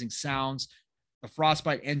incredible, amazing sounds. The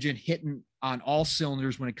Frostbite engine hitting on all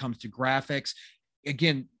cylinders when it comes to graphics.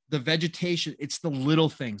 Again, the vegetation, it's the little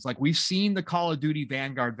things. Like, we've seen the Call of Duty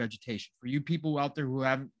Vanguard vegetation. For you people out there who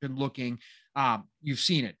haven't been looking, you've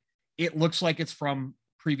seen it. It looks like it's from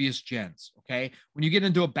previous gens. Okay. When you get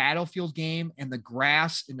into a Battlefield game and the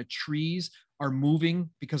grass and the trees are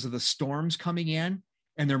moving because of the storms coming in,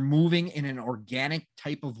 and they're moving in an organic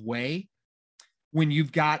type of way, when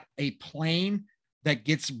you've got a plane that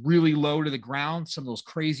gets really low to the ground, some of those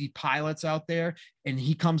crazy pilots out there, and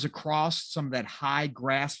he comes across some of that high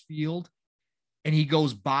grass field, and he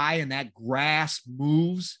goes by, and that grass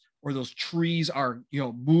moves, or those trees are,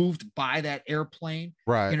 moved by that airplane,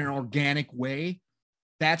 right, in an organic way.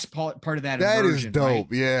 That's part of that immersion. That is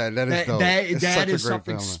dope. Right? Yeah, that is dope. That is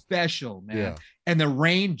something special, man. Yeah. And the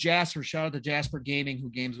rain, Jasper, shout out to Jasper Gaming,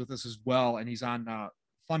 who games with us as well, and he's on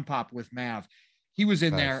Fun Pop with Mav. He was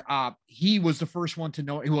in there. He was the first one to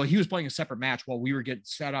know. Well, he was playing a separate match while we were getting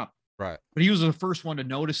set up. Right. But he was the first one to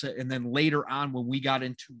notice it. And then later on, when we got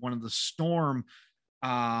into one of the storm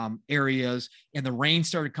areas and the rain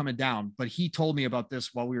started coming down, but he told me about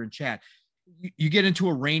this while we were in chat. You get into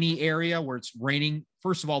a rainy area where it's raining.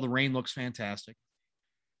 First of all, the rain looks fantastic.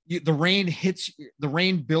 The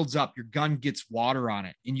rain builds up. Your gun gets water on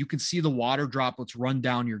it, and you can see the water droplets run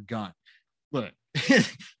down your gun. Look,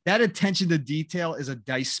 that attention to detail is a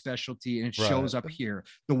DICE specialty, and it shows up here.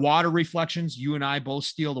 The water reflections, you and I both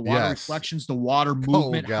steal the water reflections, the water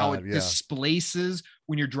movement, how it displaces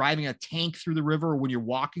when you're driving a tank through the river or when you're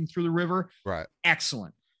walking through the river. Right.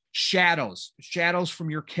 Excellent. Shadows from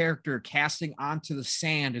your character casting onto the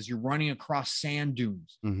sand as you're running across sand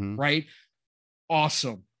dunes. Mm-hmm. Right.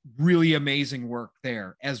 Awesome. Really amazing work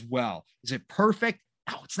there as well. Is it perfect?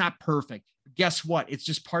 No, it's not perfect. Guess what? It's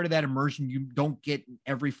just part of that immersion you don't get in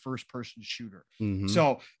every first-person shooter. Mm-hmm.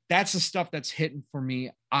 So that's the stuff that's hitting for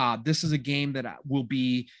me. This is a game that will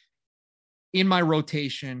be in my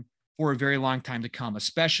rotation for a very long time to come,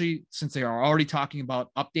 especially since they are already talking about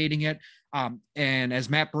updating it. And as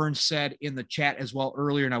Matt Burns said in the chat as well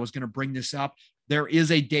earlier, and I was going to bring this up, there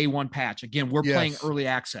is a day one patch. Again, we're playing early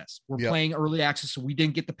access. We're playing early access, so we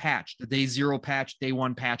didn't get the patch, the day 0 patch, day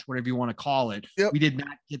 1 patch, whatever you want to call it. We did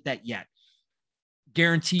not get that yet.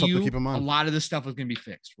 Guarantee you a lot of this stuff is going to be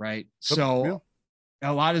fixed, right? So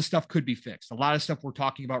a lot of stuff could be fixed. A lot of stuff we're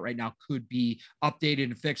talking about right now could be updated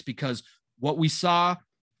and fixed, because what we saw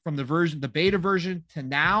from the beta version to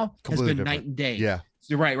now has been night and day. Yeah.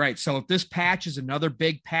 So, right. So if this patch is another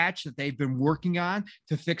big patch that they've been working on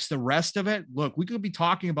to fix the rest of it, look, we could be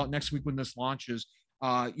talking about next week when this launches,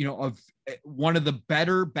 of one of the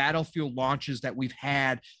better Battlefield launches that we've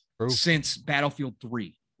had since Battlefield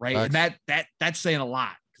 3, right? And that's saying a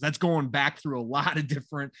lot, because that's going back through a lot of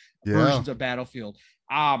different versions of Battlefield.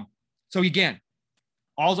 So again,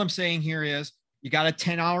 all I'm saying here is you got a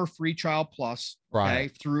 10-hour free trial plus, okay?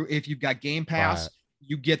 Through, if you've got Game Pass,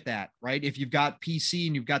 you get that, right? If you've got PC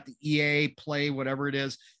and you've got the EA Play, whatever it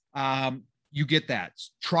is, you get that.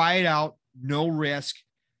 Try it out, no risk.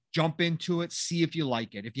 Jump into it, see if you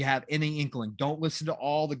like it. If you have any inkling, don't listen to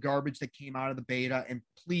all the garbage that came out of the beta. And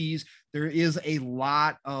please, there is a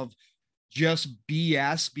lot of just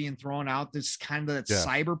BS being thrown out. This kind of that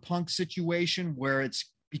cyberpunk situation where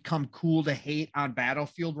it's become cool to hate on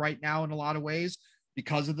Battlefield right now in a lot of ways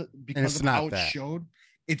because of how it showed.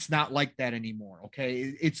 It's not like that anymore.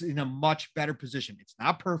 Okay. It's in a much better position. It's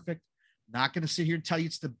not perfect. Not going to sit here and tell you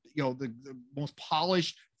it's the most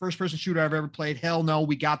polished first person shooter I've ever played. Hell no.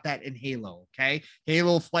 We got that in Halo. Okay.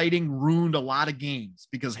 Halo fighting ruined a lot of games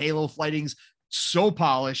because Halo fighting's so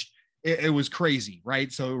polished. It was crazy, right?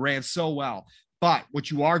 So it ran so well. But what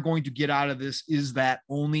you are going to get out of this is that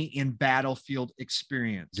only in Battlefield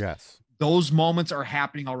experience. Yes. Those moments are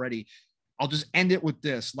happening already. I'll just end it with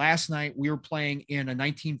this. Last night we were playing in a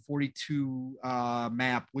 1942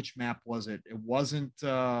 map. Which map was it? It wasn't,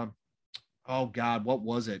 oh God, what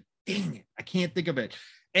was it? Dang it. I can't think of it.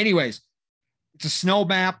 Anyways, it's a snow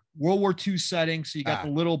map, World War II setting. So you got the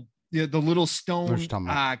little stone, stone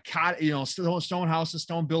houses,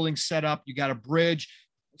 stone buildings set up. You got a bridge,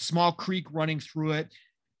 small creek running through it.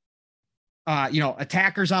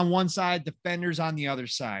 Attackers on one side, defenders on the other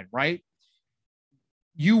side, right?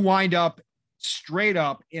 You wind up straight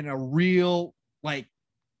up in a real, like,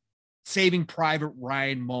 Saving Private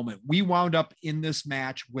Ryan moment. We wound up in this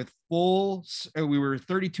match with we were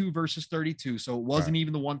 32 versus 32. So it wasn't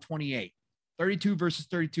even the 128, 32 versus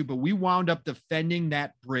 32, but we wound up defending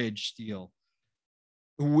that bridge steel.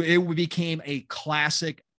 It became a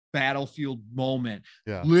classic Battlefield moment.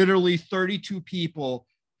 Yeah. Literally 32 people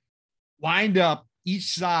lined up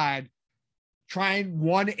each side, trying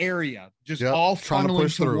one area, just all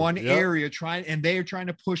funneling to one area, and they are trying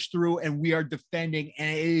to push through, and we are defending, and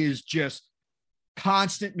it is just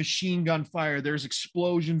constant machine gun fire. There's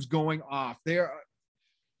explosions going off.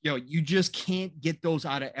 You just can't get those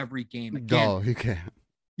out of every game. Again, no, you can't.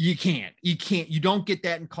 You can't. You don't get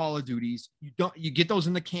that in Call of Duties. You get those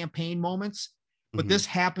in the campaign moments. But this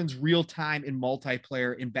happens real time in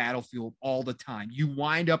multiplayer in Battlefield all the time. You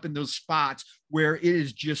wind up in those spots where it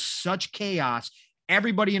is just such chaos.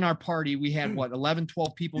 Everybody in our party, we had 11,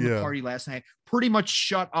 12 people in the party last night, pretty much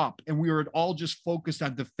shut up. And we were all just focused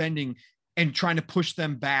on defending and trying to push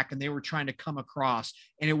them back. And they were trying to come across,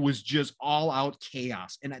 and it was just all out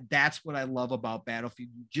chaos. And that's what I love about Battlefield.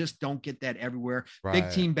 You just don't get that everywhere.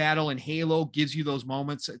 Big team battle and Halo gives you those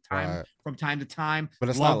moments from time to time. But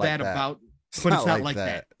it's love not like that that. But it's not like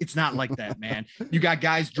that. It's not like that, man. You got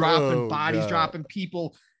guys dropping bodies, dropping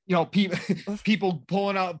people, people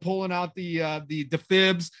pulling out the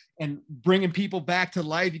fibs and bringing people back to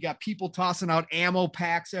life. You got people tossing out ammo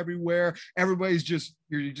packs everywhere. Everybody's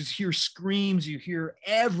you just hear screams, you hear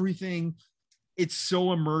everything. It's so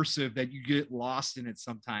immersive that you get lost in it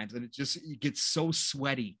sometimes. And it gets so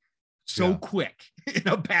sweaty, so quick in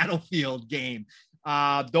a Battlefield game.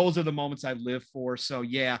 Those are the moments I live for. So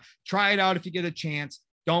try it out if you get a chance.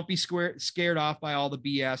 Don't be scared off by all the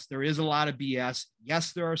BS. There is a lot of BS.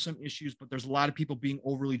 Yes, there are some issues, but there's a lot of people being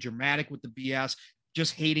overly dramatic with the BS,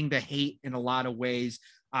 just hating the hate in a lot of ways.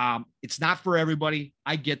 It's not for everybody.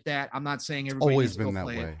 I get that. I'm not saying everybody always been that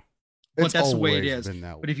way. But that's the way it is.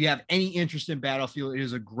 But if you have any interest in Battlefield, it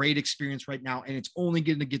is a great experience right now, and it's only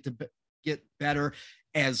going to get better.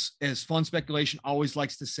 As Fun Speculation always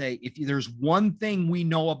likes to say, if there's one thing we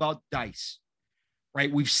know about DICE,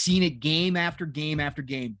 right? We've seen it game after game after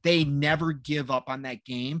game. They never give up on that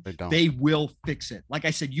game. They will fix it. Like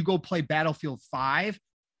I said, you go play Battlefield 5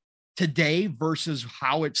 today versus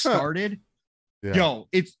how it started. It's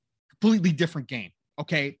a completely different game.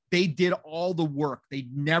 Okay. They did all the work. They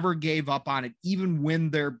never gave up on it. Even when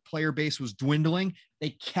their player base was dwindling, they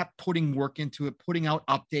kept putting work into it, putting out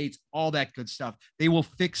updates, all that good stuff. They will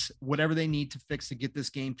fix whatever they need to fix to get this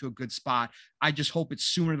game to a good spot. I just hope it's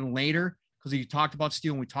sooner than later, because you talked about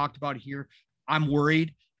Steel and we talked about it here. I'm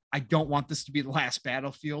worried. I don't want this to be the last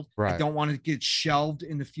Battlefield. Right. I don't want it to get shelved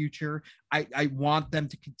in the future. I want them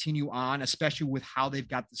to continue on, especially with how they've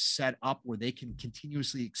got this set up where they can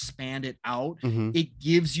continuously expand it out. Mm-hmm. It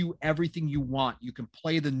gives you everything you want. You can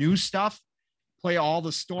play the new stuff, play all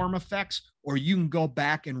the storm effects, or you can go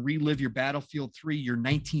back and relive your Battlefield 3, your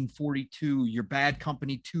 1942, your Bad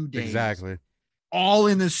Company 2 days. Exactly. All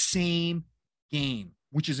in the same game,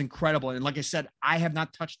 which is incredible. And like I said, I have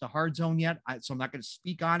not touched the hard zone yet, so I'm not going to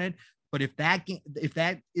speak on it. But if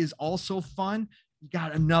that is also fun, you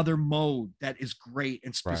got another mode that is great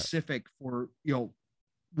and specific for,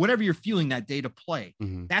 whatever you're feeling that day to play.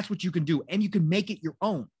 Mm-hmm. That's what you can do. And you can make it your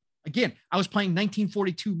own. Again, I was playing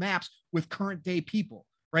 1942 maps with current day people,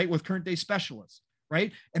 right? With current day specialists,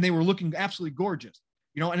 right? And they were looking absolutely gorgeous.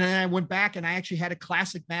 And then I went back and I actually had a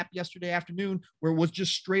classic map yesterday afternoon where it was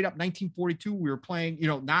just straight up 1942. We were playing,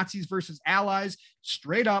 Nazis versus Allies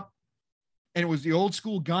straight up. And it was the old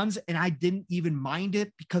school guns. And I didn't even mind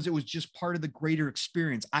it because it was just part of the greater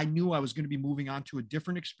experience. I knew I was going to be moving on to a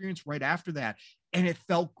different experience right after that. And it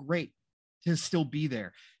felt great to still be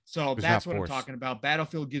there. So that's what I'm talking about.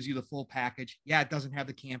 Battlefield gives you the full package. Yeah, it doesn't have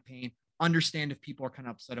the campaign. Understand if people are kind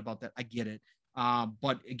of upset about that. I get it.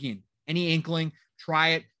 But again, any inkling, try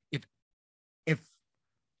it. If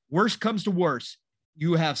worse comes to worse,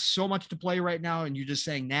 you have so much to play right now and you're just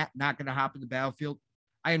saying that not going to hop in the Battlefield.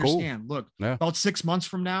 I understand. Cool. Look, about 6 months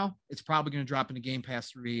from now, it's probably going to drop into Game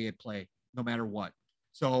Pass through EA Play, no matter what.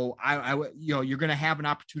 So you're going to have an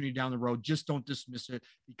opportunity down the road. Just don't dismiss it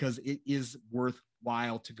because it is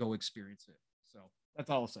worthwhile to go experience it. So that's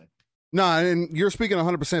all I'll say. No, and you're speaking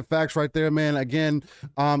 100% facts right there, man. Again,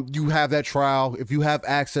 you have that trial. If you have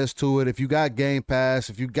access to it, if you got Game Pass,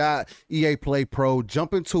 if you got EA Play Pro,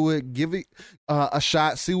 jump into it, give it a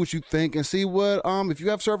shot, see what you think, and see what, if you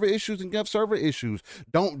have server issues, then you have server issues.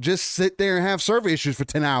 Don't just sit there and have server issues for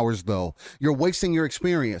 10 hours, though. You're wasting your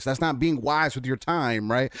experience. That's not being wise with your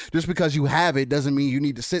time, right? Just because you have it doesn't mean you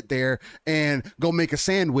need to sit there and go make a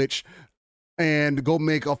sandwich and go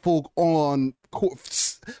make a full-on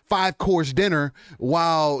 5-course dinner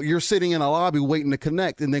while you're sitting in a lobby waiting to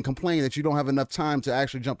connect and then complain that you don't have enough time to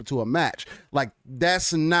actually jump into a match. Like,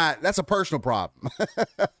 that's a personal problem.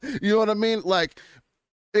 You know what I mean? Like,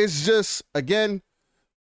 it's just, again,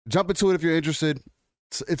 jump into it if you're interested.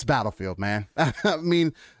 It's Battlefield, man. I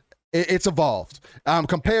mean, it's evolved.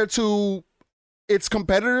 Compared to its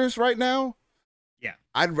competitors right now, yeah,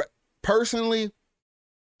 I'd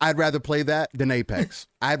rather play that than Apex.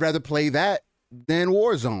 I'd rather play that than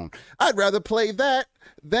Warzone. I'd rather play that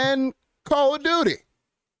than Call of Duty,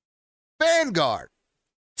 Vanguard.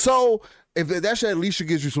 So if that should at least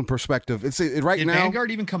gives you some perspective. Did Vanguard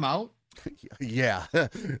even come out? Yeah.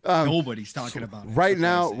 Nobody's talking about it. Right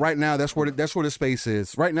now, that's where the space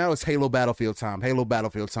is. Right now, it's Halo Battlefield time,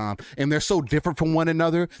 and they're so different from one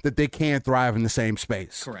another that they can't thrive in the same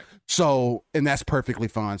space. Correct. So, and that's perfectly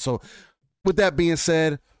fine. So, with that being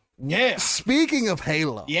said, yeah. Speaking of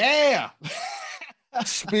Halo. Yeah.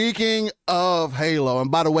 Speaking of Halo, and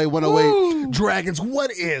by the way, 108 Dragons,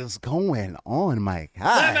 what is going on, Mike?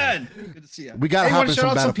 Hi. Yeah, man. Good to see you. We got to hop in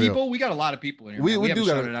some Battlefield. People? We got a lot of people in here. We got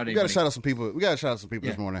to shout out some people. We got to shout out some people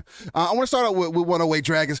this morning. I want to start out with 108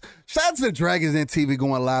 Dragons. Shout out to the Dragons in TV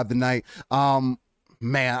going live tonight.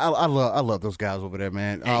 Man, I love those guys over there,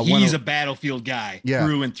 man. He's a Battlefield guy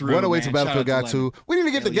through and through. 108's a Battlefield guy, too. We need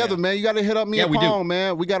to get together, man. You got to hit up me and Paul,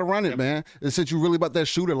 man. We got to run it, man. Since you really about that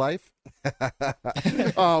shooter life.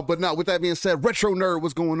 But no, with that being said, Retro Nerd,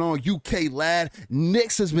 what's going on? UK lad.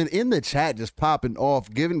 Nix has been in the chat just popping off,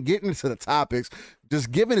 getting into the topics, just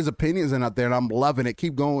giving his opinions in out there, and I'm loving it.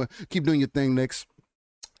 Keep going. Keep doing your thing, Nix.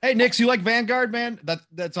 Hey, Nix, you like Vanguard, man?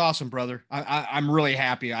 That's awesome, brother. I'm really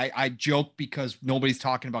happy. I joke because nobody's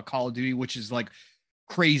talking about Call of Duty, which is like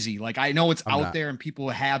crazy. Like, I know it's out there and people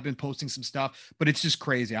have been posting some stuff, but it's just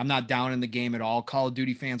crazy. I'm not down in the game at all. Call of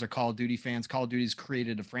Duty fans are Call of Duty fans. Call of Duty's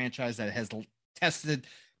created a franchise that has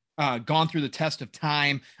gone through the test of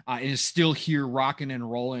time and is still here rocking and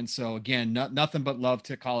rolling. So again, nothing but love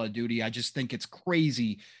to Call of Duty. I just think it's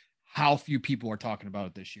crazy how few people are talking about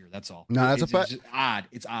it this year. That's all. No, that's a fact. It's odd.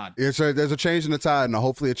 It's odd. There's a change in the tide, and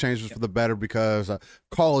hopefully it changes for the better because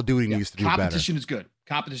Call of Duty needs to do better. Competition is good.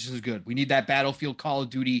 Competition is good. We need that Battlefield Call of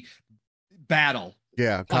Duty battle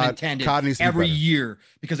Yeah, unintended, every year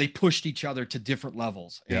because they pushed each other to different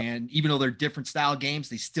levels. Yep. And even though they're different style games,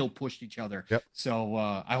 they still pushed each other. Yep. So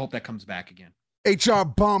I hope that comes back again. HR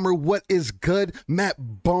Bomber, what is good? Matt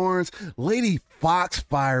Barnes, Lady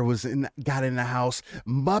Foxfire got in the house.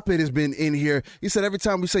 Muppet has been in here. He said every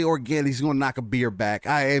time we say organic, he's going to knock a beer back.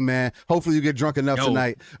 Hey, man, hopefully you get drunk enough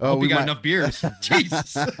tonight. Hope we got enough beers.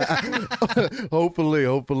 Jesus. hopefully.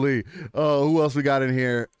 Who else we got in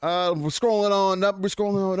here? We're scrolling on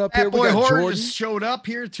up. Fat Boy Horror just showed up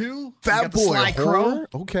here too. Fat Boy Horror.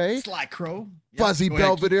 Okay. Sly Crow. Fuzzy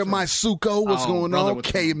Belvedere, my Suko, what's going on?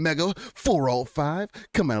 K Mega 405,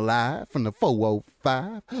 coming live from the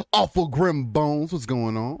 405. Awful Grim Bones, what's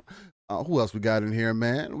going on? Who else we got in here,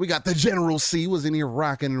 man? We got the General C was in here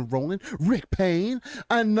rocking and rolling. Rick Payne.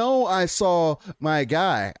 I know I saw my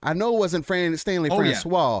guy. I know it wasn't Stanley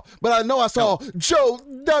Francois, but I know I saw Joe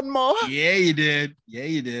Dunmore. Yeah, you did.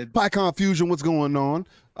 PyCon Fusion, what's going on?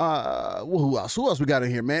 Who else? Who else we got in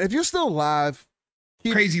here, man? If you're still live,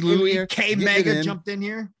 Crazy Louie, K Mega jumped in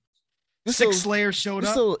here. Six Slayer showed up.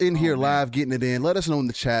 Still in here live, getting it in. Let us know in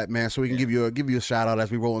the chat, man, so we can give you a shout out as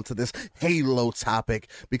we roll into this Halo topic.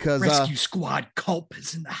 Because Rescue Squad Culp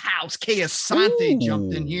is in the house. K Asante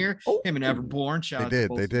jumped in here. Him and Everborn.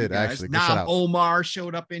 They did actually. Nam Omar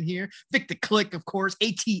showed up in here. Victor Click, of course.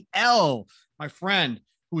 ATL, my friend,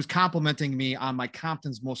 who was complimenting me on my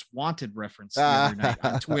Compton's Most Wanted reference the other night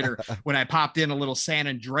on Twitter when I popped in a little San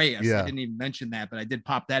Andreas. I didn't even mention that, but I did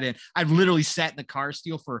pop that in. I've literally sat in the car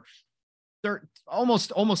steal for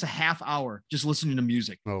almost a half hour just listening to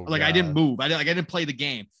music. I didn't move. I didn't play the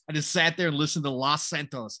game. I just sat there and listened to Los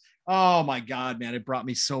Santos. Oh my God, man. It brought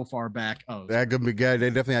me so far back. They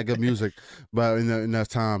definitely had good music, but in that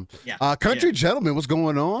time. Country Gentleman, what's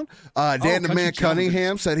going on? Dan the Man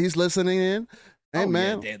Cunningham said he's listening in. Hey,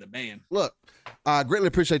 man. Dan the Man. Look, I greatly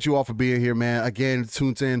appreciate you all for being here, man. Again,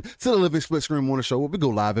 tuned in to the Living Split Screen Morning Show, where we go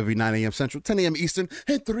live every 9 a.m. Central, 10 a.m. Eastern,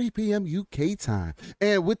 and 3 p.m. UK time.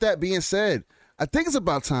 And with that being said, I think it's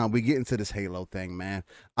about time we get into this Halo thing, man.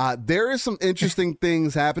 There is some interesting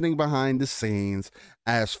things happening behind the scenes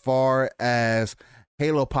as far as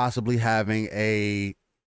Halo possibly having a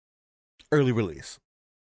early release.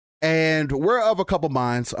 And we're of a couple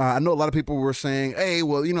minds. I know a lot of people were saying, hey,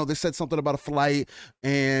 well, they said something about a flight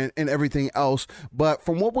and everything else. But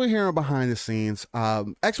from what we're hearing behind the scenes,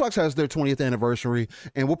 Xbox has their 20th anniversary,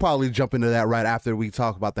 and we'll probably jump into that right after we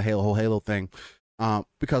talk about the whole Halo thing.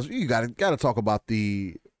 Because you got to talk about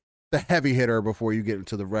the heavy hitter before you get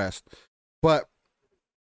into the rest. But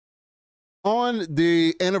on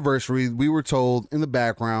the anniversary, we were told in the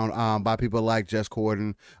background by people like Jess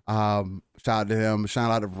Corden, shout out to him, shout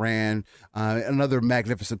out to Rand, and other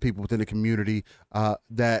magnificent people within the community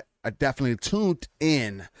that are definitely tuned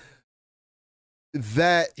in.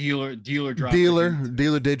 That dealer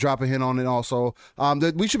did drop a hint on it also.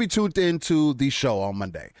 That we should be tuned into the show on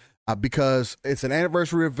Monday. Because it's an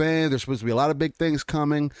anniversary event. There's supposed to be a lot of big things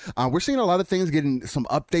coming. We're seeing a lot of things getting some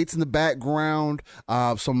updates in the background.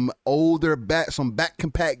 Some back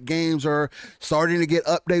compact games are starting to get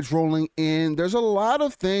updates rolling in. There's a lot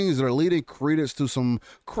of things that are leading credence to some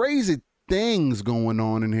crazy things going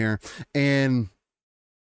on in here. And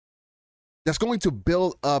that's going to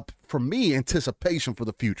build up, for me, anticipation for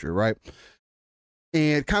the future, right?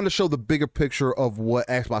 And kind of show the bigger picture of what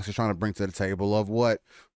Xbox is trying to bring to the table, of what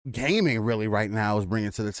gaming really right now is bringing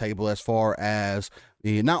to the table as far as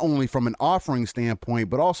not only from an offering standpoint,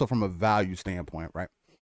 but also from a value standpoint, right?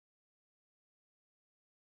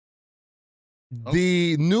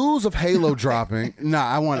 The news of Halo dropping.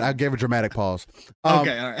 I gave a dramatic pause.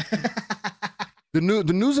 Okay, all right. The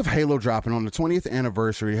news of Halo dropping on the 20th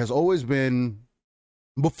anniversary has always been.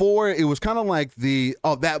 Before, it was kind of like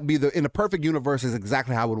that would be in the perfect universe is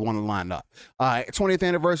exactly how I would want to line up. 20th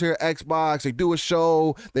anniversary of Xbox, they do a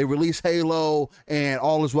show, they release Halo, and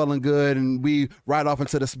all is well and good, and we ride off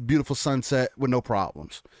into this beautiful sunset with no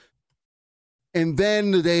problems. And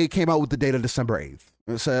then they came out with the date of December 8th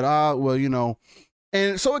and said,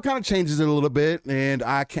 and so it kind of changes it a little bit, and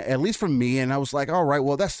at least for me, and I was like, all right,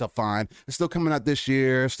 well, that's still fine. It's still coming out this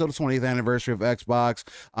year, still the 20th anniversary of Xbox.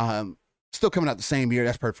 Still coming out the same year.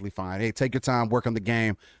 That's perfectly fine. Hey, take your time, work on the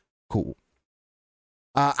game. Cool.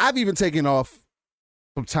 I've even taken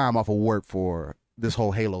some time off of work for this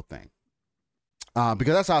whole Halo thing.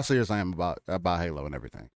 Because that's how serious I am about Halo and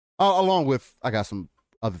everything. Along with, I got some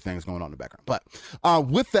other things going on in the background. But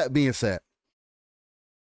with that being said,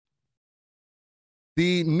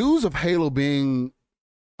 the news of Halo being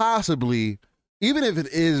possibly, even if it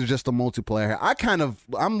is just a multiplayer,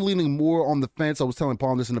 I'm leaning more on the fence. I was telling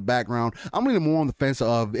Paul this in the background. I'm leaning more on the fence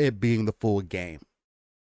of it being the full game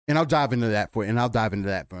And I'll dive into that for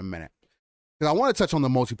a minute. Because I want to touch on the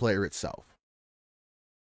multiplayer itself.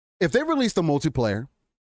 If they release the multiplayer,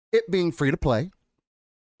 it being free to play,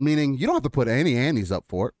 meaning you don't have to put any annies up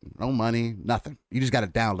for it, no money, nothing. You just got to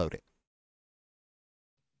download it.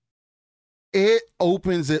 It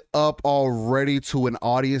opens it up already to an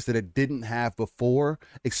audience that it didn't have before,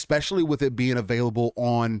 especially with it being available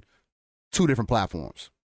on 2 different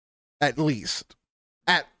platforms, at least.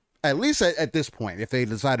 At least at this point, if they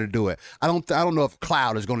decide to do it. I don't know if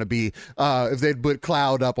cloud is going to be, if they put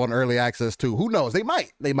cloud up on early access too. Who knows? They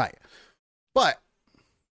might. But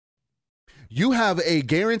you have a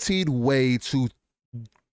guaranteed way to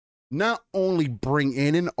not only bring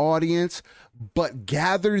in an audience, but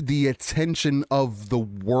gather the attention of the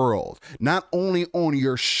world, not only on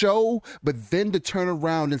your show, but then to turn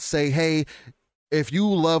around and say, hey, if you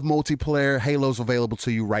love multiplayer, Halo's available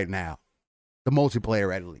to you right now. The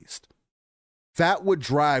multiplayer, at least. That would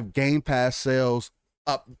drive Game Pass sales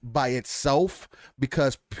up by itself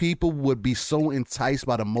because people would be so enticed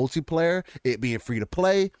by the multiplayer, it being free to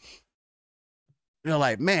play. You're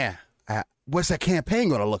like, man, what's that campaign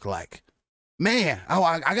going to look like? Man,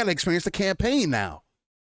 I got to experience the campaign now.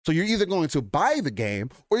 So you're either going to buy the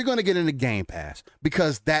game or you're going to get into Game Pass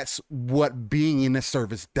because that's what being in this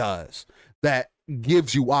service does. That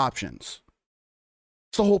gives you options.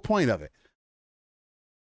 It's the whole point of it.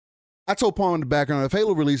 I told Paul in the background, if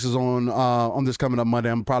Halo releases on this coming up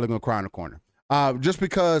Monday, I'm probably going to cry in the corner. Just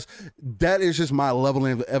because that is just my level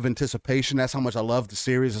of anticipation. That's how much I love the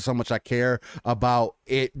series. That's how much I care about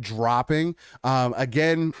it dropping.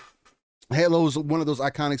 Again, Halo is one of those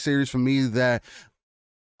iconic series for me that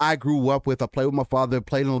I grew up with. I played with my father,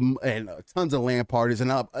 played in tons of LAN parties,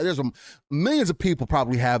 and there's millions of people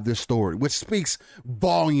probably have this story, which speaks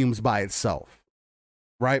volumes by itself.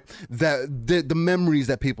 Right? That the memories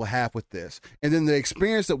that people have with this. And then the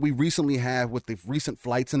experience that we recently have with the recent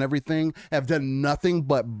flights and everything have done nothing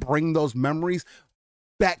but bring those memories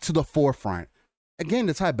back to the forefront. Again,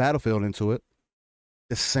 to tie Battlefield into it,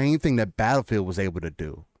 the same thing that Battlefield was able to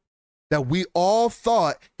do. That we all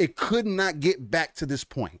thought it could not get back to this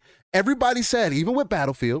point. Everybody said, even with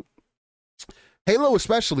Battlefield, Halo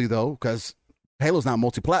especially though, because Halo's not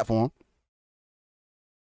multi-platform,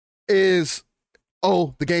 is...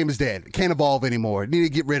 oh, the game is dead. It can't evolve anymore. Need to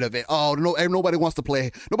get rid of it. Oh, no, nobody wants to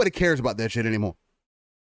play. Nobody cares about that shit anymore.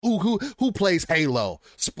 Who plays Halo?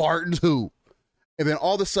 Spartans who? And then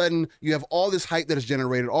all of a sudden, you have all this hype that is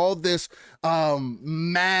generated, all this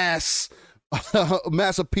mass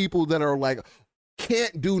of people that are like,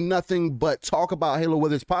 can't do nothing but talk about Halo,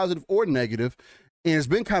 whether it's positive or negative. And it's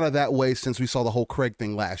been kind of that way since we saw the whole Craig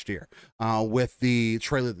thing last year with the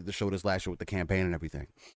trailer that they showed us last year with the campaign and everything.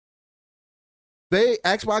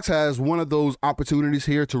 Xbox has one of those opportunities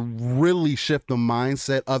here to really shift the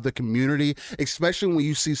mindset of the community, especially when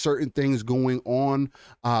you see certain things going on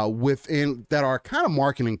within that are kind of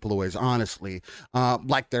marketing ploys, honestly,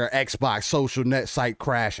 like their Xbox social net site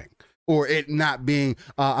crashing or it not being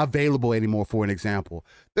available anymore, for an example.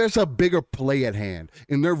 There's a bigger play at hand,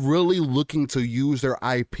 and they're really looking to use their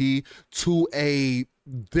IP to a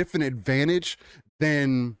different advantage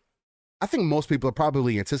than I think most people are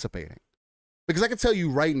probably anticipating. Because I can tell you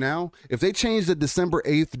right now, if they change the December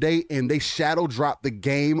 8th date and they shadow drop the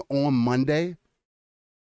game on Monday,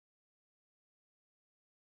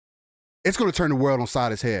 it's going to turn the world on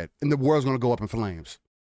side its head, and the world's going to go up in flames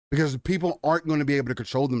because people aren't going to be able to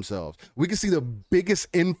control themselves. We can see the biggest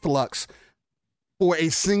influx for a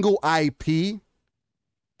single IP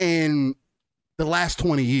in the last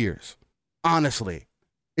 20 years, honestly.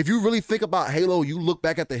 If you really think about Halo, you look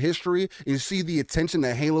back at the history and you see the attention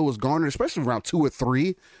that Halo has garnered, especially around 2 or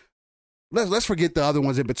 3. Let's forget the other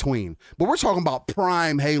ones in between. But we're talking about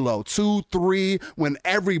prime Halo, 2, 3, when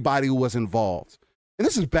everybody was involved. And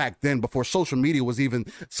this is back then before social media was even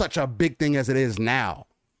such a big thing as it is now.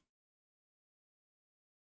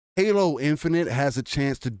 Halo Infinite has a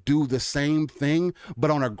chance to do the same thing,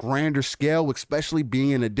 but on a grander scale, especially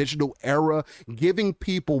being in a digital era, giving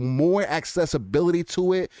people more accessibility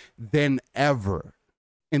to it than ever.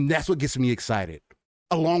 And that's what gets me excited,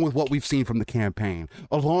 along with what we've seen from the campaign,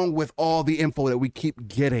 along with all the info that we keep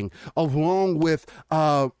getting, along with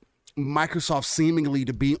Microsoft seemingly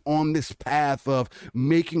to be on this path of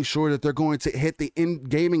making sure that they're going to hit the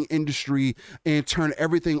gaming industry and turn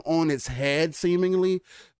everything on its head, seemingly,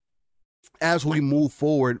 as we move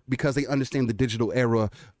forward, because they understand the digital era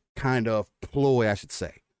kind of ploy, I should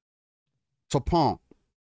say. So, Pong,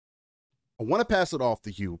 I want to pass it off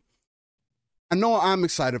to you. I know I'm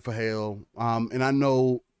excited for Halo, and I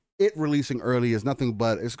know it releasing early is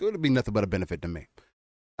it's going to be nothing but a benefit to me.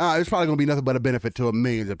 it's probably going to be nothing but a benefit to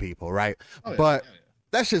millions of people, right? Oh, yeah, but yeah.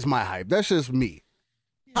 that's just my hype. That's just me.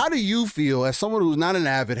 How do you feel as someone who's not an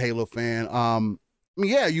avid Halo fan? I mean,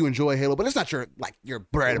 yeah, you enjoy Halo, but it's not your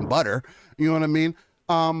bread and butter. You know what I mean?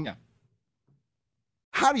 Yeah.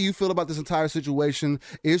 How do you feel about this entire situation?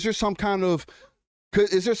 Is there some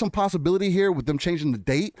possibility here with them changing the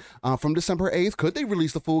date from December 8th? Could they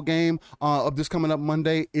release the full game of this coming up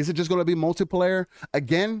Monday? Is it just going to be multiplayer?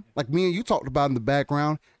 Again, like me and you talked about in the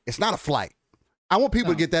background, it's not a flight. I want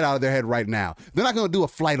people to get that out of their head right now. They're not going to do a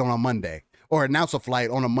flight on a Monday or announce a flight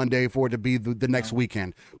on a Monday for it to be the next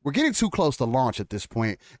weekend. We're getting too close to launch at this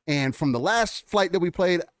point. And from the last flight that we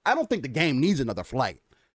played, I don't think the game needs another flight.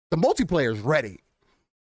 The multiplayer is ready.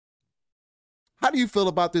 How do you feel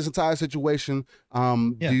about this entire situation?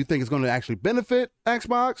 Do you think it's going to actually benefit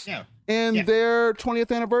Xbox and their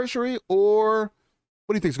 20th anniversary, or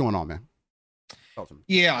what do you think is going on, man?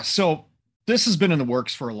 Yeah, so this has been in the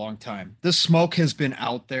works for a long time. This smoke has been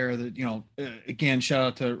out there. That again, shout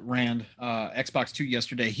out to Rand, Xbox 2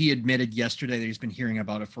 yesterday. He admitted yesterday that he's been hearing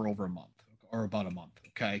about it for over a month or about a month.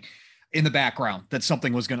 Okay. In the background that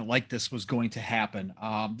something was going to happen.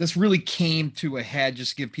 This really came to a head, just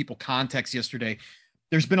to give people context yesterday.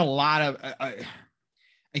 There's been a lot of,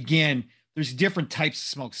 again, there's different types of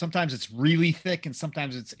smoke. Sometimes it's really thick and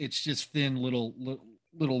sometimes it's just thin little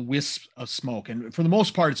wisps of smoke. And for the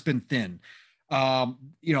most part, it's been thin,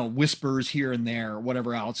 whispers here and there, or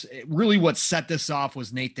whatever else. Really what set this off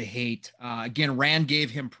was Nate the Hate. Again, Rand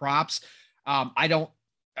gave him props.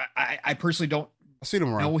 I personally don't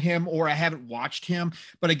know him, or I haven't watched him,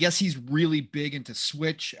 but I guess he's really big into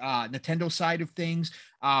Switch, Nintendo side of things.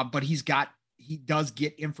 But he does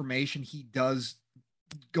get information. He does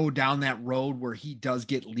go down that road where he does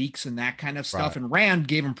get leaks and that kind of stuff. Right. And Rand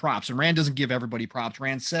gave him props, and Rand doesn't give everybody props.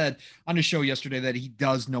 Rand said on the show yesterday that he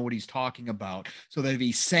does know what he's talking about. So that if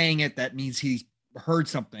he's saying it, that means he's heard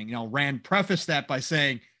something. Rand prefaced that by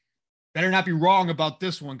saying, better not be wrong about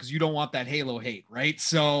this one because you don't want that Halo hate, right?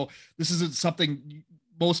 So this isn't something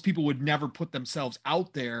most people would never put themselves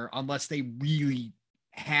out there unless they really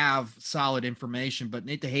have solid information. But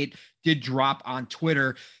Nate the Hate did drop on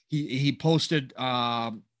Twitter. He posted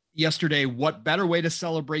yesterday, what better way to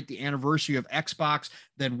celebrate the anniversary of Xbox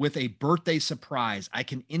than with a birthday surprise? I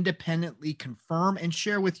can independently confirm and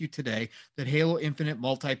share with you today that Halo Infinite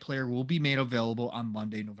multiplayer will be made available on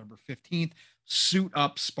Monday, November 15th. Suit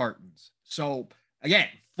up, Spartans. So again,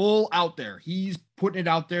 full out there. He's putting it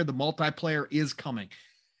out there. The multiplayer is coming.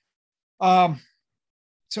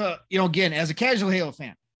 So, again, as a casual Halo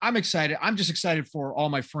fan, I'm excited. I'm just excited for all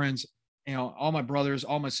my friends, all my brothers,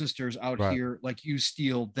 all my sisters out here, like you,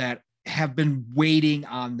 Steel, that have been waiting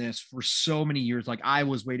on this for so many years. Like I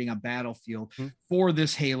was waiting on Battlefield for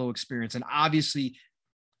this Halo experience. And obviously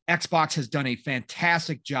Xbox has done a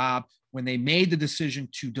fantastic job when they made the decision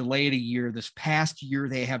to delay it a year. This past year,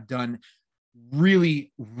 they have done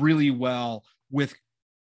really, really well with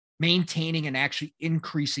maintaining and actually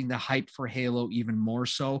increasing the hype for Halo even more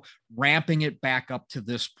so, ramping it back up to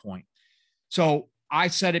this point. So I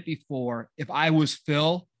said it before, if I was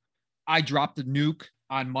Phil, I dropped the nuke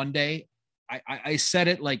on Monday. I said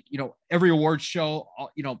it like, every award show,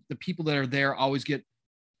 the people that are there always get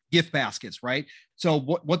gift baskets, right? So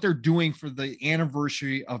what they're doing for the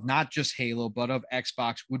anniversary of not just Halo, but of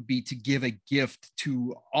Xbox would be to give a gift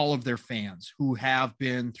to all of their fans who have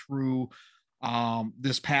been through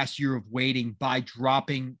this past year of waiting by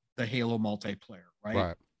dropping the Halo multiplayer,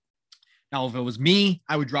 right? Now, if it was me,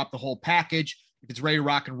 I would drop the whole package if it's ready to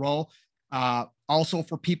rock and roll. Also,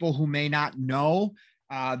 for people who may not know,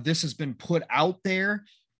 this has been put out there.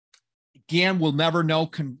 Again, we'll never know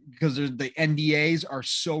because the NDAs are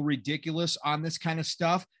so ridiculous on this kind of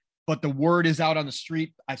stuff, but the word is out on the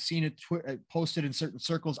street. I've seen it posted in certain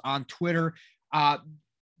circles on Twitter.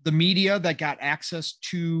 The media that got access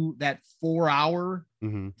to that 4-hour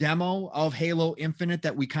demo of Halo Infinite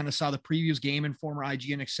that we kind of saw the previews, Game Informer,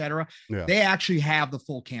 IGN, etc. They actually have the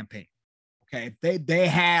full campaign. Okay. They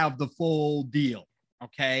have the full deal.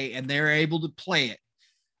 Okay. And they're able to play it.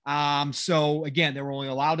 So again, they were only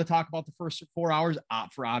allowed to talk about the first 4 hours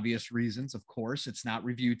for obvious reasons. Of course, it's not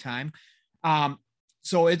review time.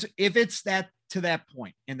 So if it's to that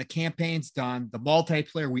point and the campaign's done, the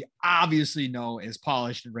multiplayer we obviously know is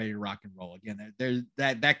polished and ready to rock and roll. Again,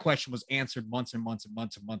 that question was answered months and months and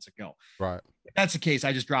months and months ago. Right. If that's the case,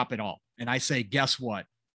 I just drop it all and I say, guess what?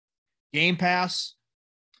 Game Pass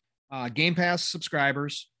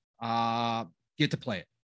subscribers get to play it,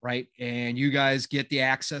 right? And you guys get the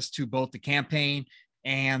access to both the campaign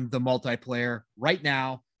and the multiplayer right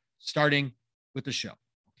now, starting with the show.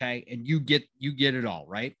 Okay. And you get it all,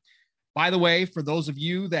 right? By the way, for those of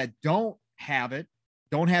you that don't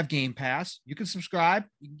have Game Pass, you can subscribe,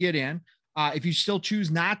 you can get in. If you still choose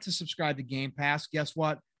not to subscribe to Game Pass, guess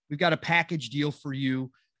what? We've got a package deal for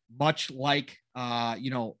you, much like,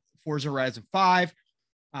 Forza Horizon 5.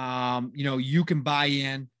 You can buy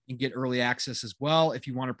in and get early access as well if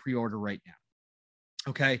you want to pre-order right now.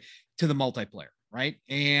 Okay, to the multiplayer, right?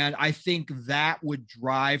 And I think that would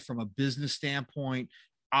drive, from a business standpoint,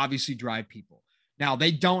 obviously drive people. Now,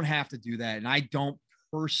 they don't have to do that, and I don't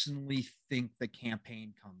personally think the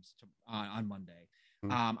campaign comes on Monday.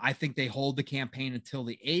 I think they hold the campaign until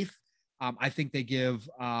the 8th. I think they give,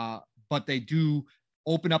 but they do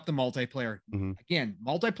open up the multiplayer. Again,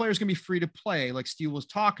 multiplayer is going to be free to play, like Steve was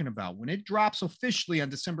talking about. When it drops officially on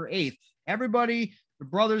December 8th, everybody, the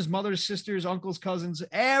brothers, mothers, sisters, uncles, cousins,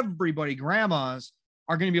 everybody, grandmas,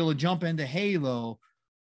 are going to be able to jump into Halo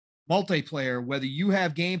multiplayer, whether you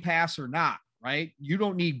have Game Pass or not, right? You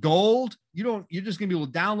don't need gold. You're just going to be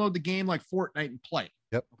able to download the game like Fortnite and play.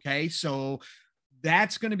 Yep. Okay. So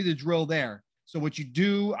that's going to be the drill there. So what you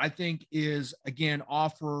do, I think, is, again,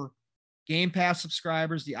 offer Game Pass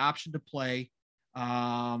subscribers the option to play,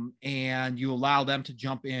 and you allow them to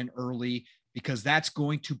jump in early, because that's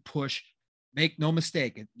going to push. Make no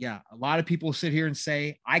mistake. Yeah, a lot of people sit here and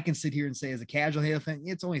say, I can sit here and say, as a casual Halo fan,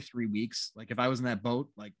 it's only 3 weeks. Like, if I was in that boat,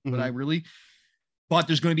 like, would I really? But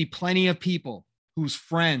there's going to be plenty of people whose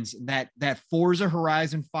friends, that Forza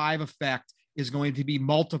Horizon 5 effect is going to be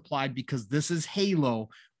multiplied, because this is Halo,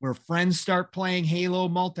 where friends start playing Halo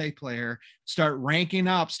multiplayer, start ranking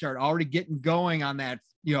up, start already getting going on that,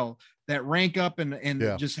 that rank up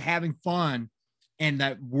and just having fun. And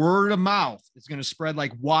that word of mouth is going to spread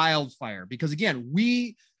like wildfire, because, again,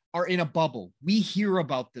 we are in a bubble. We hear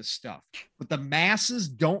about this stuff, but the masses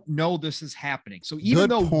don't know this is happening. So even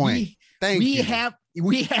though we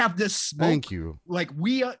have this smoke, thank you. Like,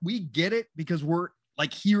 we get it, because we're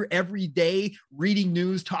like here every day reading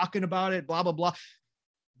news, talking about it, blah, blah, blah.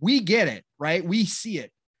 We get it, right? We see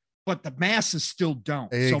it, but the masses still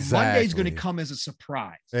don't. Exactly. So Monday's going to come as a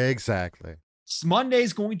surprise. Exactly.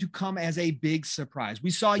 Monday's going to come as a big surprise. We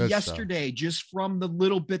saw yesterday, just from the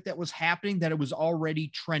little bit that was happening, that it was already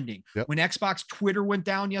trending. Yep. When Xbox Twitter went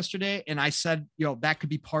down yesterday, and I said, that could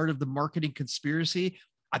be part of the marketing conspiracy,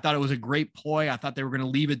 I thought it was a great ploy. I thought they were going to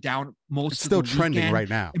leave it down it's still trending right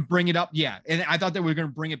now and bring it up. Yeah. And I thought they were going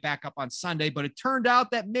to bring it back up on Sunday, but it turned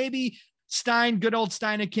out that maybe good old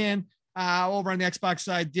Steinekin, over on the Xbox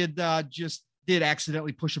side, did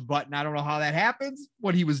accidentally push a button. I don't know how that happens,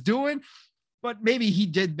 what he was doing, but maybe he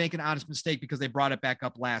did make an honest mistake, because they brought it back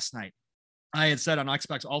up last night. I had said on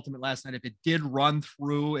Xbox Ultimate last night, if it did run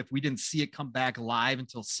through, if we didn't see it come back live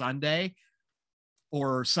until Sunday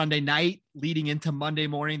or Sunday night leading into Monday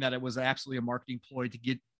morning, that it was absolutely a marketing ploy to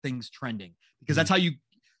get things trending, because that's how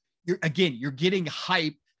you're getting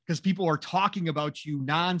hype, because people are talking about you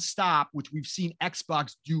nonstop, which we've seen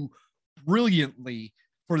Xbox do brilliantly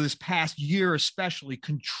for this past year, especially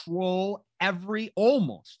control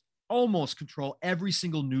almost control every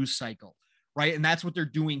single news cycle, right? And that's what they're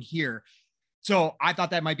doing here. So I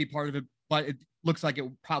thought that might be part of it, but it looks like it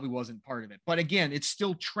probably wasn't part of it. But again, it's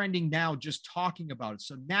still trending now, just talking about it.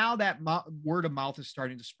 So now that word of mouth is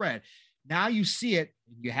starting to spread. Now you see it.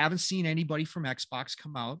 You haven't seen anybody from Xbox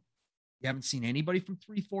come out. You haven't seen anybody from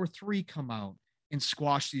 343 come out and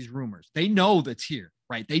squash these rumors. They know that's here,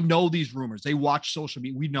 right? They know these rumors. They watch social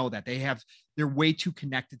media. We know that they're way too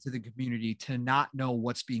connected to the community to not know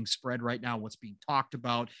what's being spread right now, what's being talked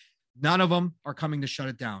about. None of them are coming to shut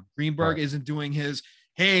it down. Greenberg isn't doing his,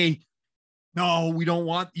 hey, no, we don't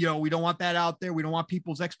want that out there. We don't want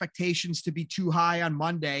people's expectations to be too high on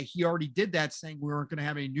Monday. He already did that, saying we weren't going to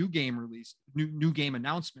have any new game release, new game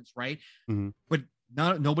announcements, right? But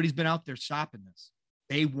nobody's been out there stopping this.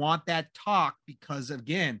 They want that talk, because,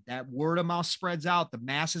 again, that word of mouth spreads out. The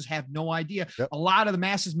masses have no idea. Yep. A lot of the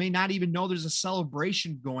masses may not even know there's a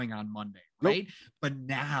celebration going on Monday, right? Nope. But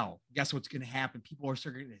now, guess what's going to happen? People are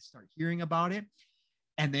going to start hearing about it.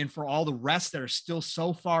 And then for all the rest that are still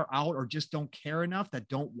so far out, or just don't care enough, that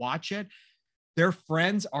don't watch it, their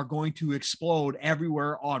friends are going to explode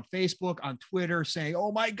everywhere on Facebook, on Twitter, saying, oh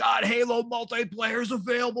my God, Halo multiplayer is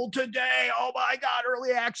available today. Oh my God,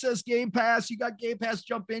 early access, Game Pass. You got Game Pass,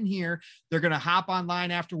 jump in here. They're going to hop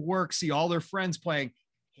online after work, see all their friends playing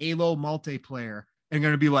Halo multiplayer, and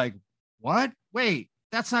going to be like, what? Wait,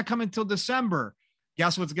 that's not coming till December.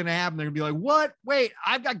 Guess what's going to happen? They're going to be like, what? Wait,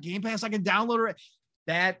 I've got Game Pass. I can download it.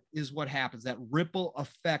 That is what happens. That ripple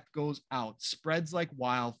effect goes out, spreads like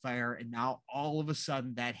wildfire. And now all of a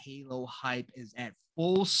sudden that Halo hype is at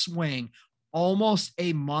full swing, almost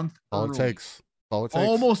a month all early. it takes.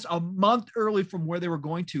 almost a month early from where they were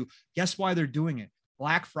going to. Guess why they're doing it?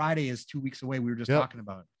 Black Friday is 2 weeks away. We were just talking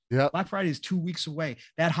about it. Yeah. Black Friday is 2 weeks away.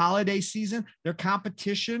 That holiday season, their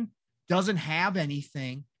competition doesn't have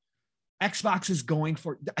anything. Xbox is going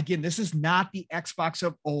for, again, this is not the Xbox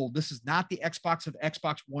of old. This is not the Xbox of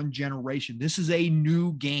Xbox One generation. This is a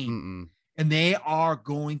new game. And they are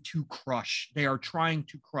going to crush. They are trying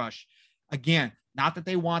to crush. Again, not that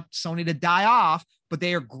they want Sony to die off, but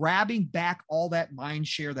they are grabbing back all that mind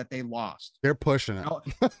share that they lost. They're pushing it.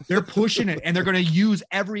 They're pushing it, and they're going to use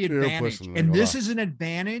every advantage. And this is an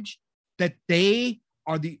advantage that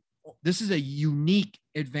this is a unique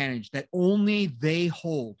advantage that only they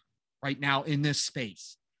hold right now in this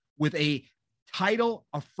space, with a title,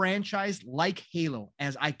 a franchise like Halo,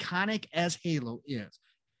 as iconic as Halo is,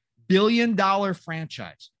 billion-dollar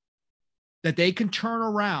franchise that they can turn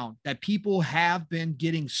around, that people have been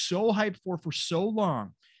getting so hyped for so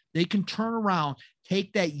long. They can turn around,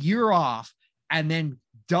 take that year off, and then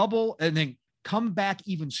double, and then come back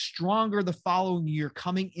even stronger the following year,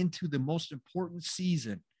 coming into the most important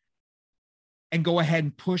season, and go ahead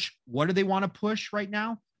and push. What do they want to push right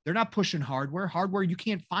now? They're not pushing hardware. Hardware, you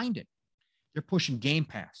can't find it. They're pushing Game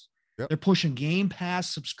Pass. Yep. They're pushing Game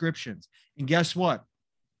Pass subscriptions. And guess what?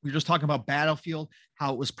 We were just talking about Battlefield,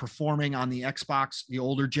 how it was performing on the Xbox, the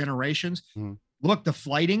older generations. Look, the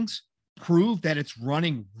flightings prove that it's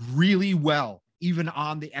running really well, even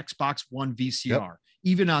on the Xbox One VCR,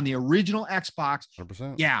 even on the original Xbox.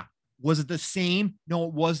 100%. Yeah. Was it the same? No,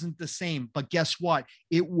 it wasn't the same. But guess what?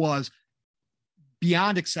 It was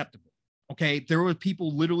beyond acceptable. Okay. There were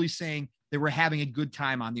people literally saying they were having a good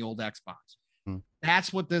time on the old Xbox.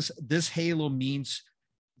 That's what this Halo means.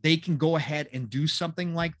 They can go ahead and do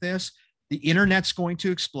something like this. The internet's going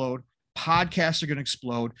to explode. Podcasts are going to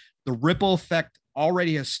explode. The ripple effect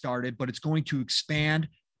already has started, but it's going to expand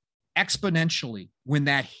exponentially when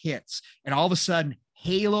that hits. And all of a sudden,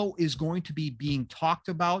 Halo is going to be being talked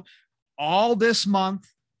about all this month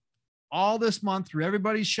through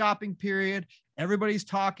everybody's shopping period. Everybody's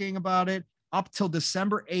talking about it up till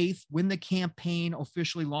December 8th, when the campaign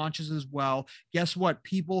officially launches as well. Guess what?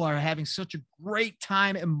 People are having such a great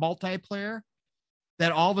time in multiplayer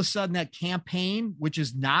that all of a sudden that campaign, which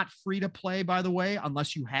is not free to play, by the way,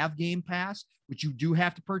 unless you have Game Pass, which you do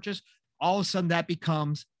have to purchase, all of a sudden that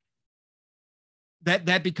becomes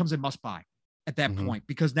a must buy at that point,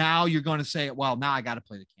 because now you're going to say, well, now I got to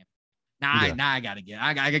play the campaign. Now I got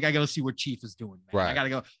to go see what Chief is doing. Man. Right.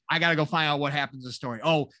 I got to go find out what happens in the story.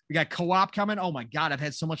 Oh, we got co-op coming. Oh my God. I've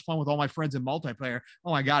had so much fun with all my friends in multiplayer.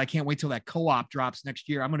 Oh my God. I can't wait till that co-op drops next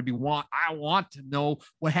year. I want to know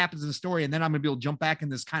what happens in the story. And then I'm going to be able to jump back in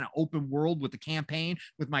this kind of open world with the campaign,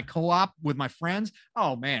 with my co-op, with my friends.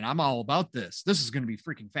 Oh man, I'm all about this. This is going to be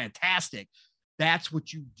freaking fantastic. That's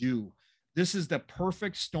what you do. This is the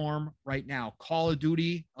perfect storm right now. Call of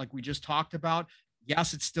Duty, like we just talked about.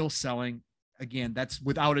 Yes, it's still selling. Again, that's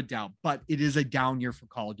without a doubt, but it is a down year for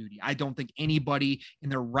Call of Duty. I don't think anybody in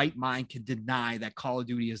their right mind can deny that Call of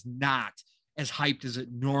Duty is not as hyped as it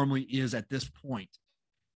normally is at this point.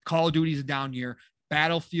 Call of Duty is a down year.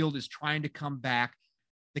 Battlefield is trying to come back.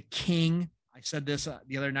 The King, I said this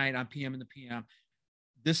the other night on PM in the PM.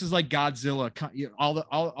 This is like Godzilla.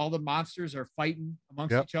 All the monsters are fighting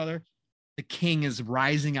amongst each other. The King is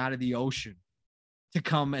rising out of the ocean to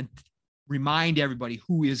come and remind everybody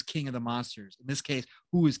who is king of the monsters. In this case,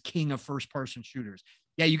 who is king of first-person shooters.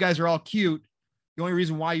 Yeah, you guys are all cute. The only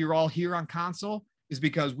reason why you're all here on console is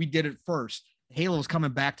because we did it first. Halo is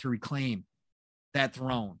coming back to reclaim that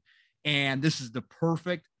throne. And this is the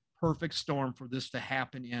perfect storm for this to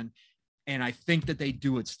happen in. And I think that they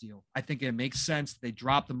do it, Steel. I think it makes sense. They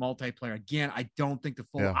drop the multiplayer. Again, I don't think the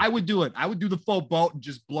full, I would do it. I would do the full boat and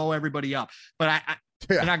just blow everybody up. But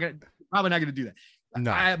I'm probably not going to do that.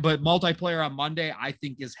 No. But multiplayer on Monday, I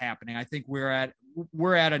think is happening. I think we're at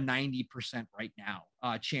a 90% right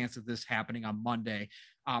now chance of this happening on Monday.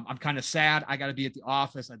 I'm kind of sad. I got to be at the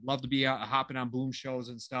office. I'd love to be hopping on Boom shows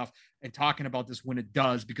and stuff and talking about this when it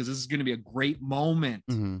does, because this is going to be a great moment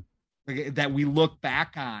that we look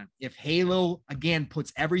back on. If Halo, again,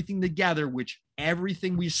 puts everything together, which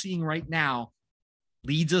everything we're seeing right now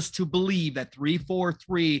leads us to believe that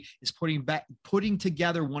 343 is putting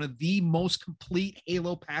together one of the most complete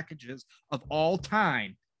Halo packages of all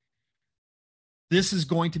time. This is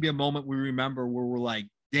going to be a moment we remember where we're like,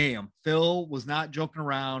 damn, Phil was not joking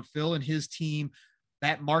around. Phil and his team,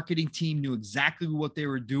 that marketing team, knew exactly what they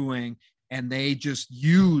were doing, and they just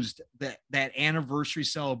used that anniversary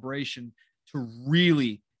celebration to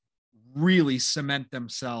really, really cement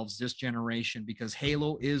themselves this generation, because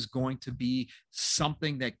Halo is going to be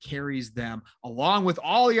something that carries them along with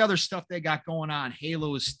all the other stuff they got going on.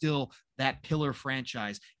 Halo is still that pillar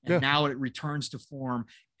franchise, and now it returns to form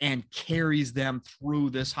and carries them through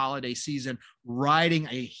this holiday season, riding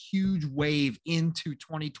a huge wave into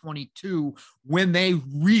 2022 when they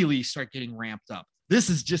really start getting ramped up. This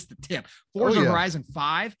is just the tip. Forza Horizon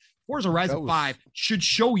 5 should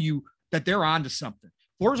show you that they're onto something.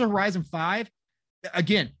 Forza Horizon 5,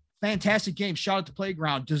 again, fantastic game. Shout out to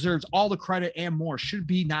Playground. Deserves all the credit and more. Should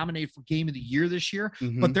be nominated for Game of the Year this year.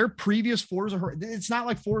 But their previous Forza, it's not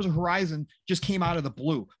like Forza Horizon just came out of the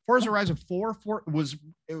blue. Forza Horizon 4 was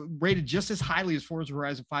rated just as highly as Forza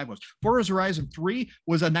Horizon 5 was. Forza Horizon 3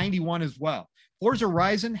 was a 91 as well. Forza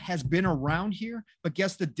Horizon has been around here, but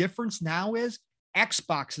guess the difference now is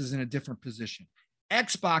Xbox is in a different position.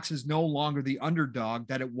 Xbox is no longer the underdog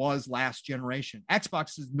that it was last generation.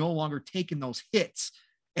 Xbox is no longer taking those hits,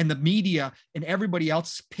 and the media and everybody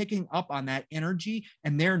else is picking up on that energy.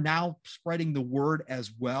 And they're now spreading the word as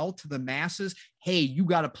well to the masses. Hey, you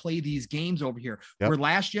got to play these games over here. Where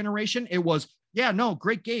last generation, it was,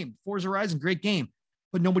 great game. Forza Horizon, great game.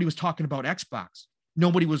 But nobody was talking about Xbox.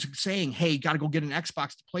 Nobody was saying, hey, got to go get an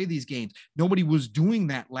Xbox to play these games. Nobody was doing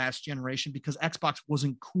that last generation because Xbox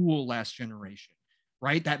wasn't cool last generation.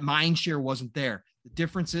 Right? That mind share wasn't there. The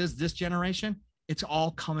difference is this generation, it's all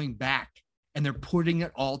coming back and they're putting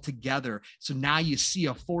it all together. So now you see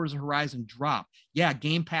a Forza Horizon drop. Yeah,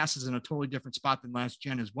 Game Pass is in a totally different spot than last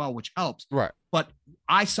gen as well, which helps. Right. But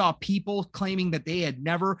I saw people claiming that they had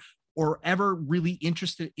never or ever really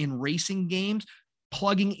interested in racing games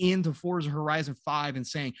plugging into Forza Horizon 5 and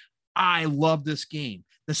saying, I love this game.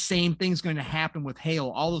 The same thing's going to happen with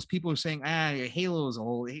Halo. All those people are saying, Halo is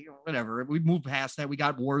old, whatever. We moved past that. We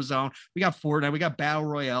got Warzone, we got Fortnite, we got Battle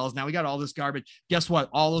Royales. Now we got all this garbage. Guess what?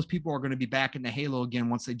 All those people are going to be back in the Halo again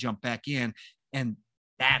once they jump back in. And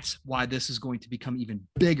that's why this is going to become even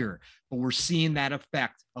bigger. But we're seeing that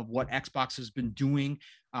effect of what Xbox has been doing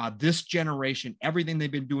this generation, everything they've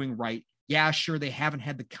been doing right. Yeah, sure, they haven't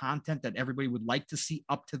had the content that everybody would like to see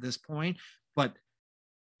up to this point, but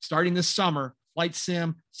starting this summer, Flight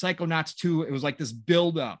Sim, Psychonauts 2, it was like this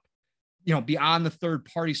build up, beyond the third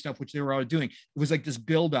party stuff, which they were already doing. It was like this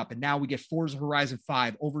build up. And now we get Forza Horizon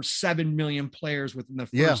 5, over 7 million players within the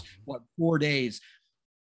first, 4 days,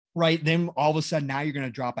 right? Then all of a sudden, now you're going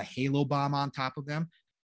to drop a Halo bomb on top of them.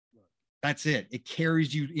 That's it. It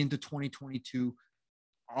carries you into 2022.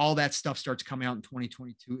 All that stuff starts coming out in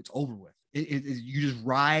 2022. It's over with. You just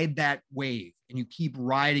ride that wave and you keep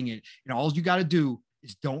riding it. And all you got to do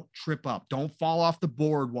is don't trip up. Don't fall off the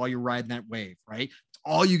board while you're riding that wave, right? It's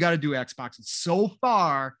all you got to do, Xbox. And so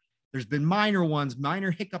far, there's been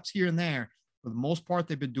minor hiccups here and there. For the most part,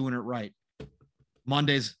 they've been doing it right.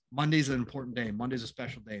 Monday's an important day. Monday's a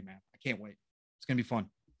special day, man. I can't wait. It's going to be fun.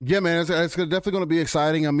 Yeah, man, it's definitely going to be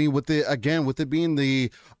exciting. I mean, with it being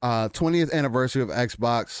the 20th anniversary of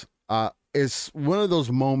Xbox, it's one of those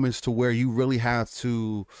moments to where you really have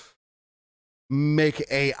to make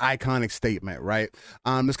a iconic statement, right?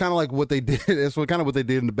 It's kind of like what they did. It's kind of what they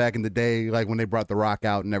did back in the day, like when they brought The Rock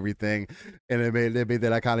out and everything, and they made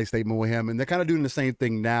that iconic statement with him. And they're kind of doing the same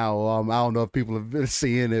thing now. I don't know if people have been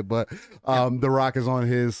seeing it, but The Rock is on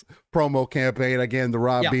his promo campaign again. The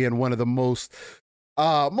Rock being one of the most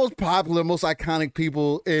popular, most iconic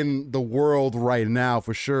people in the world right now,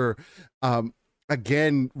 for sure.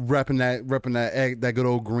 Again, repping that good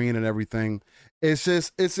old green and everything. It's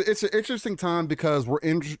just it's an interesting time because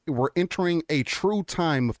we're entering a true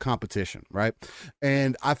time of competition, right?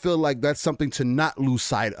 And I feel like that's something to not lose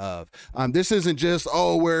sight of. This isn't just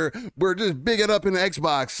we're just bigging up in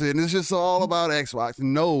Xbox and it's just all about Xbox.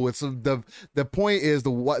 No, it's the point is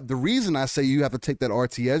the reason I say you have to take that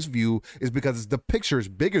RTS view is because the picture is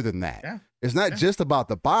bigger than that. Yeah. It's not just about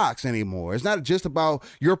the box anymore. It's not just about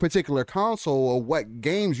your particular console or what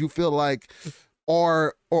games you feel like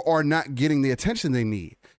are not getting the attention they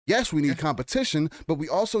need. Yes, we need competition, but we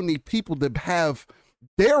also need people to have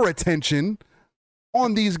their attention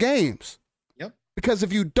on these games. Yep. Because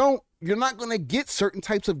if you don't, you're not going to get certain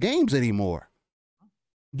types of games anymore.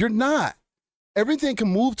 You're not. Everything can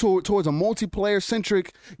move towards a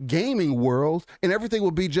multiplayer-centric gaming world, and everything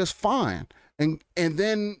will be just fine. And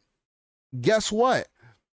then guess what?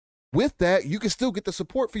 With that, you can still get the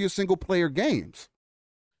support for your single-player games,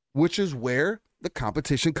 which is where the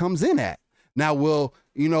competition comes in at. Now, will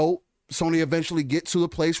Sony eventually get to a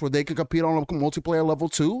place where they can compete on a multiplayer level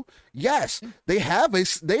too? Yes, they have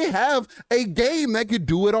a game that could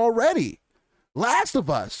do it already. Last of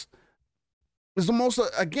Us is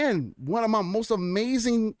one of my most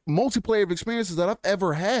amazing multiplayer experiences that I've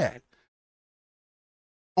ever had.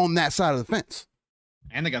 on that side of the fence.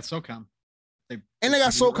 And they got SOCOM. They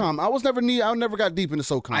got SOCOM. I never got deep into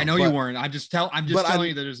SOCOM. I know you weren't. I'm just telling you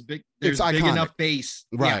that there's a big enough base,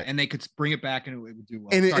 right? Yeah, and they could bring it back, and it would do well.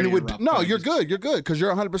 And it would. No, you're good. You're good because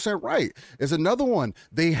you're 100% right. It's another one.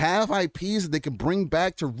 They have IPs that they can bring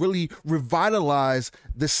back to really revitalize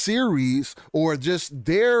the series or just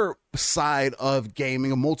their side of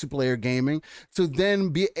gaming, of multiplayer gaming, to then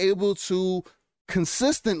be able to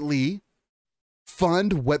consistently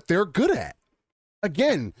fund what they're good at.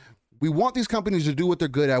 Again, we want these companies to do what they're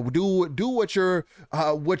good at. Do what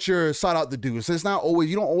you're sought out to do. So it's not always,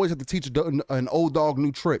 you don't always have to teach an old dog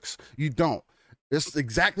new tricks. You don't. It's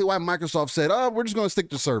exactly why Microsoft said, "Oh, we're just going to stick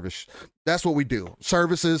to service." That's what we do.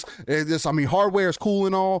 Services. Hardware is cool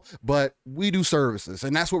and all, but we do services,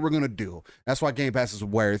 and that's what we're going to do. That's why Game Pass is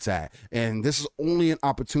where it's at. And this is only an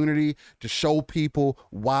opportunity to show people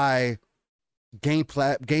why Game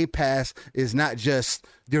Pass is not just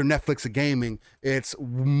their Netflix of gaming. It's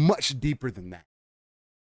much deeper than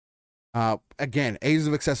that. Again, aids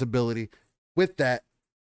of accessibility. With that,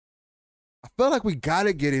 I feel like we got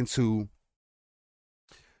to get into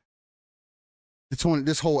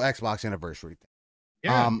this whole Xbox anniversary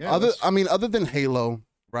thing. Other than Halo,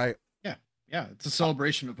 right? Yeah, it's a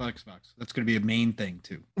celebration of Xbox. That's going to be a main thing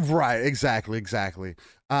too. Right, exactly.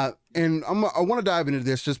 And I want to dive into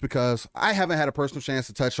this just because I haven't had a personal chance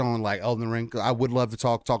to touch on like Elden Ring. I would love to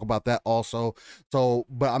talk about that also. So,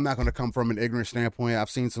 but I'm not going to come from an ignorant standpoint. I've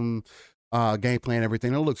seen some gameplay and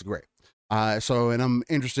everything. It looks great. And I'm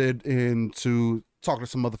interested in to talking to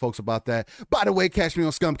some other folks about that. By the way, catch me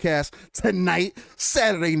on Scumcast tonight,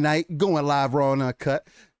 Saturday night, going live raw and uncut.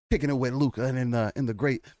 Kicking it with Luca and the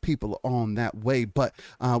great people on that way. But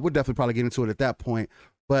we'll definitely probably get into it at that point.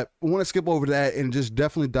 But I want to skip over that and just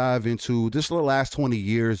definitely dive into this the last 20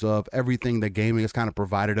 years of everything that gaming has kind of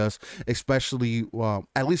provided us, especially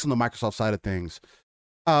at least on the Microsoft side of things.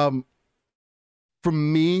 For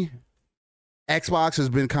me, Xbox has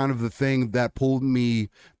been kind of the thing that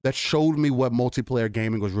showed me what multiplayer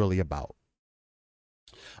gaming was really about.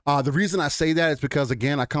 The reason I say that is because,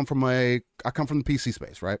 again, I come from the PC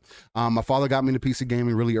space, right? My father got me into PC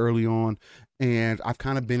gaming really early on, and I've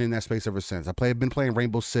kind of been in that space ever since. I've been playing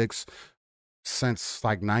Rainbow Six since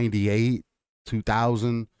like 98,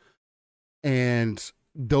 2000, and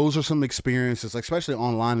those are some experiences, especially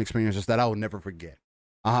online experiences, that I will never forget.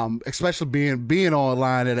 Especially being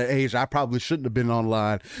online at an age I probably shouldn't have been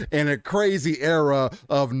online, in a crazy era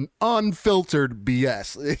of unfiltered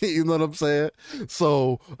BS. You know what I'm saying?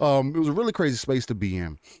 So it was a really crazy space to be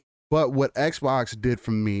in. But what Xbox did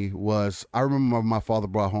for me was, I remember my father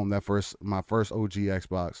brought home my first OG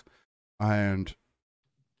Xbox, and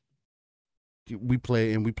we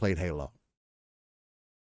played Halo.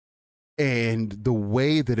 And the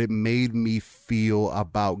way that it made me feel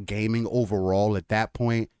about gaming overall at that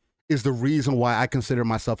point is the reason why I consider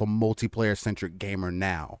myself a multiplayer-centric gamer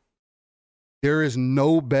now. There is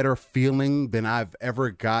no better feeling than I've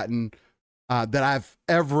ever gotten, that I've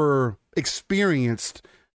ever experienced,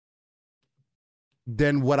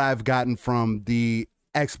 than what I've gotten from the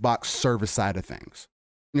Xbox service side of things.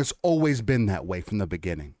 And it's always been that way from the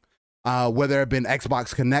beginning. Whether it had been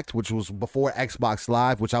Xbox Connect, which was before Xbox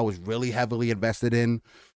Live, which I was really heavily invested in,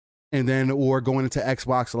 or going into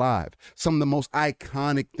Xbox Live. Some of the most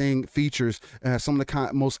iconic features, some of the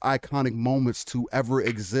most iconic moments to ever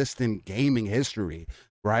exist in gaming history,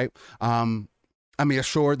 right?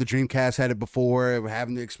 Sure, the Dreamcast had it before,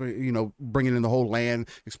 having the experience, bringing in the whole LAN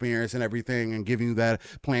experience and everything, and giving you that,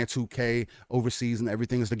 playing 2K overseas and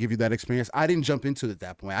everything is to give you that experience. I didn't jump into it at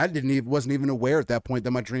that point. Wasn't even aware at that point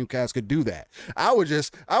that my Dreamcast could do that. I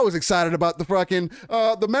was excited about the fucking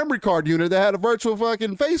the memory card unit that had a virtual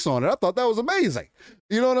fucking face on it. I thought that was amazing.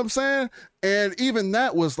 You know what I'm saying? And even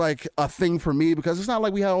that was like a thing for me, because it's not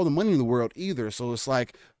like we had all the money in the world either. So it's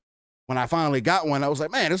like, when I finally got one, I was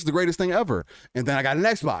like, man, this is the greatest thing ever. And then I got an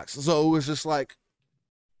Xbox. So it was just like,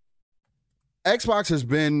 Xbox has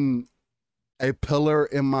been a pillar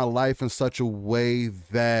in my life in such a way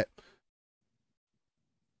that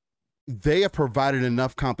they have provided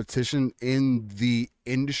enough competition in the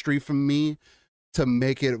industry for me to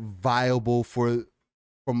make it viable for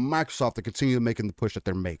Microsoft to continue making the push that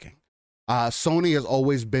they're making. Sony has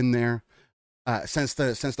always been there since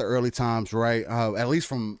the early times, right? At least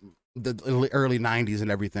from the early 90s and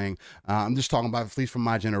everything. I'm just talking about at least from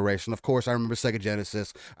my generation. Of course, I remember Sega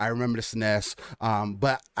Genesis. I remember the SNES.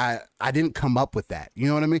 But I didn't come up with that. You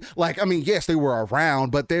know what I mean? Yes, they were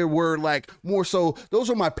around, but they were like more so, those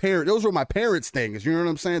were my parents' things. You know what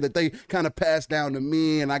I'm saying? That they kind of passed down to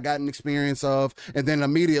me and I got an experience of. And then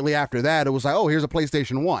immediately after that, it was like, oh, here's a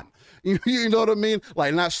PlayStation 1. You know what I mean?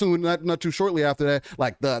 Like not too shortly after that,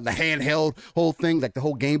 like the handheld whole thing, like the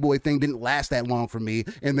whole Game Boy thing didn't last that long for me.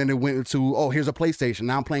 And then it went into, oh, here's a PlayStation.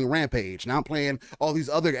 Now I'm playing Rampage. Now I'm playing all these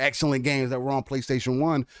other excellent games that were on PlayStation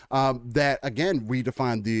 1 that, again,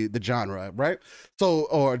 redefined the genre, right? So,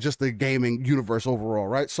 or just the gaming universe overall,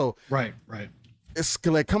 right? So, right. It's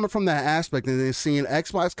like coming from that aspect and then seeing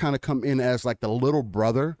Xbox kind of come in as like the little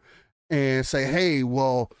brother and say, hey,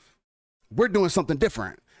 well, we're doing something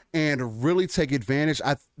different, and really take advantage.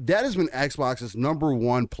 That has been Xbox's number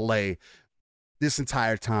one play this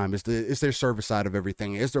entire time. It's their service side of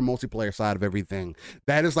everything. It's their multiplayer side of everything.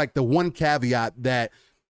 That is like the one caveat that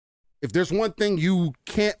if there's one thing you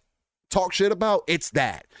can't talk shit about, it's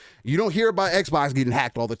that. You don't hear about Xbox getting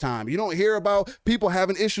hacked all the time. You don't hear about people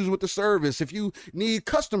having issues with the service. If you need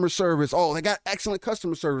customer service, oh, they got excellent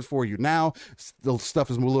customer service for you. Now the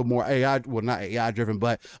stuff is a little more AI, well, not AI driven,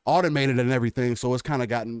 but automated and everything. So it's kind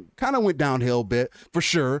of went downhill a bit for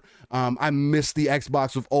sure. I miss the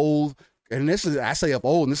Xbox of old. And I say of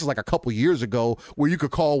old, and this is like a couple years ago, where you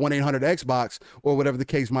could call 1-800-XBOX or whatever the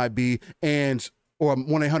case might be, or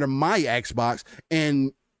 1-800-MY-XBOX,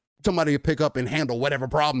 and somebody would pick up and handle whatever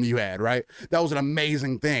problem you had, right? That was an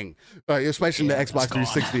amazing thing, especially in the Xbox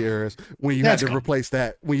 360 eras when you had to replace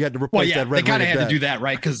that. When you had to replace that. They kind of had to do that,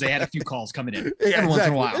 right? Because they had a few calls coming in every once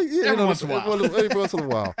in a while. Every once in a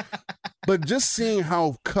while. But just seeing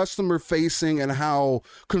how customer facing and how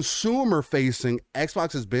consumer facing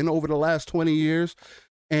Xbox has been over the last 20 years,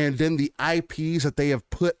 and then the IPs that they have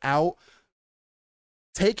put out,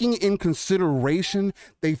 taking in consideration,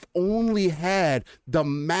 they've only had the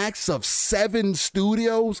max of 7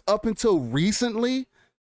 studios up until recently,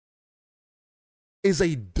 is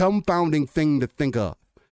a dumbfounding thing to think of.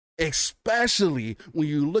 Especially when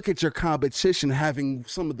you look at your competition having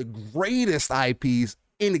some of the greatest IPs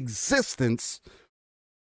in existence,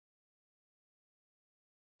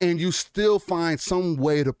 and you still find some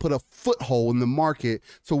way to put a foothold in the market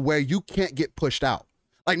to where you can't get pushed out.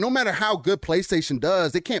 Like, no matter how good PlayStation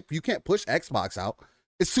does, you can't push Xbox out.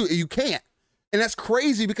 You can't. And that's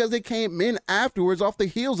crazy because they came in afterwards off the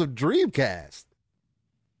heels of Dreamcast.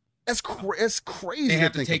 It's crazy. They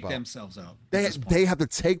have to take themselves out. They have to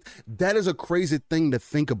take, that is a crazy thing to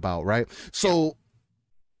think about, right? So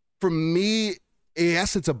for me,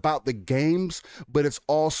 yes, it's about the games, but it's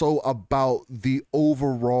also about the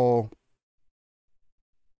overall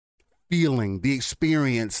feeling, the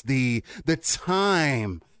experience, the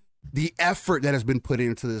time, the effort that has been put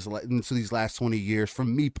into these last 20 years for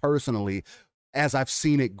me personally, as I've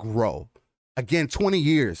seen it grow. Again, 20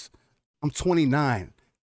 years. I'm 29.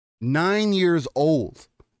 9 years old.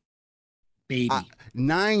 Baby.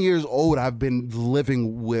 9 years old, I've been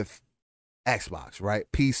living with Xbox, right?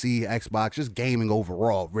 PC, Xbox, just gaming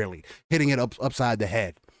overall, really. Hitting it upside the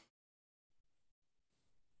head.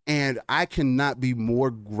 And I cannot be more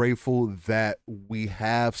grateful that we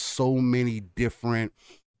have so many different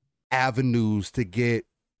avenues to get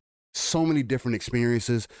so many different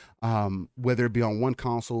experiences, whether it be on one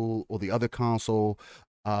console or the other console,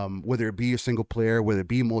 whether it be a single player, whether it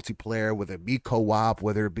be multiplayer, whether it be co-op,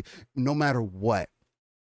 whether it be, no matter what.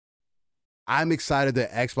 I'm excited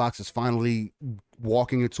that Xbox is finally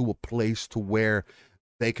walking into a place to where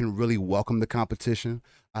they can really welcome the competition.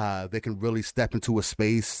 They can really step into a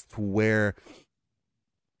space where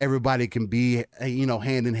everybody can be,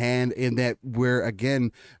 hand in hand, and that we're,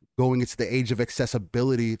 again, going into the age of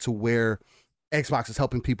accessibility to where Xbox is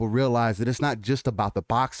helping people realize that it's not just about the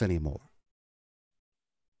box anymore.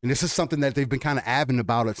 And this is something that they've been kind of adamant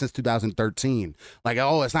about it since 2013. Like,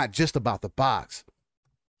 oh, it's not just about the box.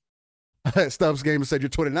 Stubbs Gamer said you're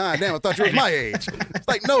 29. Damn, I thought you were my age. It's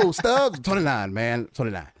like, no, Stubbs, 29, man,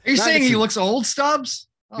 29. Are you saying he looks old, Stubbs?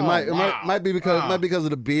 It might be because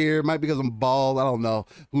of the beard, might be because I'm bald. I don't know.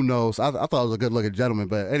 Who knows? I thought I was a good looking gentleman,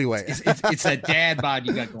 but anyway, it's that dad bod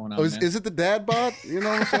you got going on. Is it the dad bod? You know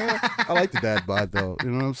what I'm saying? I like the dad bod though.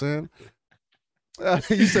 You know what I'm saying?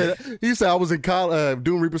 He said I was in college.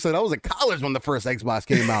 Doom Reaper said I was in college when the first Xbox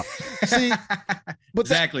came out. See, but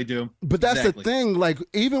exactly, Doom. But that's the thing. Like,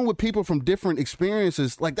 even with people from different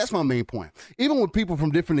experiences, like, that's my main point. Even with people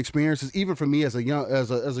from different experiences, even for me as a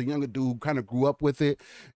younger dude who kind of grew up with it,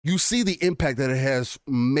 you see the impact that it has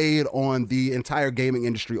made on the entire gaming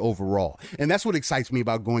industry overall, and that's what excites me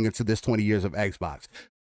about going into this 20 years of Xbox.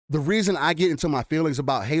 The reason I get into my feelings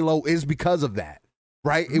about Halo is because of that.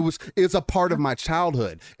 Right? It's a part of my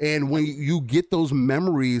childhood. And when you get those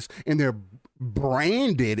memories and they're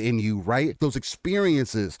branded in you, right? Those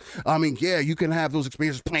experiences. I mean, yeah, you can have those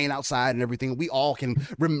experiences playing outside and everything. We all can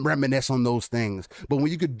reminisce on those things. But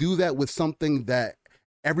when you could do that with something that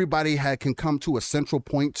everybody can come to a central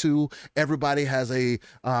point to, everybody has a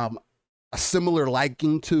similar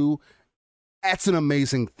liking to. That's an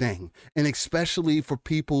amazing thing. And especially for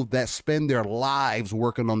people that spend their lives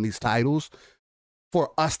working on these titles,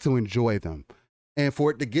 for us to enjoy them. And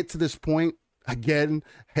for it to get to this point, again,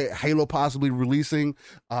 Halo possibly releasing,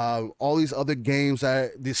 all these other games,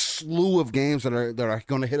 this slew of games that are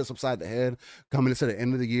going to hit us upside the head coming into the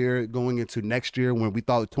end of the year, going into next year when we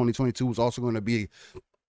thought 2022 was also going to be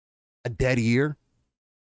a dead year,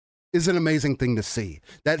 is an amazing thing to see.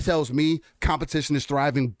 That tells me competition is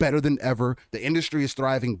thriving better than ever. The industry is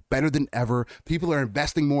thriving better than ever. People are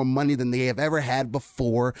investing more money than they have ever had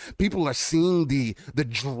before. People are seeing the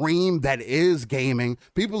dream that is gaming.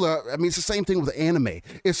 People are, I mean, it's the same thing with anime.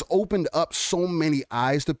 It's opened up so many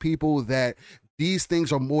eyes to people that these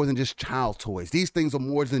things are more than just child toys. These things are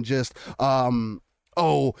more than just,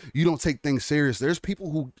 oh, you don't take things serious. There's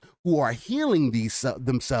people who are healing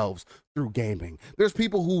themselves through gaming. There's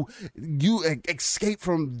people who you escape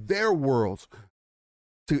from their worlds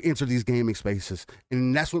to enter these gaming spaces,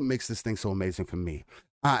 and that's what makes this thing so amazing for me.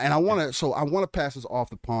 And I want to pass this off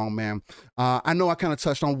to Pong, man. I know I kind of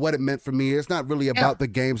touched on what it meant for me. It's not really about the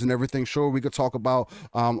games and everything. Sure, we could talk about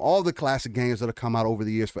all the classic games that have come out over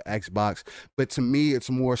the years for Xbox, but to me, it's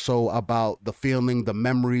more so about the feeling, the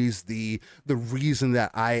memories, the reason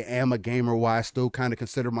that I am a gamer. Why I still kind of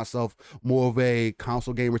consider myself more of a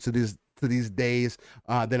console gamer to these days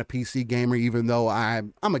than a PC gamer, even though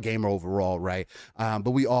I'm a gamer overall, right?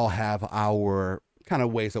 But we all have our kind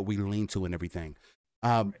of ways that we lean to and everything.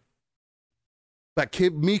 But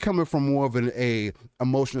me coming from more of an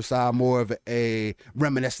emotional side, more of a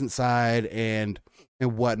reminiscent side and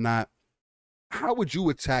whatnot, how would you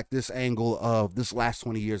attack this angle of this last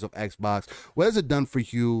 20 years of Xbox? What has it done for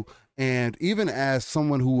you? And even as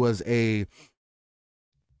someone who was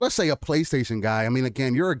let's say a PlayStation guy, I mean,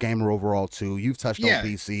 again, you're a gamer overall too. You've touched on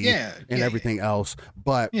PC and everything else,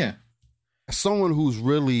 but as someone who's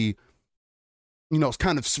really, it's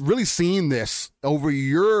kind of really seen this over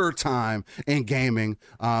your time in gaming.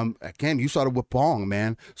 Again, you started with Pong,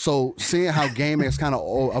 man. So seeing how gaming has kind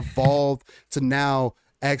of evolved to now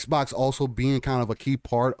Xbox also being kind of a key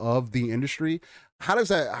part of the industry. What does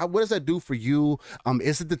that do for you?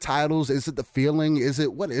 Is it the titles? Is it the feeling?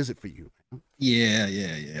 What is it for you?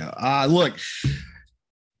 Yeah. Look,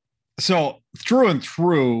 so through and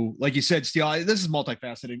through, like you said, Steele, this is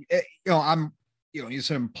multifaceted. You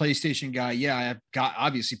said I'm a PlayStation guy. Yeah, I've got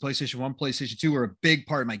obviously PlayStation 1, PlayStation 2 were a big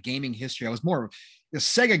part of my gaming history. I was more of a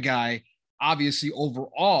Sega guy, obviously,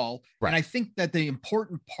 overall. Right. And I think that the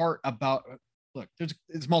important part about,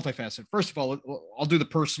 it's multifaceted. First of all, I'll do the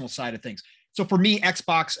personal side of things. So for me,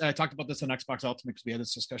 Xbox, I talked about this on Xbox Ultimate because we had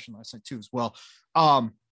this discussion last night too as well.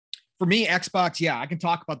 For me, Xbox, I can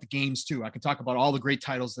talk about the games too. I can talk about all the great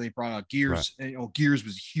titles that they brought out. Gears, Gears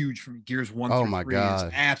was huge for me. Gears 1 through 3 is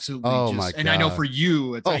absolutely and I know for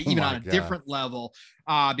you, it's even on a different level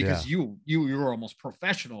because you were almost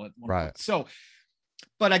professional at one point. So,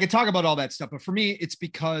 but I could talk about all that stuff. But for me, it's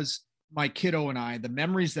because my kiddo and I, the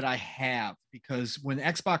memories that I have, because when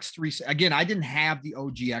Xbox 3, again, I didn't have the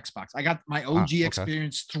OG Xbox. I got my OG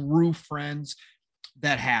experience through friends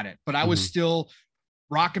that had it, but I was still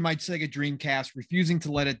rocking my Sega Dreamcast, refusing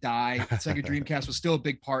to let it die. Sega Dreamcast was still a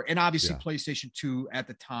big part. And obviously PlayStation 2 at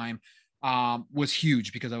the time was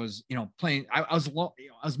huge because I was, playing, I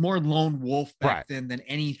was more lone wolf back then than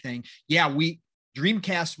anything.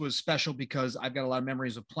 Dreamcast was special because I've got a lot of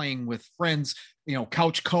memories of playing with friends,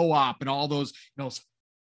 couch co-op and all those,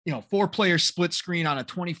 4-player split screen on a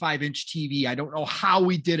 25-inch TV. I don't know how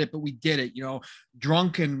we did it, but we did it,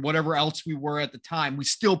 drunk and whatever else we were at the time. We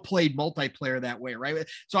still played multiplayer that way, right?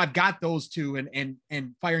 So I've got those two and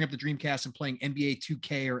firing up the Dreamcast and playing NBA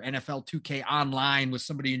 2K or NFL 2K online with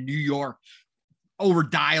somebody in New York over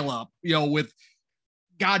dial-up, with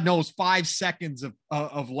God knows 5 seconds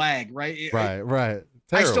of lag, right? Right.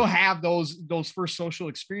 I still have those first social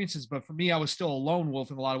experiences, but for me, I was still a lone wolf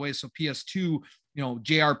in a lot of ways. So PS2,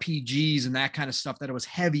 JRPGs and that kind of stuff that I was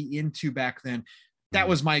heavy into back then. That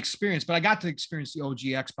was my experience, but I got to experience the OG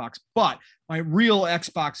Xbox. But my real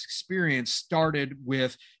Xbox experience started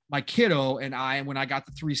with my kiddo and I when I got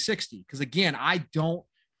the 360. Because again, I don't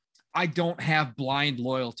have blind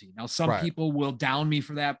loyalty. Now, some people will down me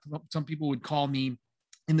for that. Some people would call me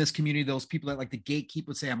in this community, those people that like the gatekeep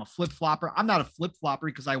would say I'm a flip-flopper. I'm not a flip-flopper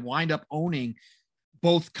because I wind up owning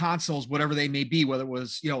both consoles, whatever they may be, whether it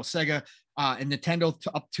was, Sega and Nintendo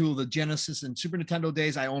up to the Genesis and Super Nintendo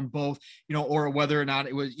days, I own both, or whether or not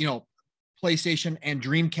it was, PlayStation and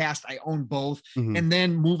Dreamcast, I own both. And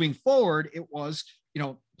then moving forward, it was,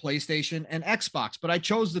 PlayStation and Xbox, but I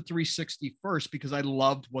chose the 360 first because I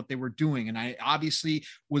loved what they were doing. And I obviously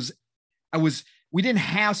we didn't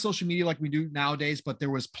have social media like we do nowadays, but there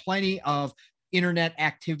was plenty of internet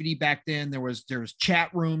activity back then. There was chat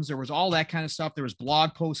rooms, there was all that kind of stuff. There was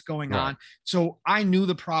blog posts going on. So I knew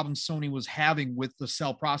the problem Sony was having with the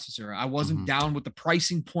cell processor. I wasn't down with the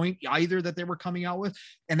pricing point either that they were coming out with.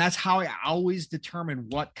 And that's how I always determine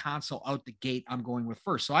what console out the gate I'm going with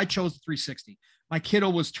first. So I chose the 360. My kiddo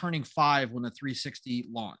was turning 5 when the 360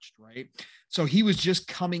 launched, right? So he was just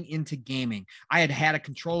coming into gaming. I had a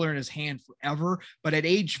controller in his hand forever, but at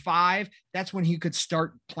age 5, that's when he could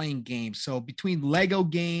start playing games. So between Lego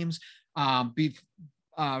games, from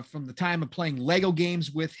the time of playing Lego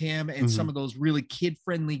games with him and some of those really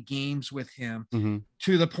kid-friendly games with him,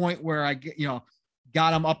 to the point where I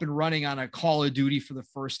got him up and running on a Call of Duty for the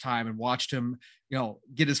first time and watched him,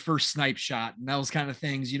 get his first snipe shot and those kind of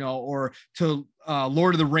things, or to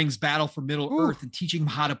Lord of the Rings Battle for Middle Earth and teaching him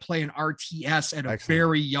how to play an RTS at a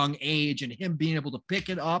very young age and him being able to pick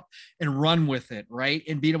it up and run with it. Right.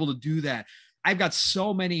 And being able to do that. I've got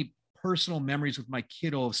so many personal memories with my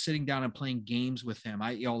kiddo of sitting down and playing games with him.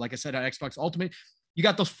 Like I said, on Xbox Ultimate, you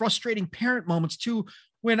got those frustrating parent moments too,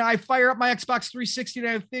 when I fire up my Xbox 360 and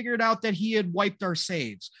I figured out that he had wiped our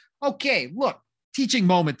saves. Okay, look, teaching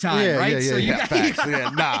moment time, right?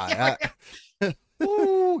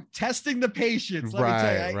 Testing the patience. Let me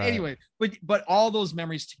tell you. Anyway, but all those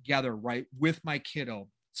memories together, right, with my kiddo,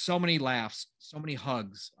 so many laughs, so many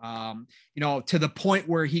hugs, to the point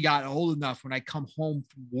where he got old enough when I come home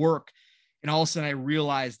from work and all of a sudden I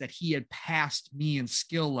realized that he had passed me in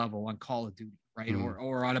skill level on Call of Duty, right?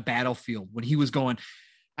 Or on a battlefield when he was going,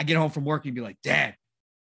 I get home from work and be like, Dad,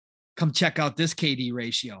 come check out this KD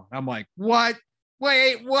ratio. And I'm like, what?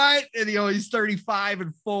 Wait, what? And he's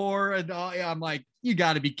 35-4. And I'm like, you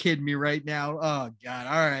got to be kidding me right now. Oh God.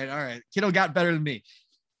 All right. Kiddo got better than me.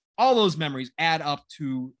 All those memories add up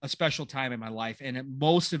to a special time in my life. And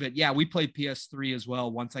most of it, we played PS3 as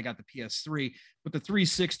well once I got the PS3, but the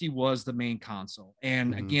 360 was the main console.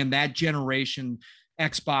 And again, that generation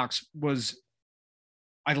Xbox was,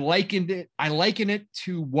 I liken it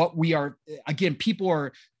to what we are. Again, people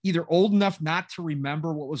are either old enough not to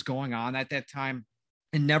remember what was going on at that time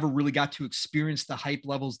and never really got to experience the hype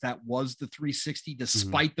levels that was the 360,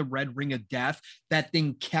 despite the red ring of death. That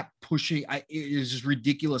thing kept pushing. It is just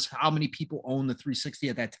ridiculous how many people own the 360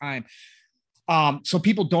 at that time. So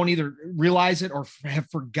people don't either realize it or have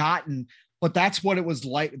forgotten, but that's what it was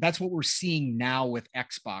like. That's what we're seeing now with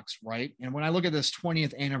Xbox, right? And when I look at this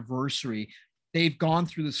 20th anniversary, they've gone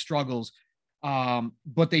through the struggles,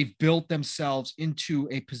 but they've built themselves into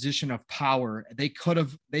a position of power. They could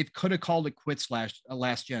have called it quits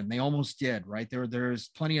last gen. They almost did, right? There's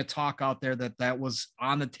plenty of talk out there that was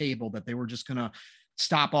on the table that they were just going to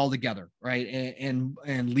stop altogether, right? And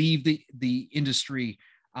leave the industry.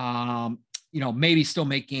 Maybe still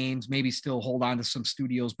make games, maybe still hold on to some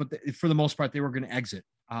studios, but for the most part, they were going to exit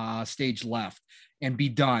stage left and be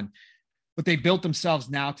done. But they built themselves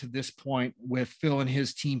now to this point with Phil and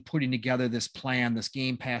his team putting together this plan, this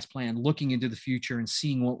Game Pass plan, looking into the future and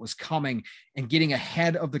seeing what was coming and getting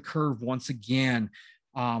ahead of the curve once again,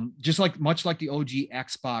 much like the OG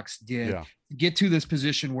Xbox did, to get to this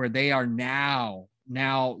position where they are now,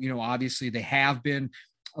 obviously they have been,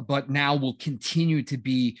 but now will continue to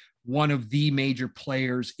be one of the major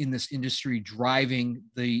players in this industry, driving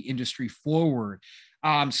the industry forward.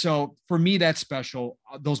 So for me, that's special.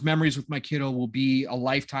 Those memories with my kiddo will be a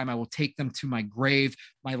lifetime. I will take them to my grave.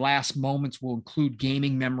 My last moments will include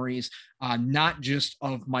gaming memories, not just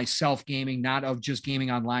of myself gaming, not of just gaming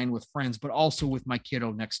online with friends, but also with my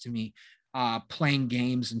kiddo next to me, playing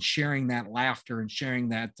games and sharing that laughter and sharing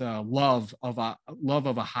that love of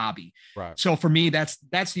a hobby. Right. So for me, that's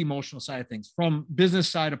the emotional side of things. From business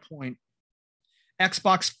side of point,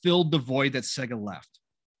 Xbox filled the void that Sega left.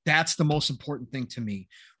 That's the most important thing to me.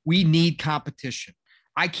 We need competition.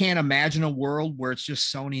 I can't imagine a world where it's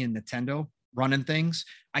just Sony and Nintendo running things.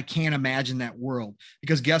 I can't imagine that world,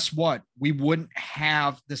 because guess what? We wouldn't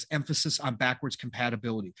have this emphasis on backwards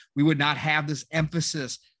compatibility. We would not have this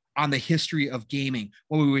emphasis on the history of gaming.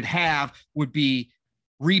 What we would have would be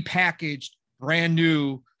repackaged, brand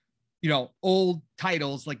new, old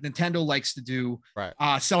titles like Nintendo likes to do, right,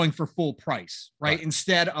 selling for full price, right?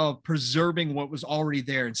 Instead of preserving what was already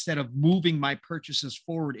there, instead of moving my purchases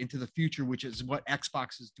forward into the future, which is what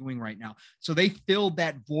Xbox is doing right now. So they filled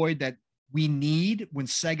that void that we need when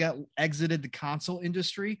Sega exited the console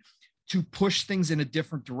industry to push things in a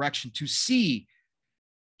different direction, to see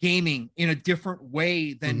gaming in a different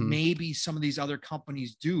way than maybe some of these other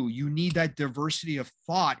companies do. You need that diversity of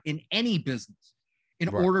thought in any business. in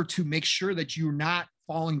order to make sure that you're not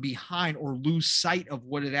falling behind or lose sight of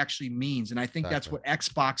what it actually means. And I think that's what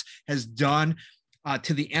Xbox has done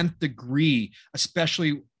to the nth degree,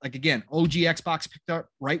 especially like, again, OG Xbox picked up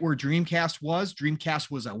right where Dreamcast was.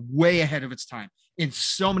 Dreamcast was way ahead of its time in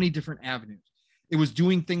so many different avenues. It was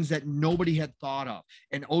doing things that nobody had thought of.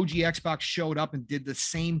 And OG Xbox showed up and did the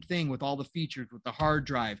same thing with all the features, with the hard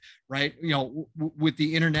drive, right? With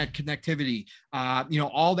the internet connectivity,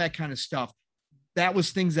 all that kind of stuff. That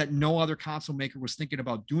was things that no other console maker was thinking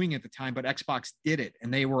about doing at the time, but Xbox did it,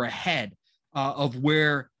 and they were ahead of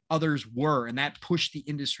where others were, and that pushed the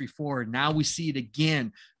industry forward. Now we see it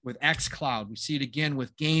again with xCloud. We see it again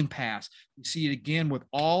with Game Pass. We see it again with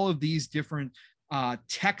all of these different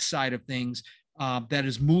tech side of things that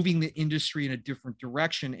is moving the industry in a different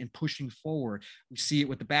direction and pushing forward. We see it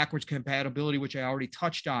with the backwards compatibility, which I already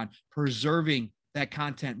touched on, preserving that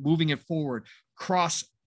content, moving it forward across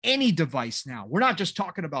any device now. We're not just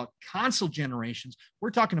talking about console generations. We're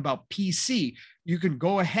talking about PC. You can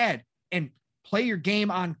go ahead and play your game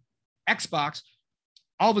on Xbox,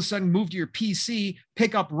 all of a sudden move to your PC,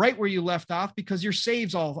 pick up right where you left off because your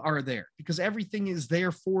saves all are there, because everything is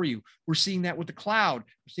there for you. We're seeing that with the cloud.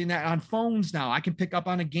 We're seeing that on phones now. I can pick up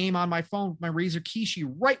on a game on my phone, my Razer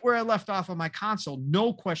Kishi, right where I left off on my console.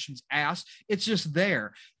 No questions asked. It's just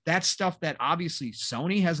there. That's stuff that obviously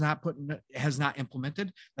Sony has not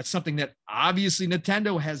implemented. That's something that obviously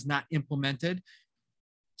Nintendo has not implemented.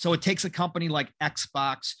 So it takes a company like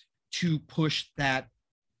Xbox to push that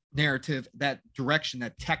narrative, that direction,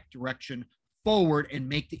 that tech direction forward and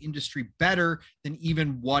make the industry better than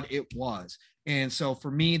even what it was. And so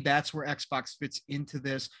for me, that's where Xbox fits into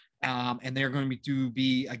this. And they're going to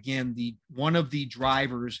be, again, one of the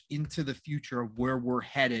drivers into the future of where we're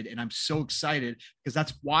headed. And I'm so excited because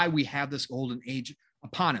that's why we have this golden age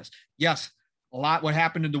upon us. Yes, a lot what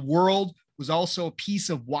happened in the world was also a piece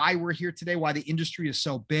of why we're here today, why the industry is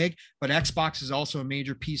so big, but Xbox is also a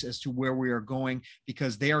major piece as to where we are going,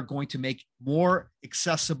 because they are going to make more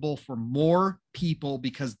accessible for more people,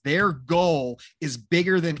 because their goal is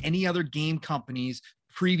bigger than any other game companies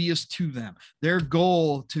previous to them. Their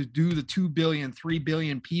goal to do the 2 billion, 3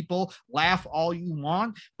 billion people, laugh all you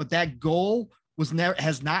want, but that goal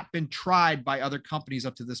has not been tried by other companies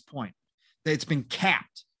up to this point. It's been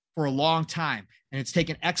capped for a long time. And it's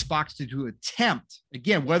taken Xbox to attempt.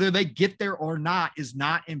 Again, whether they get there or not is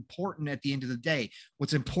not important at the end of the day.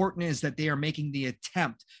 What's important is that they are making the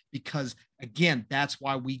attempt, because, again, that's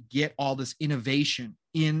why we get all this innovation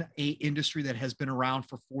in a industry that has been around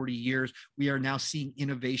for 40 years. We are now seeing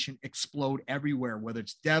innovation explode everywhere, whether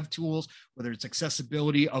it's dev tools, whether it's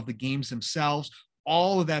accessibility of the games themselves.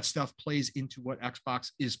 All of that stuff plays into what Xbox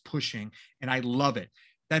is pushing, and I love it.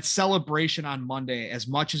 That celebration on Monday, as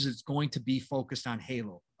much as it's going to be focused on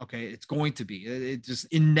Halo, okay, it's going to be. It's just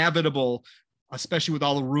inevitable, especially with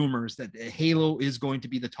all the rumors that Halo is going to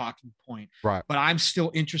be the talking point. Right. But I'm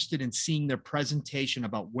still interested in seeing their presentation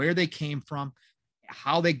about where they came from,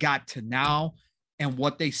 how they got to now, and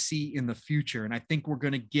what they see in the future. And I think we're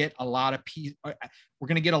going to get a lot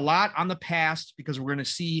on the past, because we're going to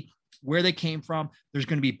see where they came from. There's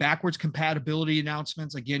going to be backwards compatibility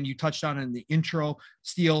announcements. Again, you touched on it in the intro,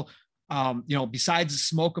 Steel. Besides the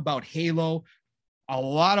smoke about Halo, a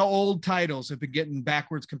lot of old titles have been getting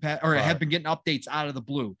backwards have been getting updates out of the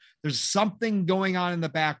blue. There's something going on in the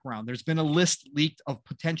background. There's been a list leaked of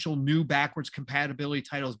potential new backwards compatibility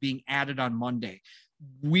titles being added on Monday.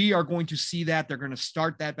 We are going to see that. They're going to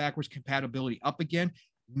start that backwards compatibility up again.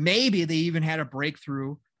 Maybe they even had a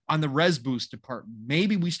breakthrough on the res boost department.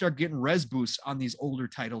 Maybe we start getting res boosts on these older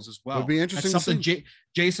titles as well. It'd be interesting. That's something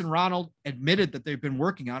Jason Ronald admitted that they've been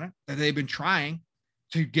working on it, that they've been trying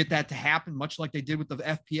to get that to happen, much like they did with the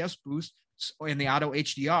FPS boost and the auto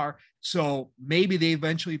HDR. So maybe they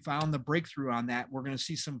eventually found the breakthrough on that. We're going to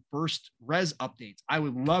see some first res updates. I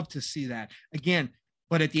would love to see that again.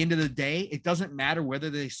 But at the end of the day, it doesn't matter whether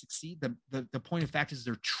they succeed. The point of fact is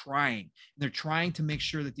they're trying. They're trying to make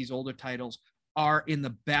sure that these older titles are in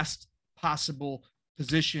the best possible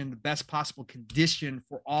position, the best possible condition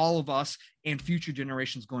for all of us and future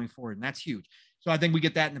generations going forward. And that's huge. So I think we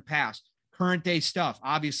get that in the past. Current day stuff.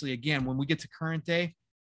 Obviously, again, when we get to current day,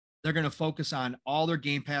 they're going to focus on all their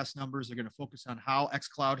Game Pass numbers. They're going to focus on how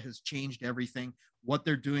xCloud has changed everything, what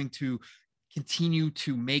they're doing to continue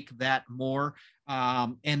to make that more.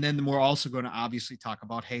 And then we're also going to obviously talk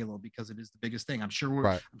about Halo, because it is the biggest thing. I'm sure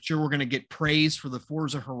we're going to get praise for the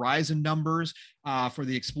Forza Horizon numbers, for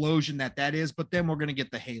the explosion that is, but then we're going to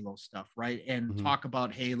get the Halo stuff, right? And talk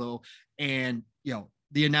about Halo, and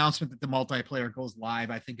the announcement that the multiplayer goes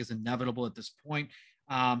live, I think, is inevitable at this point.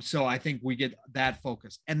 So I think we get that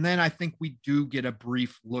focused. And then I think we do get a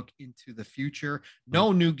brief look into the future.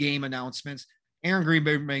 No new game announcements. Aaron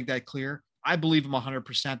Greenberg made that clear. I believe him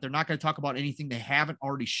 100%. They're not going to talk about anything they haven't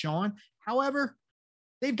already shown. However,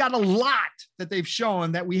 they've got a lot that they've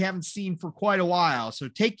shown that we haven't seen for quite a while. So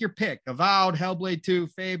take your pick. Avowed, Hellblade 2,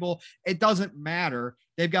 Fable. It doesn't matter.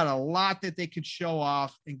 They've got a lot that they could show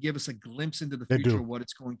off and give us a glimpse into the future of what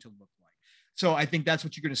it's going to look like. So I think that's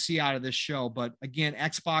what you're going to see out of this show. But again,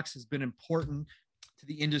 Xbox has been important to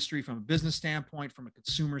the industry from a business standpoint, from a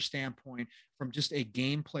consumer standpoint, from just a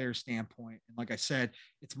game player standpoint. And like I said,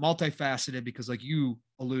 it's multifaceted because like you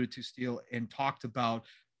alluded to, Steele, and talked about,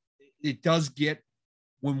 it does get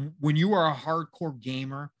when you are a hardcore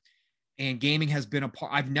gamer and gaming has been a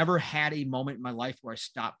part. I've never had a moment in my life where I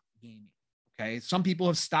stopped gaming. Okay. Some people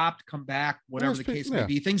have stopped, come back, whatever the case may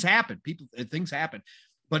be. Things happen. Things happen.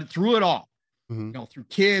 But through it all, you know, through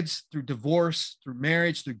kids, through divorce, through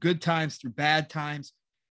marriage, through good times, through bad times,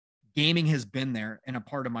 gaming has been there and a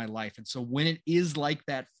part of my life. And so when it is like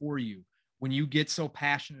that for you, when you get so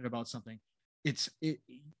passionate about something,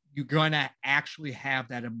 you're going to actually have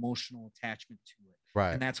that emotional attachment to it.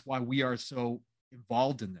 Right. And that's why we are so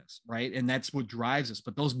involved in this. Right. And that's what drives us.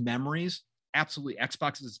 But those memories, absolutely.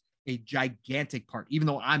 Xbox is a gigantic part, even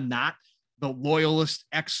though I'm not the loyalist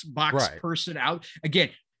Xbox person out.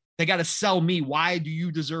 Again, they got to sell me. Why do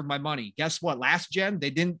you deserve my money? Guess what? Last gen,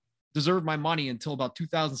 they didn't deserve my money until about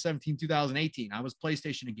 2017, 2018. I was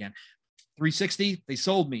PlayStation again. 360, they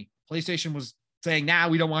sold me. PlayStation was saying, nah,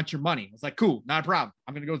 we don't want your money. I was like, cool, not a problem.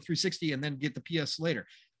 I'm going to go to 360 and then get the PS later.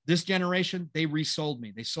 This generation, they resold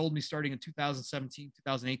me. They sold me starting in 2017,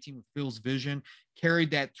 2018 with Phil's vision,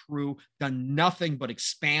 carried that through, done nothing but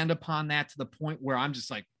expand upon that to the point where I'm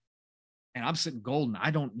just like, and I'm sitting golden. I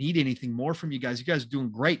don't need anything more from you guys. You guys are doing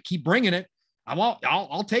great. Keep bringing it.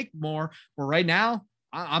 I'll take more. But right now,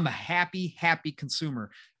 I'm a happy consumer.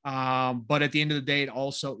 But at the end of the day, it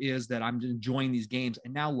also is that I'm enjoying these games.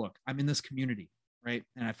 And now look, I'm in this community, right?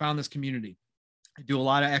 And I found this community. I do a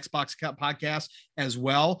lot of Xbox podcasts as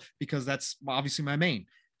well, because that's obviously my main.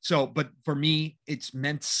 So, but for me, it's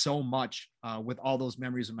meant so much with all those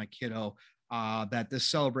memories of my kiddo. That this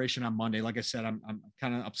celebration on Monday, like I said, I'm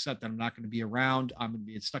kind of upset that I'm not going to be around. I'm going to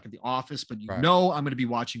be stuck at the office, but know I'm going to be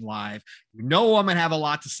watching live. I'm going to have a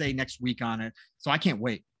lot to say next week on it. So I can't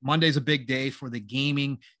wait. Monday's a big day for the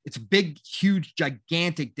gaming. It's a big, huge,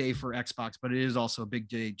 gigantic day for Xbox, but it is also a big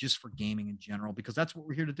day just for gaming in general, because that's what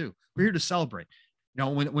we're here to do. We're here to celebrate. You know,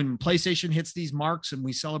 when PlayStation hits these marks and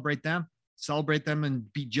we celebrate them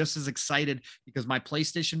and be just as excited, because my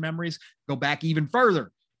PlayStation memories go back even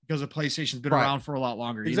further. Because the PlayStation's been around for a lot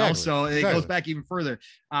longer, you know, so it goes back even further.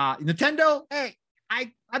 Nintendo, hey,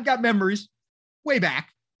 I've got memories way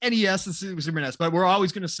back. NES and Super NES, but we're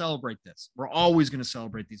always going to celebrate this. We're always going to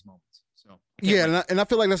celebrate these moments. So and I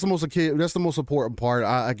feel like that's the most important part.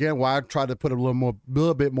 Why I try to put a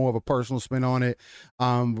little bit more of a personal spin on it,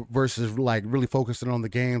 versus like really focusing on the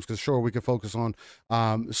games. Because sure, we can focus on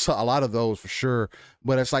a lot of those for sure,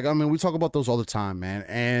 but it's like, I mean, we talk about those all the time, man,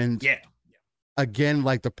 and again,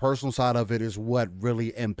 like the personal side of it is what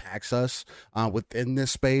really impacts us within this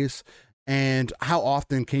space. And how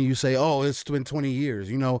often can you say, oh, it's been 20 years?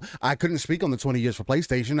 You know, I couldn't speak on the 20 years for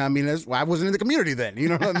PlayStation. I mean, I wasn't in the community then. You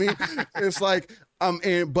know what I mean? It's like,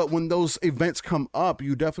 but when those events come up,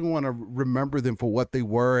 you definitely want to remember them for what they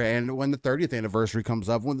were. And when the 30th anniversary comes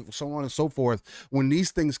up, when so on and so forth, when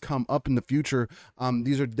these things come up in the future,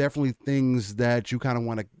 these are definitely things that you kind of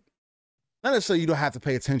want to, not necessarily you don't have to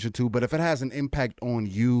pay attention to, but if it has an impact on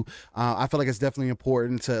you, I feel like it's definitely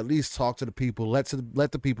important to at least talk to the people, let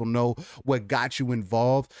the people know what got you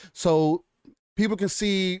involved, so people can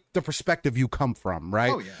see the perspective you come from,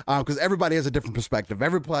 right? Because everybody has a different perspective.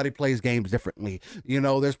 Everybody plays games differently. You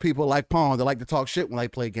know, there's people like Pawn that like to talk shit when they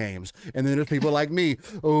play games, and then there's people like me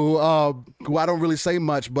who I don't really say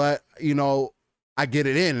much, but you know, I get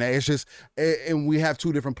it in. It's just, and we have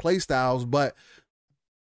two different play styles, but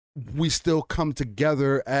we still come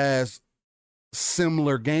together as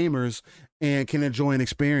similar gamers and can enjoy an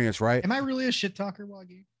experience, right? Am I really a shit talker,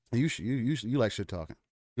 Waggy? You like shit talking.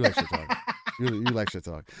 You like shit talking. you like shit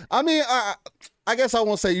talking. I mean, I guess I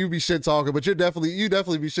won't say you be shit talking, but you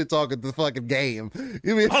definitely be shit talking the fucking game.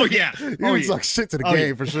 You mean, you talk shit to the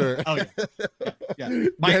game for sure. Yeah.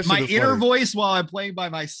 My inner voice while I'm playing by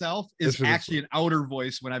myself is actually an outer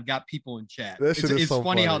voice when I've got people in chat. It's so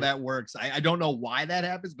funny how that works. I don't know why that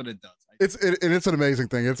happens, but it does. It's an amazing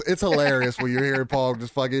thing. It's hilarious when you're hearing Paul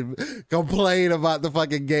just fucking complain about the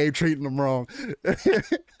fucking game treating him wrong,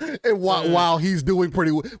 and while he's doing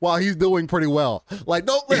pretty well. Like,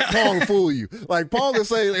 don't let Paul fool you. Like, Paul is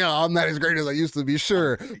saying, I'm not as great as I used to be,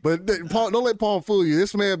 sure, but Paul, don't let Paul fool you.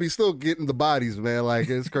 This man be still getting the bodies, man. Like,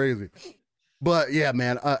 it's crazy. But yeah,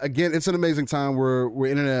 man. Again, it's an amazing time. We're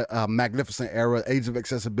in a magnificent era, age of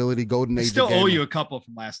accessibility, golden age. I still owe you a couple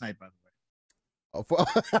from last night, by the way. On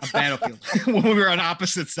Battlefield when we were on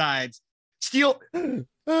opposite sides. Steel.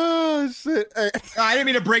 Oh shit! Hey. I didn't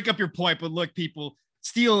mean to break up your point, but look, people,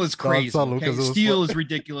 Steel is crazy. Okay? Steel is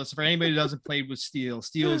ridiculous. For anybody who doesn't play with Steel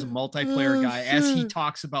is a multiplayer guy, as he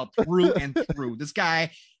talks about through and through. This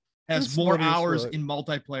guy has more hours in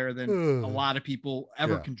multiplayer than a lot of people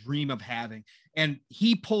ever can dream of having. And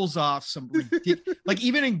he pulls off some ridiculous, like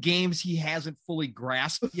even in games he hasn't fully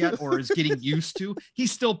grasped yet or is getting used to, he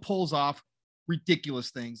still pulls off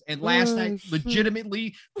ridiculous things. And last night,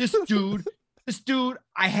 legitimately, this dude,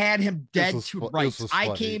 I had him dead to rights.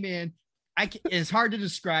 I came in. It's hard to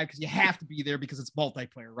describe because you have to be there because it's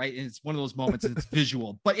multiplayer, right? And it's one of those moments and it's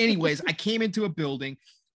visual. But anyways, I came into a building.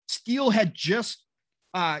 Steel had just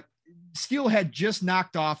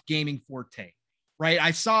knocked off Gaming Forte, right?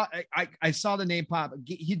 I saw the name pop.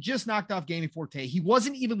 He just knocked off Gaming Forte. He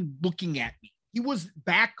wasn't even looking at me. He was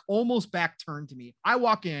almost back turned to me. I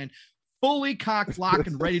walk in, fully cocked, locked,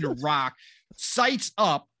 and ready to rock, sights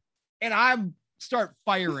up, and I start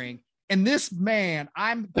firing. And this man,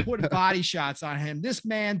 I'm putting body shots on him. This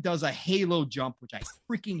man does a Halo jump, which I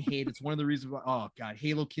freaking hate. It's one of the reasons why, oh God,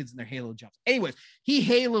 Halo kids and their Halo jumps. Anyways, he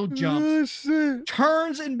Halo jumps,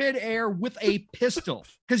 turns in midair with a pistol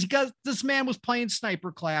because this man was playing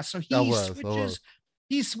sniper class. So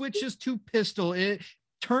he switches to pistol. It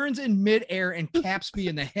turns in midair and caps me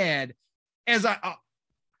in the head as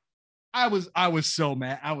I was so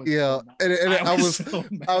mad. It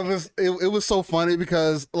was so funny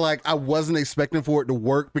because like I wasn't expecting for it to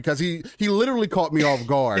work because he literally caught me off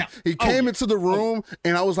guard. Yeah. He came into the room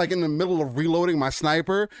and I was like in the middle of reloading my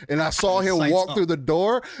sniper and I saw him walk through the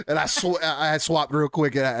door and I had swapped real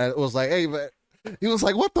quick and I was like, hey man, he was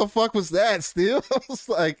like, what the fuck was that, Steel? I was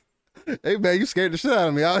like, hey man, you scared the shit out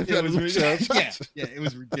of me. It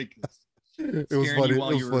was ridiculous. It was funny. It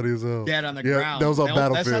was funny as hell. Dead on the ground. That was on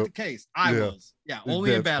Battlefield. That's not the case. I was. Yeah,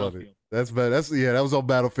 only in Battlefield. Funny. That's bad. That was on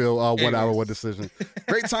Battlefield. 1 hour, one decision.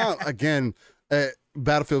 Great time. Again,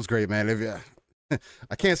 Battlefield's great, man.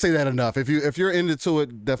 I can't say that enough. If you're into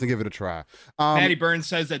it, definitely give it a try. Patty Burns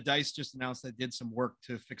says that DICE just announced they did some work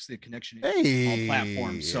to fix the connection in all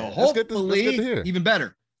platforms. So hopefully, that's good even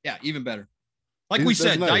better. Yeah, even better. Like we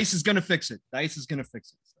said, nice. DICE is going to fix it. DICE is going to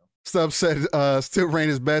fix it. Stubb said Steel Rain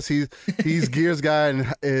is best. He's Gears guy,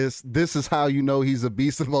 and this is how you know he's a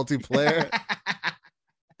beast of multiplayer.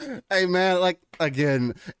 Hey man, like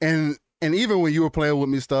again, and even when you were playing with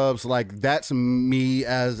me, Stubbs, like that's me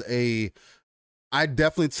I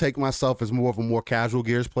definitely take myself as more of a more casual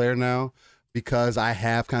Gears player now because I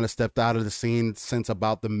have kind of stepped out of the scene since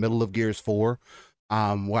about the middle of Gears 4.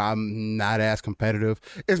 Where I'm not as competitive.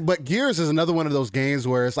 But Gears is another one of those games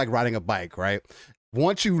where it's like riding a bike, right?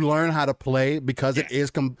 Once you learn how to play, because it is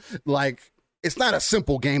it's not a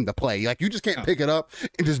simple game to play. Like you just can't pick it up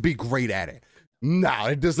and just be great at it. No,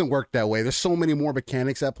 it doesn't work that way. There's so many more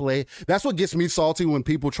mechanics at play. That's what gets me salty when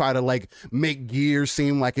people try to like make Gears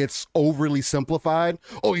seem like it's overly simplified.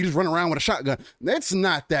 Oh, you just run around with a shotgun. That's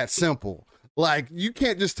not that simple. Like, you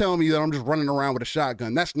can't just tell me that I'm just running around with a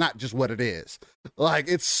shotgun. That's not just what it is. Like,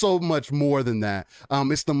 it's so much more than that.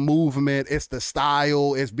 It's the movement, it's the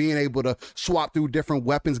style, it's being able to swap through different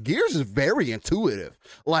weapons. Gears is very intuitive.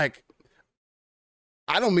 Like,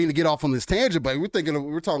 I don't mean to get off on this tangent, but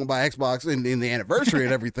we're talking about Xbox and the anniversary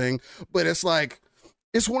and everything, but it's like,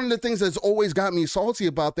 it's one of the things that's always got me salty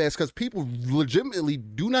about that is because people legitimately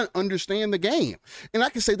do not understand the game. And I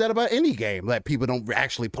can say that about any game that people don't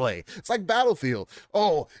actually play. It's like Battlefield.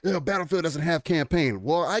 Oh, Battlefield doesn't have campaign.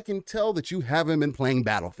 Well, I can tell that you haven't been playing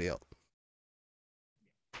Battlefield.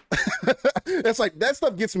 It's like, that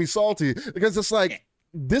stuff gets me salty because it's like,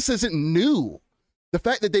 this isn't new. The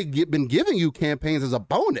fact that they've been giving you campaigns is a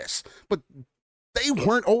bonus, but they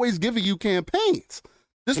weren't always giving you campaigns.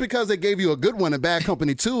 Just because they gave you a good one in Bad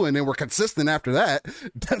Company 2 and then were consistent after that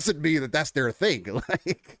doesn't mean that that's their thing.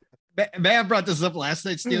 Like, Matt brought this up last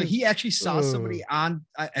night, Steel. He actually saw somebody on,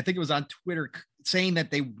 I think it was on Twitter, saying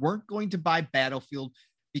that they weren't going to buy Battlefield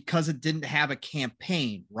because it didn't have a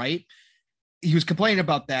campaign, right? he was complaining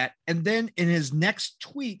about that. And then in his next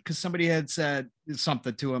tweet, because somebody had said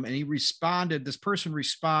something to him, and he responded, this person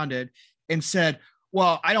responded and said,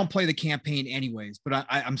 well, I don't play the campaign anyways, but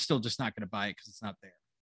I'm still just not going to buy it because it's not there.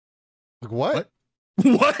 Like what?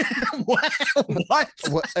 What?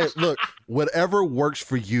 Hey, look, whatever works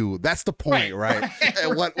for you. That's the point, right?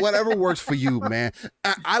 Whatever works for you, man.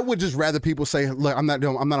 I would just rather people say, look, I'm not a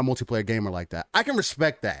multiplayer gamer like that. I can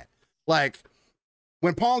respect that. Like,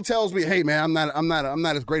 when Pong tells me, hey man, I'm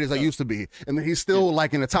not as great as I used to be, and then he's still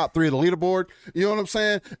like in the top 3 of the leaderboard, you know what I'm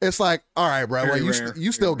saying? It's like, all right, bro, well,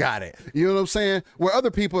 you still got it. You know what I'm saying? Where other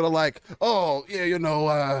people are like, oh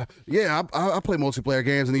yeah, I play multiplayer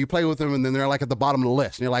games, and then you play with them, and then they're like at the bottom of the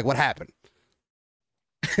list, and you're like, what happened?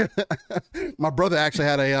 My brother actually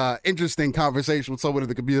had a interesting conversation with someone in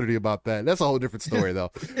the community about that. That's a whole different story, though.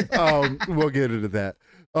 We'll get into that.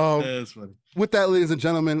 That's funny. With that, ladies and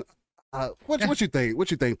gentlemen. What you think?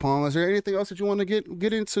 What you think, Paul? Is there anything else that you want to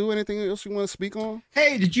get into? Anything else you want to speak on?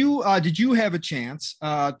 Hey, did you have a chance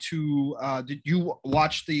did you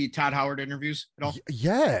watch the Todd Howard interviews at all?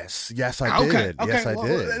 Yes, I did. Okay. Yes, I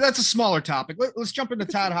did. That's a smaller topic. Let's jump into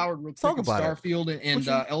Todd Howard real quick. Talk about Starfield and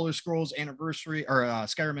Elder Scrolls anniversary or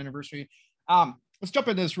Skyrim anniversary. Let's jump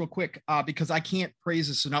into this real quick because I can't praise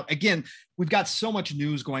this enough. Again, we've got so much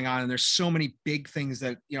news going on, and there's so many big things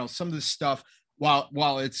that some of this stuff.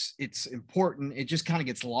 While it's important, it just kind of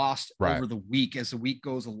gets lost over the week as the week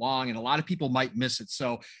goes along, and a lot of people might miss it.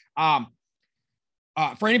 So, for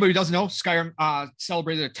anybody who doesn't know, Skyrim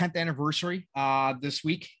celebrated their 10th anniversary this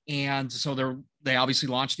week, and so they obviously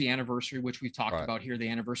launched the anniversary, which we've talked about here, the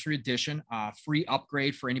anniversary edition, free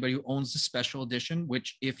upgrade for anybody who owns the special edition.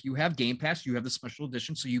 Which, if you have Game Pass, you have the special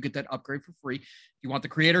edition, so you get that upgrade for free. If you want the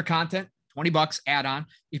creator content, $20 add-on.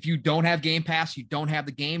 If you don't have Game Pass, you don't have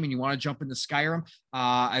the game, and you want to jump into Skyrim,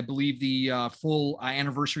 I believe the full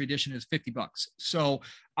anniversary edition is $50. So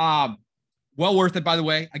well worth it, by the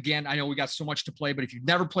way. Again, I know we got so much to play, but if you've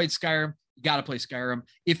never played Skyrim, you got to play Skyrim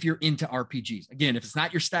if you're into RPGs. Again, if it's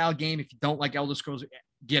not your style game, if you don't like Elder Scrolls,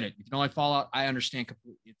 get it. If you don't like Fallout, I understand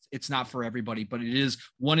completely. It's not for everybody, but it is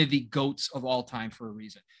one of the GOATs of all time for a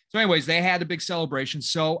reason. So anyways, they had a big celebration.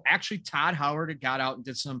 So actually, Todd Howard had got out and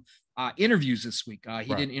did some interviews this week.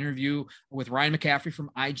 He did an interview with Ryan McCaffrey from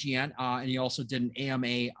IGN, and he also did an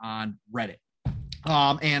AMA on Reddit.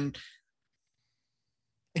 And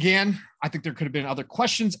again, I think there could have been other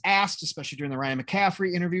questions asked, especially during the Ryan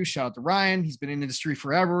McCaffrey interview. Shout out to Ryan. He's been in the industry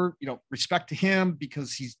forever. Respect to him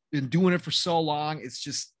because he's been doing it for so long. It's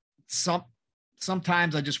just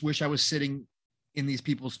sometimes I just wish I was sitting in these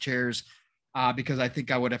people's chairs because I think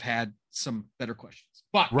I would have had some better questions.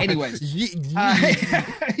 But anyways, it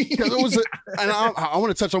was, and I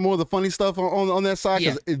want to touch on more of the funny stuff on that side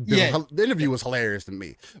because the interview was hilarious to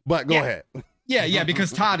me. But go ahead. Yeah,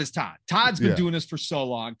 because Todd is Todd. Todd's been doing this for so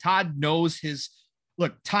long. Todd knows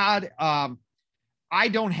Todd, I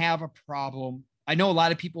don't have a problem. I know a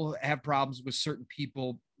lot of people have problems with certain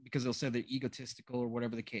people because they'll say they're egotistical or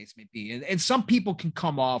whatever the case may be. And some people can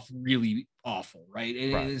come off really awful, right?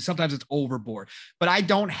 And sometimes it's overboard. But I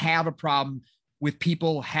don't have a problem with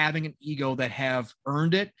people having an ego that have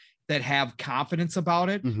earned it, that have confidence about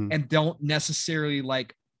it, and don't necessarily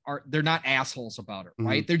they're not assholes about it,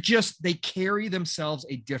 right? They carry themselves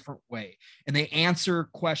a different way, and they answer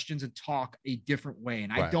questions and talk a different way.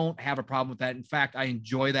 And I don't have a problem with that. In fact, I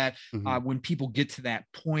enjoy that when people get to that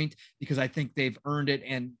point, because I think they've earned it.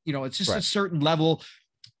 And, it's just a certain level.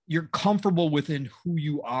 You're comfortable within who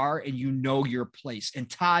you are and your place. And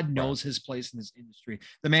Todd knows his place in this industry.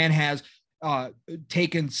 The man has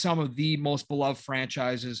taken some of the most beloved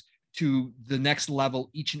franchises to the next level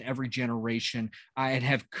each and every generation, and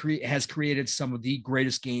has created some of the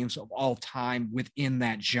greatest games of all time within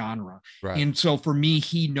that genre. And so for me,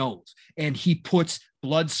 he knows, and he puts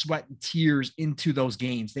blood, sweat, and tears into those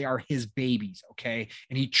games. They are his babies, okay?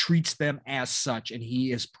 And he treats them as such, and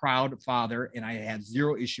he is proud father, and I have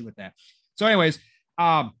zero issue with that. So anyways,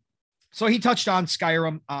 so he touched on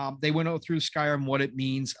Skyrim. They went through Skyrim, what it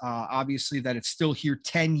means. Obviously, that it's still here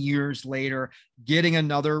 10 years later, getting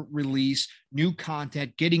another release, new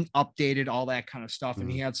content, getting updated, all that kind of stuff.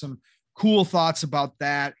 And he had some cool thoughts about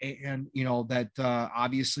that. And that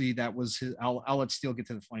obviously that was his. I'll let Steele get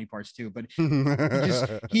to the funny parts too. But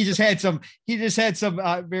he just had some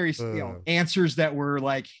very answers that were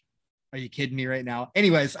like, are you kidding me right now?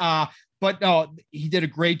 Anyways, but no, he did a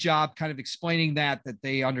great job kind of explaining that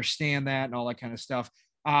they understand that and all that kind of stuff.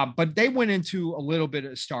 But they went into a little bit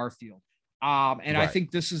of Starfield. And I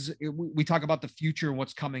think we talk about the future and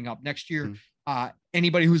what's coming up next year.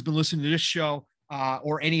 Anybody who's been listening to this show,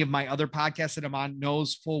 or any of my other podcasts that I'm on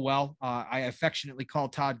knows full well. I affectionately call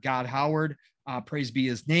Todd God Howard. Praise be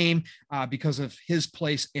his name, because of his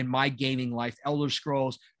place in my gaming life. Elder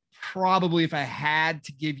Scrolls, probably if I had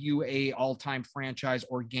to give you a all-time franchise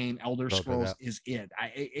or game, Elder Scrolls is it.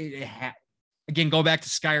 Again, go back to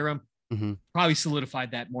Skyrim, probably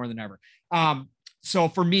solidified that more than ever. So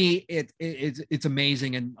for me, it's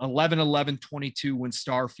amazing. And 11/11/22, when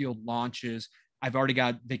Starfield launches, I've already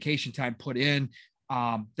got vacation time put in.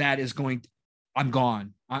 That is going. I'm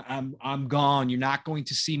gone. I'm gone. You're not going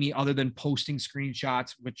to see me other than posting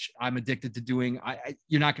screenshots, which I'm addicted to doing.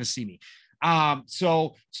 You're not going to see me.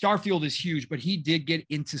 So Starfield is huge, but he did get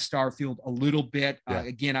into Starfield a little bit.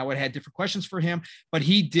 Again, I would have had different questions for him, but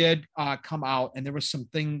he did come out, and there was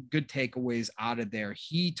good takeaways out of there.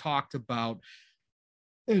 He talked about,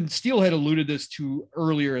 and Steele had alluded this to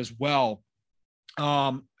earlier as well,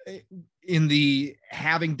 in the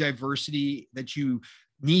having diversity, that you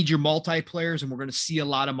need your multiplayers, and we're going to see a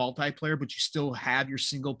lot of multiplayer, but you still have your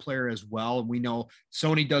single player as well. And we know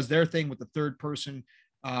Sony does their thing with the third person,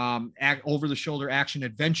 over the shoulder action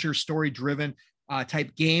adventure, story driven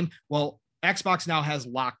type game. Well, Xbox now has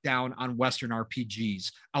lockdown on Western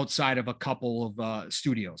RPGs outside of a couple of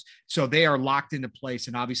studios. So they are locked into place,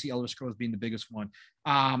 and obviously Elder Scrolls being the biggest one.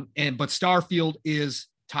 But Starfield is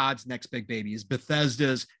Todd's next big baby, is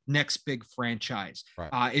Bethesda's next big franchise.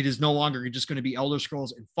 Right. It is no longer just going to be Elder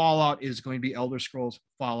Scrolls and Fallout. It is going to be Elder Scrolls,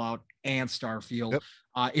 Fallout, and Starfield,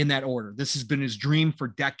 in that order. This has been his dream for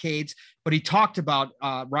decades. But he talked about,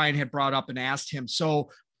 Ryan had brought up and asked him, so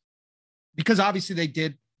because obviously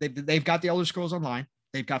they've got the Elder Scrolls Online,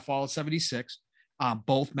 they've got Fallout 76,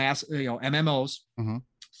 both MMOs.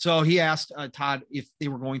 So he asked Todd if they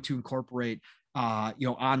were going to incorporate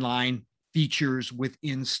online features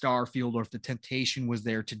within Starfield, or if the temptation was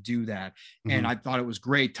there to do that. And I thought it was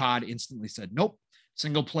great. Todd instantly said, nope,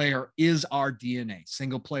 single player is our DNA.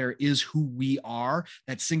 Single player is who we are.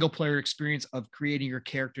 That single player experience of creating your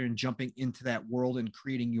character and jumping into that world and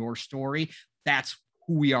creating your story, that's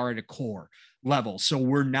who we are at a core level. So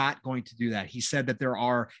we're not going to do that. He said that there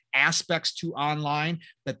are aspects to online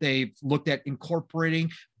that they've looked at incorporating,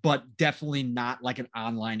 but definitely not like an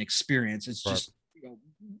online experience. It's just,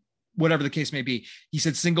 whatever the case may be. He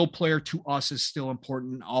said single player to us is still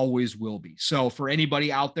important and always will be. So for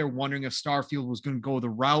anybody out there wondering if Starfield was going to go the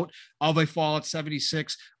route of a Fallout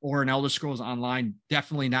 76 or an Elder Scrolls Online,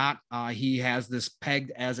 definitely not. He has this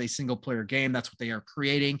pegged as a single player game. That's what they are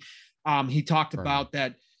creating. He talked about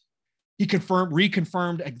that. He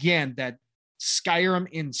reconfirmed again that Skyrim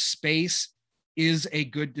in space is a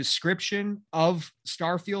good description of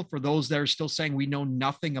Starfield. For those that are still saying we know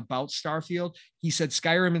nothing about Starfield, he said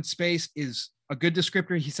Skyrim in space is a good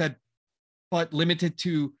descriptor. He said, but limited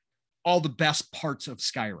to all the best parts of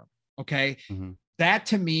Skyrim. Okay. That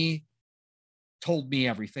to me told me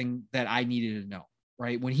everything that I needed to know,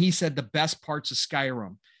 right? When he said the best parts of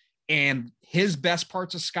Skyrim, and his best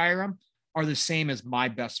parts of Skyrim are the same as my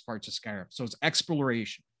best parts of Skyrim. So it's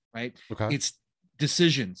exploration, right? It's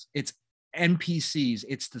decisions, it's NPCs,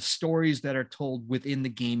 it's the stories that are told within the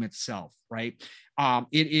game itself, right?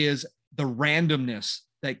 It is the randomness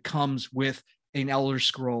that comes with an Elder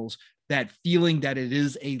Scrolls, that feeling that it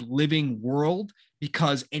is a living world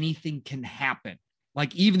because anything can happen.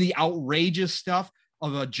 Like even the outrageous stuff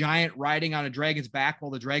of a giant riding on a dragon's back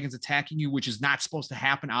while the dragon's attacking you, which is not supposed to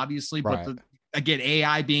happen, obviously, but again,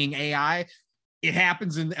 AI being AI, it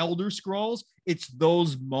happens in Elder Scrolls. It's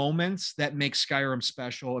those moments that make Skyrim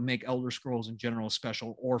special and make Elder Scrolls in general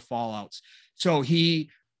special, or Fallouts. So he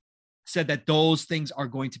said that those things are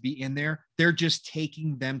going to be in there. They're just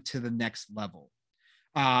taking them to the next level.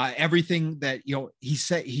 Everything that, he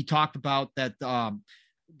said, he talked about that,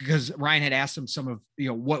 because Ryan had asked him some of,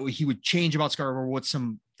 what he would change about Skyrim, or what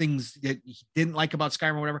some things that he didn't like about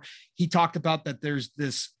Skyrim or whatever. He talked about that there's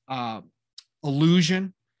this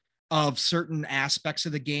illusion of certain aspects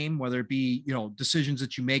of the game, whether it be, decisions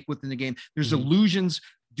that you make within the game. There's illusions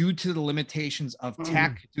due to the limitations of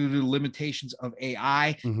tech, due to the limitations of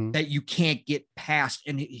AI, that you can't get past.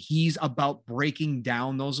 And he's about breaking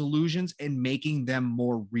down those illusions and making them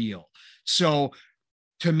more real. So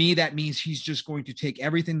to me, that means he's just going to take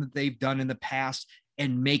everything that they've done in the past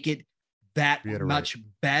and make it that much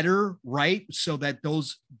better, right? So that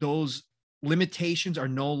those limitations are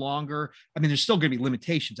no longer, there's still going to be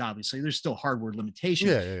limitations, obviously. There's still hardware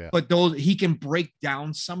limitations, but those, he can break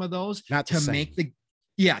down some of those to make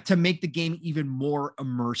the game even more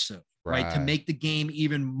immersive, right? To make the game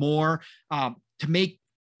even more,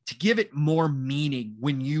 to give it more meaning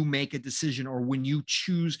when you make a decision, or when you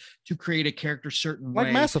choose to create a character certain way.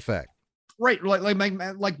 Like Mass Effect. Right,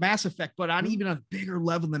 like Mass Effect, but on even a bigger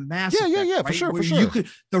level than Mass Effect. Yeah, right? for sure, Where for sure.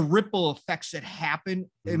 The ripple effects that happen,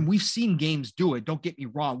 and we've seen games do it. Don't get me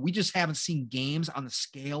wrong. We just haven't seen games on the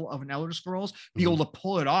scale of an Elder Scrolls be able to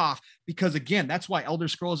pull it off. Because again, that's why Elder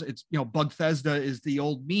Scrolls, it's, you know, Bugthesda is the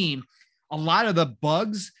old meme. A lot of the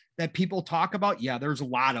bugs that people talk about, yeah, there's a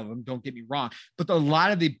lot of them. Don't get me wrong, but a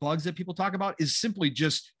lot of the bugs that people talk about is simply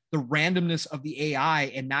just the randomness of the AI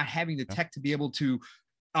and not having the tech to be able to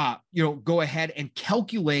go ahead and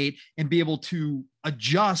calculate and be able to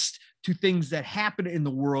adjust to things that happen in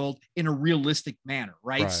the world in a realistic manner.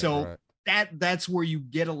 Right. So that's where you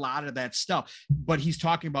get a lot of that stuff, but he's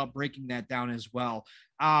talking about breaking that down as well.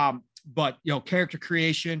 But, you know, character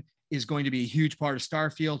creation is going to be a huge part of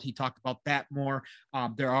Starfield. He talked about that more.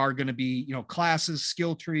 There are going to be, you know, classes,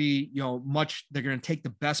 skill tree, you know, they're going to take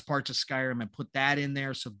the best parts of Skyrim and put that in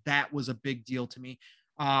there. So that was a big deal to me.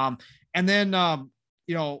 And then,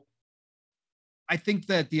 you know, I think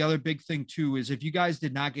that the other big thing too is if you guys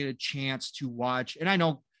did not get a chance to watch, and I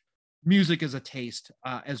know music is a taste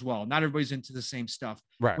as well. Not everybody's into the same stuff.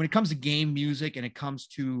 Right. When it comes to game music and it comes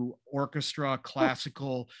to orchestra,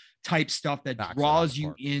 classical type stuff that draws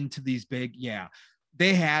you into these big,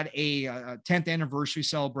 they had a 10th anniversary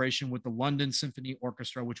celebration with the London Symphony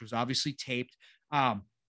Orchestra, which was obviously taped.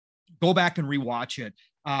 Go back and rewatch it.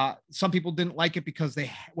 Some people didn't like it because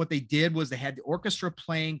what they did was they had the orchestra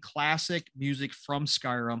playing classic music from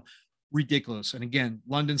Skyrim. Ridiculous. And again,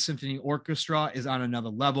 London Symphony Orchestra is on another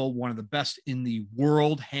level, one of the best in the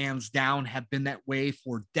world, hands down, have been that way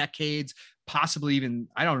for decades, possibly even,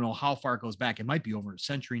 I don't know how far it goes back. It might be over a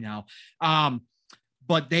century now.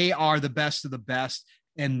 But they are the best of the best,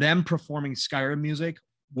 and them performing Skyrim music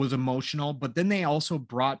was emotional. But then they also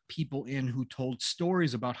brought people in who told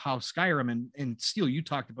stories about how Skyrim, and Steele, you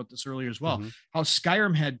talked about this earlier as well, how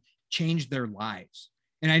Skyrim had changed their lives.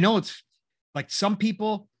 And I know it's like some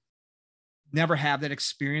people never have that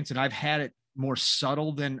experience, and I've had it more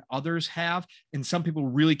subtle than others have, and some people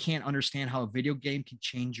really can't understand how a video game can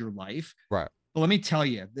change your life. Right. But let me tell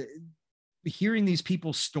you, hearing these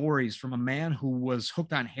people's stories from a man who was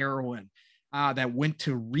hooked on heroin, that went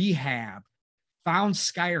to rehab, found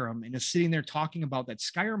Skyrim, and is sitting there talking about that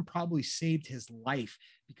Skyrim probably saved his life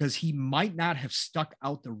because he might not have stuck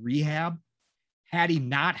out the rehab had he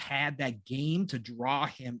not had that game to draw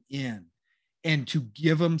him in and to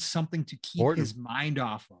give him something to keep his mind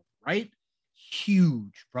off of, right?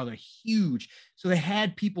 Huge, brother, huge. So they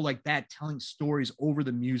had people like that telling stories over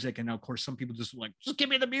the music. And of course, some people just like, just give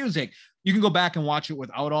me the music. You can go back and watch it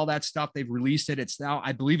without all that stuff. They've released it. It's now,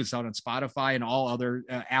 I believe it's out on Spotify and all other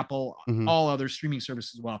Apple, all other streaming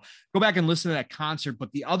services as well. Go back and listen to that concert.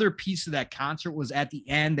 But the other piece of that concert was at the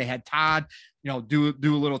end, they had Todd, you know, do a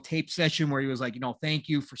little tape session where he was like, you know, thank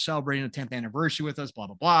you for celebrating the 10th anniversary with us, blah,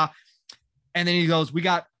 blah, blah. And then he goes, we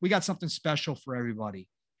got something special for everybody.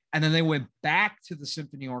 And then they went back to the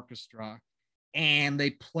symphony orchestra and they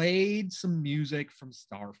played some music from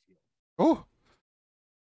Starfield. Oh,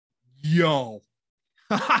 yo,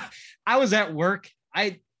 I was at work.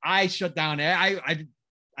 I shut down. I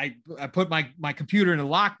put my computer in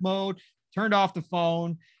lock mode, turned off the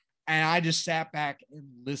phone, and I just sat back and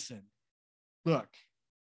listened. Look,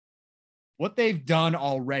 what they've done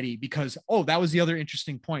already, because, that was the other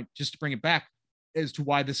interesting point, just to bring it back as to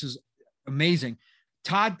why this is amazing.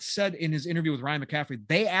 Todd said in his interview with Ryan McCaffrey,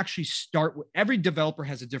 they actually start with, every developer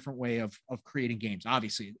has a different way of creating games.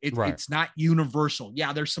 Obviously, it's not universal.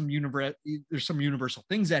 Yeah, there's some universal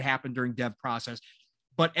things that happen during dev process,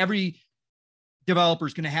 but every developer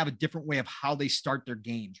is going to have a different way of how they start their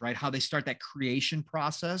games, right? How they start that creation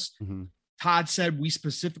process. Todd said, we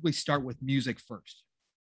specifically start with music first,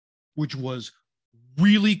 which was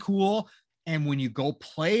really cool. And when you go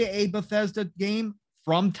play a Bethesda game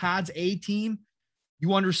from Todd's A team,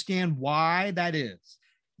 you understand why that is.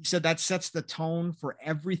 He said that sets the tone for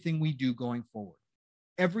everything we do going forward.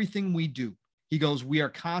 Everything we do. He goes, we are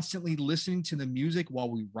constantly listening to the music while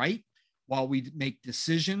we write, while we make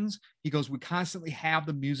decisions. He goes, we constantly have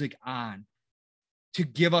the music on to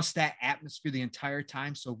give us that atmosphere the entire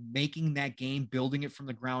time. So making that game, building it from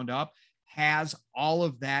the ground up, has all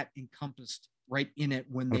of that encompassed right in it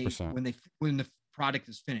when the product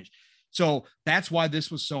is finished. So that's why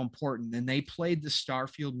this was so important. And they played the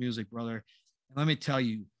Starfield music, brother. And let me tell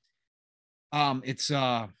you, it's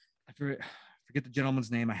I forget the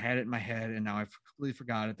gentleman's name. I had it in my head and now I've completely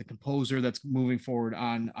forgot it. The composer that's moving forward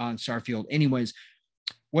on Starfield. Anyways,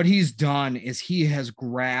 what he's done is he has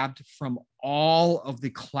grabbed from all of the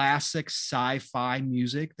classic sci-fi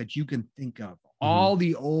music that you can think of, all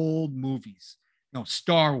the old movies,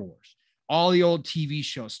 Star Wars, all the old TV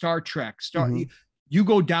shows, Star Trek, You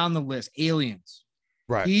go down the list, Aliens.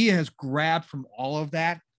 Right. He has grabbed from all of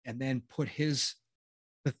that and then put his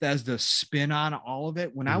Bethesda spin on all of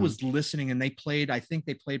it. When I was listening and I think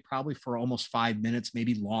they played probably for almost 5 minutes,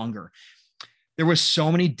 maybe longer. There were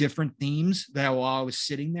so many different themes that while I was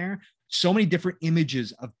sitting there, so many different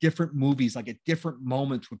images of different movies, like at different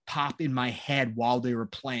moments would pop in my head while they were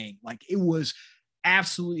playing. Like it was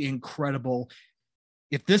absolutely incredible.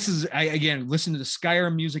 If this is, again, listen to the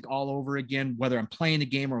Skyrim music all over again, whether I'm playing the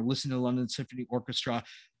game or listening to the London Symphony Orchestra,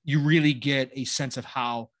 you really get a sense of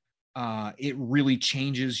how it really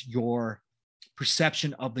changes your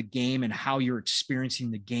perception of the game and how you're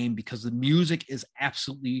experiencing the game, because the music is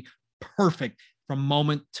absolutely perfect from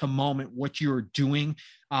moment to moment, what you're doing,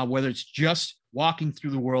 whether it's just walking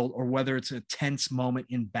through the world or whether it's a tense moment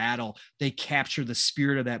in battle. They capture the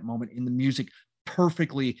spirit of that moment in the music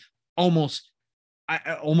perfectly, almost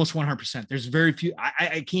 100%. There's very few.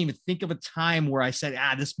 I can't even think of a time where I said,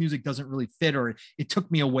 this music doesn't really fit, or it took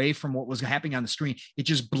me away from what was happening on the screen. It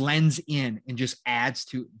just blends in and just adds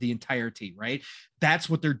to the entirety, right? That's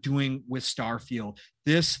what they're doing with Starfield.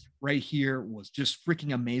 This right here was just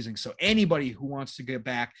freaking amazing. So anybody who wants to get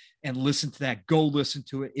back and listen to that, go listen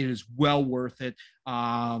to it. It is well worth it.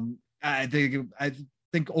 I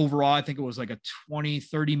think overall, I think it was like a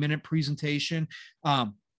 20-30 minute presentation.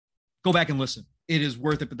 Go back and listen. It is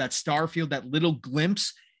worth it. But that Starfield, that little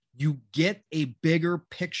glimpse, you get a bigger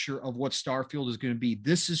picture of what Starfield is going to be.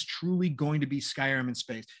 This is truly going to be Skyrim in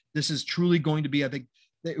space. This is truly going to be, I think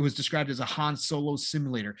it was described as a Han Solo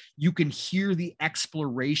simulator. You can hear the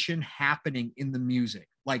exploration happening in the music,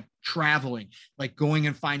 like traveling, like going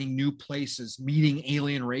and finding new places, meeting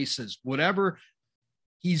alien races, whatever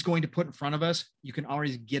he's going to put in front of us, you can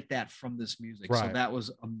always get that from this music. Right. So that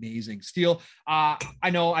was amazing. Steele, I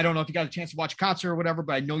don't know if you got a chance to watch a concert or whatever,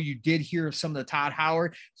 but I know you did hear some of the Todd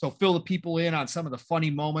Howard. So fill the people in on some of the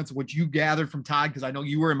funny moments, what you gathered from Todd, because I know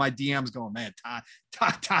you were in my DMs going, man,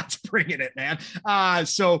 Todd's bringing it, man.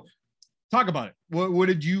 So talk about it. What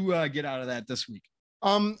did you get out of that this week?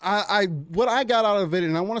 What I got out of it,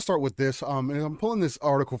 and I want to start with this, and I'm pulling this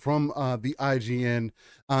article from the IGN.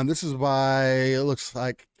 This is by, it looks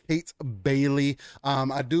like, Kate Bailey. Ryan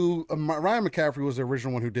McCaffrey was the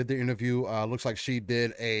original one who did the interview. Looks like she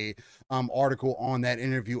did a article on that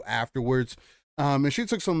interview afterwards. And she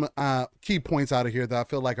took some key points out of here that I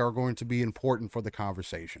feel like are going to be important for the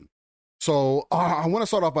conversation. So I want to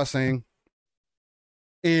start off by saying,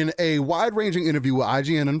 in a wide-ranging interview with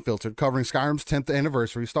IGN Unfiltered covering Skyrim's 10th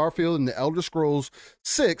anniversary, Starfield, and The Elder Scrolls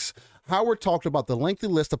 6, Howard talked about the lengthy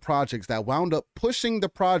list of projects that wound up pushing the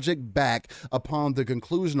project back upon the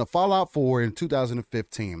conclusion of Fallout 4 in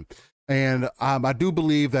 2015. And I do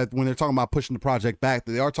believe that when they're talking about pushing the project back,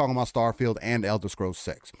 they are talking about Starfield and Elder Scrolls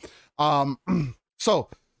 6. But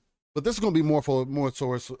this is going to be more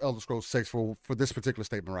towards Elder Scrolls 6 for this particular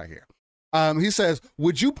statement right here. He says,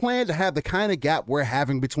 would you plan to have the kind of gap we're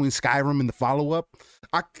having between Skyrim and the follow-up?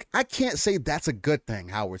 I can't say that's a good thing,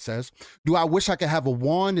 Howard says. Do I wish I could have a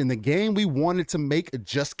wand and the game we wanted to make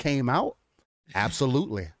just came out?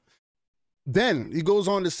 Absolutely. Then he goes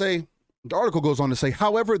on to say, the article goes on to say,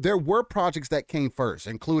 however, there were projects that came first,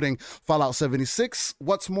 including Fallout 76.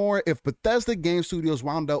 What's more, if Bethesda Game Studios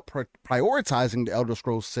wound up prioritizing the Elder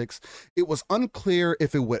Scrolls 6, it was unclear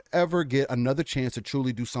if it would ever get another chance to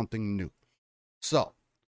truly do something new. So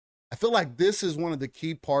I feel like this is one of the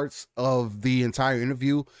key parts of the entire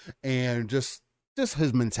interview and just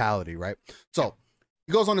his mentality, right? So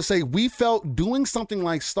he goes on to say, we felt doing something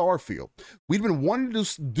like Starfield. We'd been wanting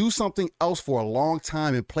to do something else for a long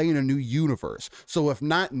time and play in a new universe. So if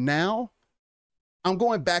not now, I'm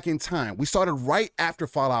going back in time. We started right after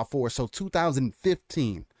Fallout 4, so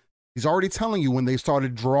 2015. He's already telling you when they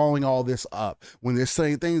started drawing all this up, when they're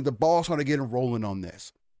saying things, the ball started getting rolling on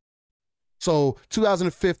this. So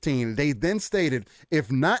 2015, they then stated,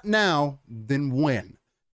 if not now, then when?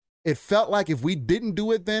 It felt like if we didn't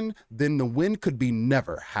do it then the win could be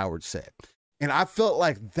never, Howard said. And I felt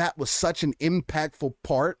like that was such an impactful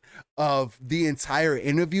part of the entire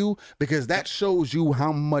interview, because that shows you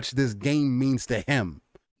how much this game means to him.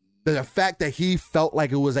 The fact that he felt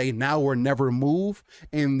like it was a now or never move,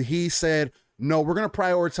 and he said, no, we're going to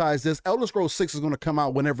prioritize this. Elder Scrolls 6 is going to come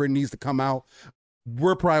out whenever it needs to come out.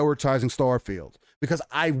 We're prioritizing Starfield because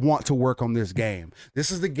I want to work on this game.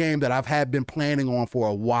 This is the game that I've been planning on for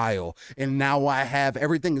a while. And now I have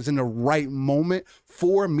everything is in the right moment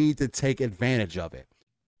for me to take advantage of it.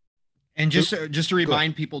 And just to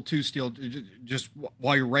remind people too, Steele, just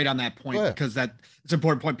while you're right on that point, because it's an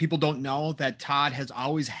important point. People don't know that Todd has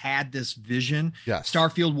always had this vision. Yes.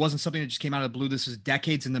 Starfield wasn't something that just came out of the blue. This is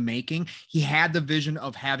decades in the making. He had the vision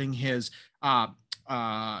of having his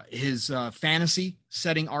fantasy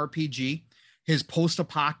setting RPG, his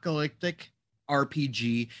post-apocalyptic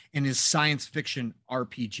RPG, and his science fiction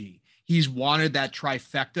RPG. He's wanted that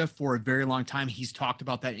trifecta for a very long time. He's talked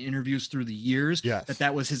about that in interviews through the years,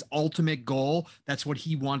 that was his ultimate goal. That's what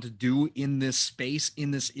he wanted to do in this space,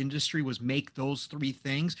 in this industry, was make those three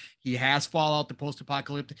things. He has Fallout, the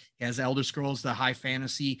post-apocalyptic, he has Elder Scrolls, the high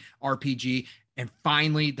fantasy RPG, and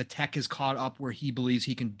finally the tech is caught up where he believes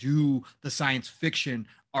he can do the science fiction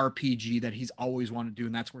RPG that he's always wanted to do,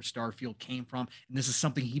 and that's where Starfield came from. And this is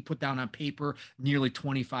something he put down on paper nearly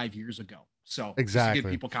 25 years ago. So exactly, to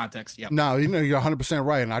give people context. Yeah. No, you're 100%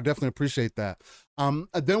 right, and I definitely appreciate that. I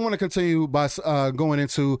then want to continue by going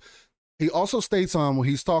into. He also states when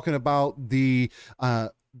he's talking about the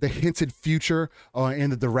hinted future in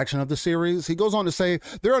the direction of the series. He goes on to say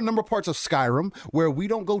there are a number of parts of Skyrim where we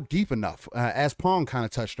don't go deep enough, as Pong kind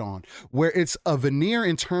of touched on, where it's a veneer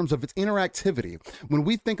in terms of its interactivity. When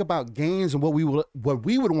we think about games and what we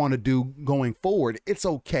would want to do going forward, it's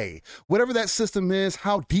okay. Whatever that system is,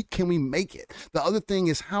 how deep can we make it? The other thing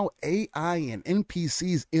is how AI and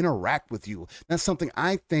NPCs interact with you. That's something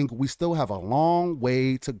I think we still have a long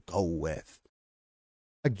way to go with.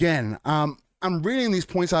 Again, I'm reading these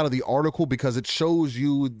points out of the article because it shows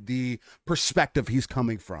you the perspective he's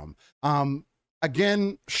coming from.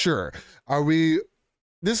 Again, sure.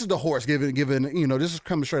 This is the horse given, this is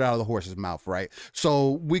coming straight out of the horse's mouth, right?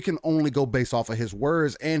 So we can only go based off of his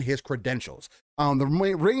words and his credentials. The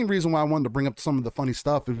main reason why I wanted to bring up some of the funny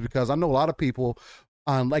stuff is because I know a lot of people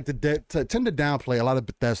like to tend to downplay a lot of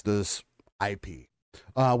Bethesda's IP,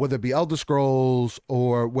 whether it be Elder Scrolls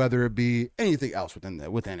or whether it be anything else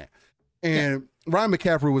within it. And Ryan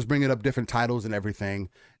McCaffrey was bringing up different titles and everything,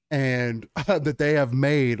 and that they have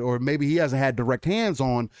made, or maybe he hasn't had direct hands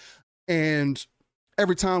on. And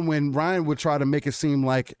every time when Ryan would try to make it seem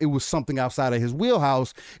like it was something outside of his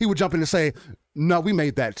wheelhouse, he would jump in and say, "No, we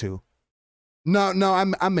made that too. No,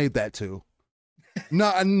 I made that too.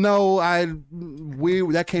 No,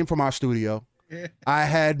 that came from our studio. I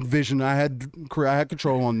had vision. I had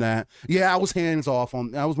control on that. Yeah, I was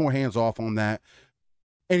more hands off on that."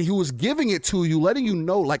 And he was giving it to you, letting you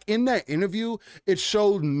know, like in that interview, it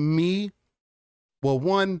showed me, well,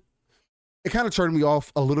 one, it kind of turned me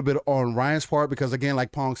off a little bit on Ryan's part because, again,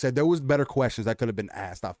 like Pong said, there was better questions that could have been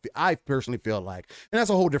asked. I personally feel like, and that's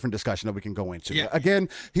a whole different discussion that we can go into. Yeah. Again,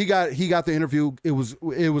 he got the interview. It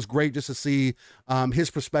was great just to see his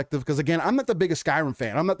perspective because, again, I'm not the biggest Skyrim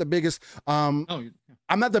fan. I'm not the biggest I'm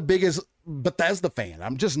not the biggest Bethesda fan.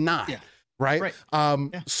 I'm just not. Yeah. Right.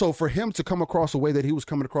 So for him to come across the way that he was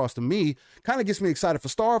coming across to me kind of gets me excited for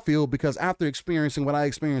Starfield, because after experiencing what I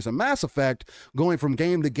experienced in Mass Effect, going from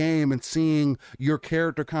game to game and seeing your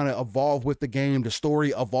character kind of evolve with the game, the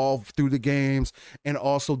story evolve through the games, and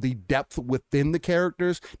also the depth within the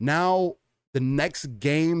characters. Now, the next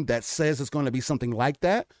game that says it's going to be something like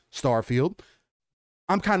that, Starfield,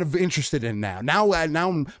 I'm kind of interested in now.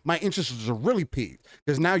 Now my interests are really peaked,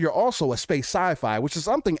 because now you're also a space sci-fi, which is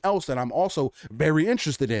something else that I'm also very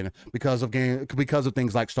interested in because of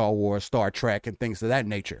things like Star Wars, Star Trek, and things of that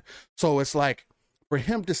nature. So it's like, for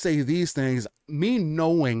him to say these things, me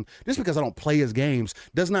knowing, just because I don't play his games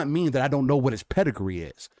does not mean that I don't know what his pedigree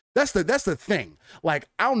is. That's the thing. Like,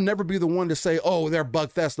 I'll never be the one to say, oh, they're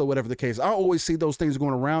Bugfest or whatever the case. I always see those things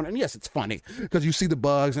going around. And yes, it's funny because you see the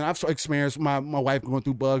bugs, and I've experienced my wife going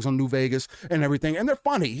through bugs on New Vegas and everything. And they're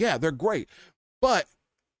funny. Yeah, they're great. But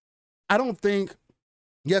I don't think,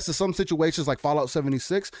 yes, in some situations like Fallout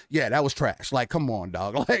 76, yeah, that was trash. Like, come on,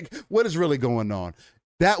 dog. Like, what is really going on?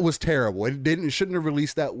 That was terrible. It shouldn't have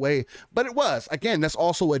released that way, but it was. Again, that's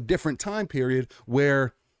also a different time period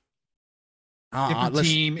where different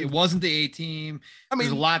team. It wasn't the A team. I mean,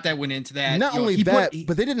 there's a lot that went into that. Not only that,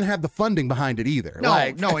 but they didn't have the funding behind it either. No,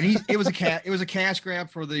 and it was a cash grab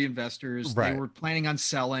for the investors. Right. They were planning on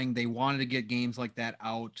selling. They wanted to get games like that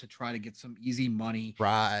out to try to get some easy money.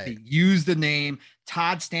 Right. They used the name.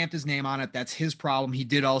 Todd stamped his name on it. That's his problem. He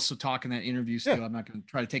did also talk in that interview. Still, yeah. I'm not going to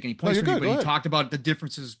try to take any points from you, but he talked about the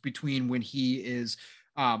differences between when he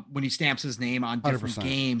stamps his name on different 100%.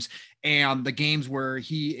 Games and the games where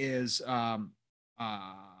he is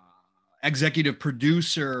executive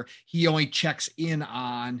producer, he only checks in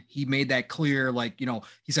on. He made that clear, like,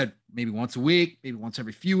 he said maybe once a week, maybe once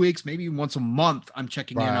every few weeks, maybe once a month, I'm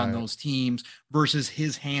checking in on those teams, versus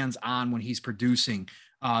his hands on when he's producing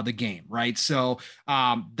the game, right? So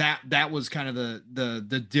that was kind of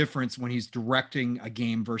the difference when he's directing a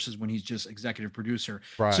game versus when he's just executive producer.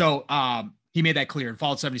 Right. So he made that clear, and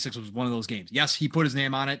Fallout 76 was one of those games. Yes, he put his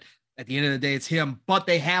name on it. At the end of the day, it's him, but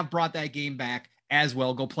they have brought that game back as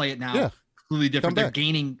well. Go play it now. Yeah. completely different.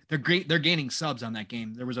 They're gaining subs on that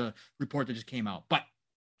game. There was a report that just came out, but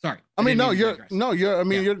sorry. I mean,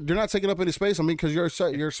 you're not taking up any space. I mean, because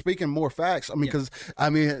you're speaking more facts. I mean, because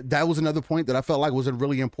that was another point that I felt like was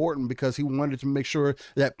really important, because he wanted to make sure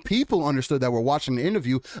that people understood that were watching the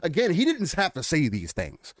interview. Again, he didn't have to say these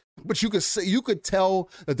things, but you could tell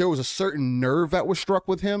that there was a certain nerve that was struck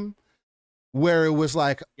with him, where it was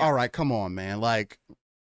like, all right, come on, man, like.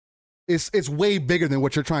 It's way bigger than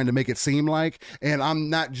what you're trying to make it seem like, and I'm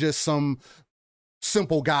not just some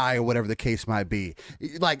simple guy or whatever the case might be.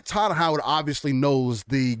 Like, Todd Howard obviously knows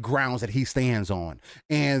the grounds that he stands on,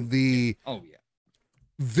 and the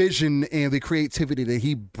vision and the creativity that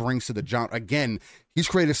he brings to the genre. Again, he's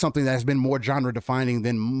created something that has been more genre defining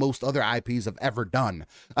than most other IPs have ever done.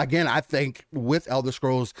 Again, I think with Elder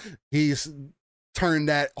Scrolls, he's turned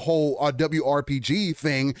that whole WRPG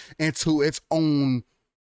thing into its own.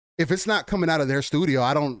 If it's not coming out of their studio,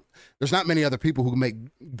 there's not many other people who can make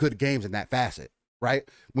good games in that facet, right?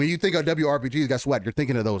 When you think of WRPGs, guess what? You're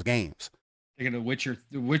thinking of those games. Thinking of Witcher.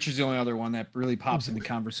 The Witcher's the only other one that really pops in the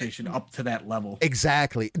conversation up to that level.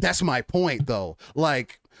 Exactly. That's my point, though.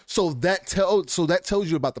 Like, so that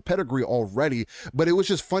tells you about the pedigree already. But it was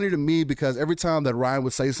just funny to me, because every time that Ryan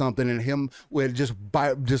would say something and him would just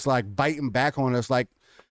biting back on us, like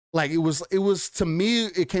it was to me,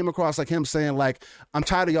 it came across like him saying, like, I'm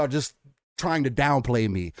tired of y'all just trying to downplay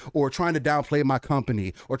me, or trying to downplay my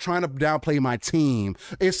company, or trying to downplay my team.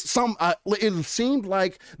 It seemed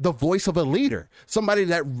like the voice of a leader, somebody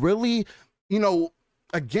that really,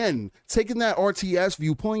 again, taking that RTS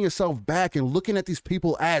view, pulling yourself back and looking at these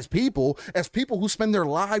people as people who spend their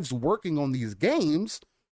lives working on these games.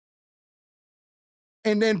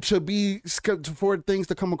 And then for things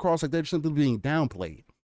to come across like they're simply being downplayed.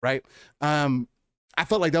 Right. I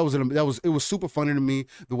felt like it was super funny to me,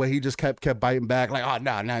 the way he just kept biting back, like, oh,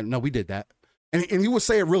 no, we did that. And he would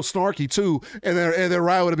say it real snarky too. And then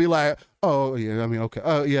Ryan would be like, oh yeah, I mean, okay.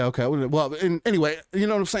 Oh yeah. Okay. Well, and anyway, you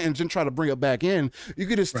know what I'm saying? Just try to bring it back in. You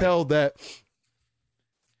could just tell that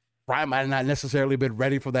Ryan might not necessarily been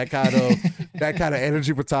ready for that kind of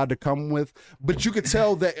energy for Todd to come with, but you could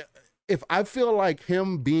tell that if I feel like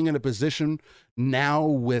him being in a position now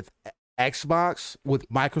with Xbox, with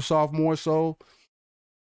Microsoft more so,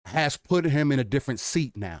 has put him in a different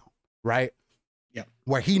seat now, right? Yeah.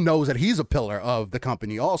 Where he knows that he's a pillar of the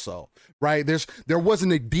company also, right? There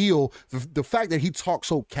wasn't a deal. The fact that he talks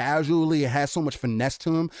so casually, it has so much finesse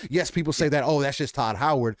to him. Yes, people say that, oh, that's just Todd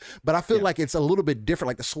Howard. But I feel like it's a little bit different.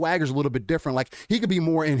 Like, the swagger's a little bit different. Like, he could be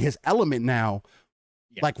more in his element now.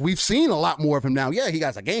 Yeah. Like, we've seen a lot more of him now. Yeah, he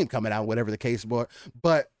got a game coming out, whatever the case, but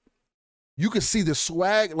you can see the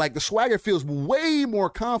swag, like the swagger feels way more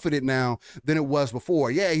confident now than it was before.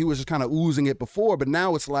 Yeah, he was just kind of oozing it before, but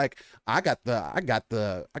now it's like, I got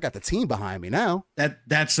the team behind me now.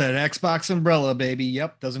 That's an Xbox umbrella, baby.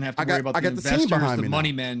 Yep, doesn't have to worry about the investors, the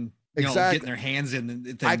money men, getting their hands in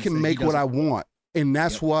things. I can make what I want, and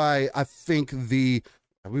that's why I think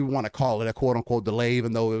we want to call it a quote unquote delay,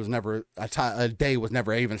 even though it was never a day was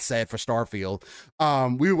never even said for Starfield.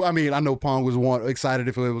 I know Pong was excited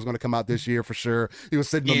if it was going to come out this year for sure. He was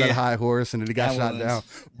sitting on that high horse and then he got shot down.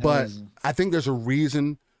 But I think there's a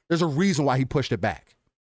reason why he pushed it back.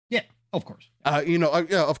 Yeah, of course.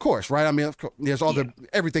 Of course, right? I mean, of course, there's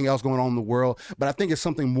everything else going on in the world, but I think it's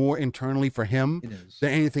something more internally for him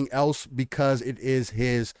than anything else, because it is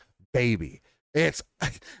his baby.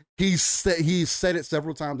 He said it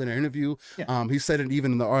several times in an interview. Yeah. He said it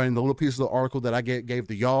even in the little piece of the article that I gave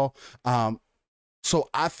to y'all. So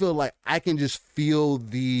I feel like I can just feel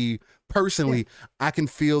I can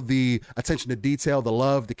feel the attention to detail, the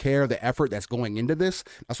love, the care, the effort that's going into this.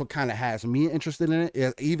 That's what kind of has me interested in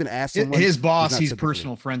it. Even as someone, his boss, he's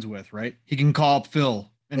personal friends with, right? He can call up Phil,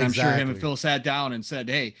 and I'm sure him and Phil sat down and said,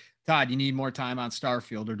 "Hey, Todd, you need more time on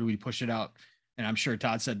Starfield, or do we push it out?" And I'm sure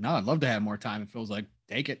Todd said, "No, I'd love to have more time." And Phil's like,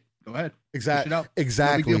 "Take it. Go ahead." Exactly. No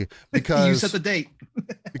because you set the date.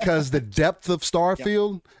 because the depth of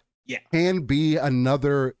Starfield can be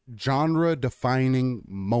another genre defining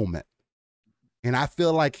moment. And I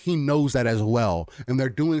feel like he knows that as well. And they're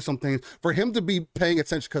doing some things for him to be paying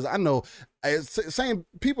attention, because I know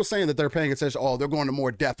people saying that they're paying attention. Oh, they're going to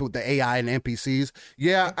more depth with the AI and NPCs.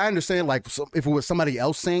 Yeah, I understand. Like, if it was somebody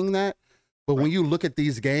else saying that, but when you look at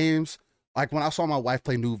these games, like when I saw my wife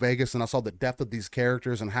play New Vegas and I saw the depth of these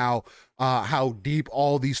characters and how deep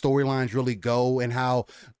all these storylines really go, and how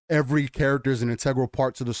every character is an integral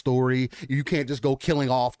part to the story. You can't just go killing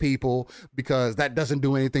off people, because that doesn't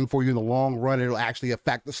do anything for you in the long run. It'll actually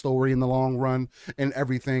affect the story in the long run and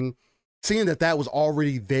everything. Seeing that was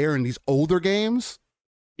already there in these older games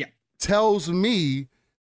tells me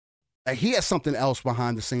he has something else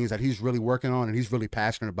behind the scenes that he's really working on and he's really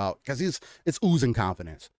passionate about because it's oozing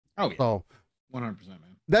confidence. Oh yeah. So 100%, man.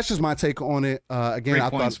 That's just my take on it. Again, Great I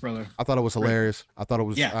points, thought brother. I thought it was hilarious. I thought it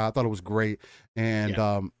was Yeah. I thought it was great. And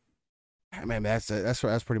man,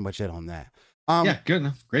 that's pretty much it on that. Yeah, good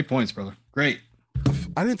enough. Great points, brother. Great.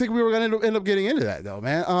 I didn't think we were going to end up getting into that though,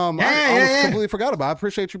 man. I completely forgot about it. I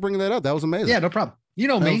appreciate you bringing that up. That was amazing. Yeah, no problem. You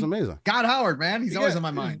know that me. was amazing. God Howard, man. He's always on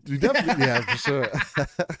my mind. Definitely, yeah, for sure.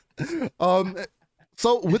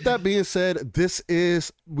 So with that being said,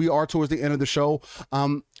 we are towards the end of the show.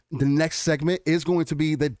 The next segment is going to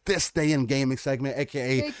be the This Day in Gaming segment,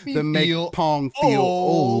 aka the Make Pong Feel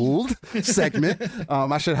Old segment.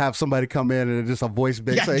 I should have somebody come in and just a voice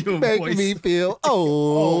bit say, "Make me feel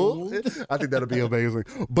old." I think that'll be amazing.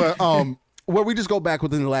 But where we just go back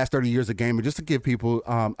within the last 30 years of gaming, just to give people,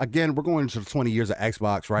 again, we're going into 20 years of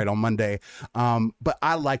Xbox, right, on Monday. But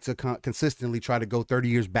I like to consistently try to go 30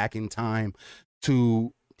 years back in time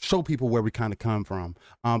to show people where we kind of come from,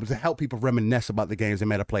 to help people reminisce about the games they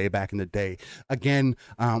might have played back in the day. Again,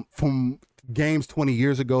 from games 20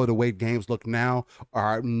 years ago, the way games look now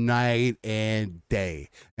are night and day.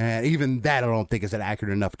 And even that, I don't think is an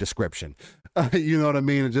accurate enough description. You know what I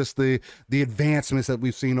mean? Just the advancements that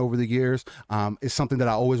we've seen over the years is something that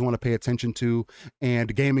I always want to pay attention to.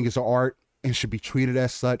 And gaming is an art and should be treated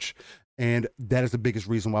as such. And that is the biggest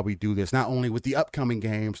reason why we do this, not only with the upcoming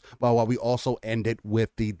games, but why we also end it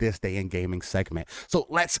with the This Day in Gaming segment. So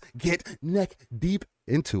let's get neck deep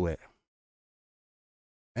into it.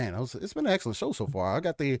 Man, it's been an excellent show so far. I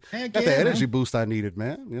got the energy boost I needed,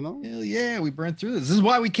 man. You know? Hell yeah, we burned through this. This is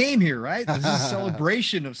why we came here, right? This is a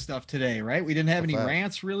celebration of stuff today, right? We didn't have any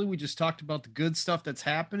rants, really. We just talked about the good stuff that's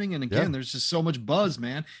happening. And again, there's just so much buzz,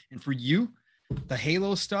 man. And for you, the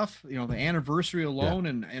Halo stuff, you know, the anniversary alone,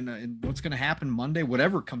 and what's going to happen Monday,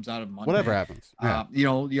 whatever comes out of Monday, whatever happens, you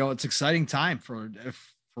know, it's exciting time for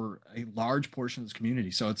a large portion of this community.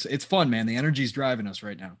 So it's fun, man. The energy's driving us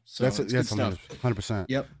right now. So that's good stuff. 100%.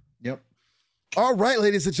 Yep. All right,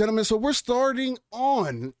 ladies and gentlemen. So we're starting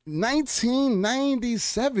on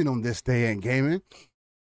 1997 on This Day in Gaming.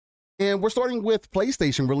 And we're starting with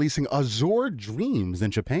PlayStation releasing Azure Dreams in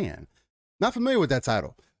Japan. Not familiar with that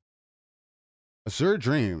title. Azure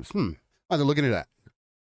Dreams. I'm looking at that.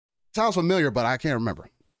 Sounds familiar, but I can't remember.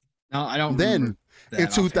 No, I don't. Then in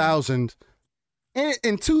 2000,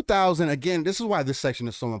 in 2000, again, this is why this section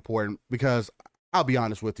is so important, because I'll be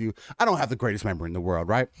honest with you, I don't have the greatest memory in the world,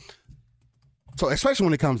 right? So especially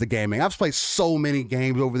when it comes to gaming, I've played so many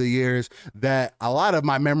games over the years that a lot of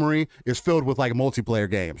my memory is filled with like multiplayer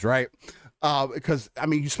games, right? Because I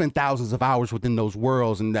mean, you spend thousands of hours within those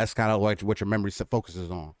worlds, and that's kind of like what your memory focuses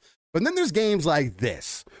on. But then there's games like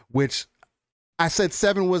this, which I said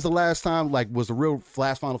 7 was the last time, like was the real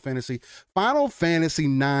last Final Fantasy. Final Fantasy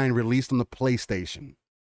 9 released on the PlayStation.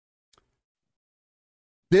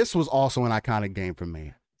 This was also an iconic game for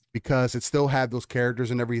me because it still had those characters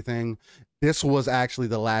and everything. This was actually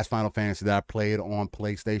the last Final Fantasy that I played on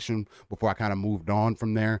PlayStation before I kind of moved on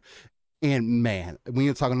from there. And man, when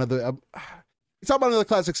you're talking about another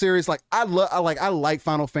classic series, like I like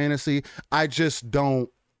Final Fantasy. I just don't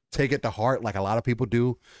take it to heart like a lot of people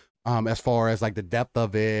do, as far as like the depth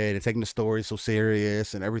of it and taking the story so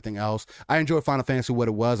serious and everything else. I enjoy Final Fantasy what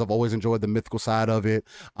it was. I've always enjoyed the mythical side of it,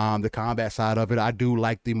 the combat side of it. I do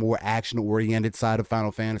like the more action-oriented side of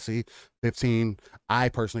Final Fantasy 15. I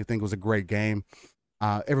personally think it was a great game.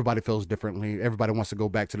 Everybody feels differently. Everybody wants to go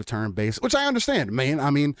back to the turn-based, which I understand, man. I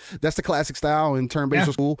mean, that's the classic style, and turn-based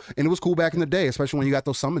was cool. And it was cool back in the day, especially when you got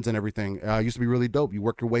those summons and everything. It used to be really dope. You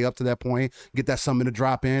worked your way up to that point, get that summon to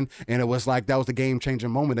drop in, and it was like that was the game-changing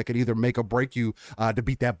moment that could either make or break you to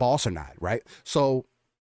beat that boss or not, right? So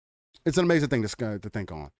it's an amazing thing to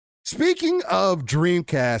think on. Speaking of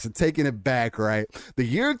Dreamcast and taking it back, right? The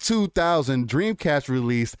year 2000, Dreamcast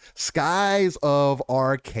released Skies of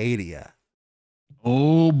Arcadia.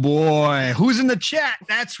 Oh boy, who's in the chat?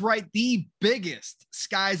 That's right, the biggest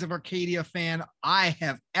Skies of Arcadia fan I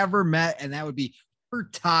have ever met, and that would be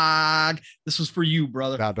Hertog. This was for you,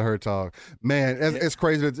 brother. Shout out to Hertog. Man, it's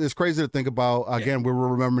crazy. It's crazy to think about. Again, we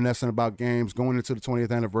were reminiscing about games going into the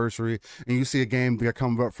 20th anniversary, and you see a game that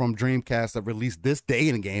comes up from Dreamcast that released this day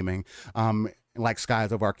in gaming, like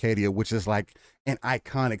Skies of Arcadia, which is like an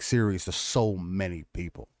iconic series to so many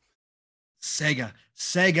people. Sega.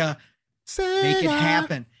 Make it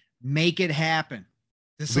happen. Make it happen.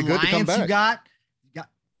 This alliance you got. Look,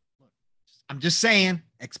 I'm just saying,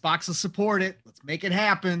 Xbox will support it. Let's make it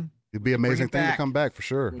happen. It'd be an amazing thing to come back for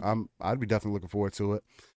sure. I'd be definitely looking forward to it.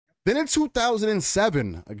 Then in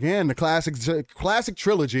 2007, again, the classic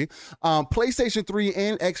trilogy, PlayStation 3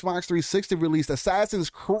 and Xbox 360 released Assassin's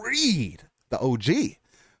Creed, the OG.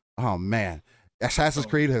 Oh, man. Assassin's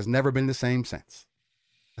Creed has never been the same since.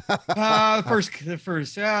 The first,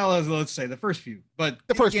 let's say the first few, but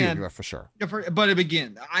the first few for sure. But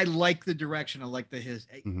again, I like the direction. I like the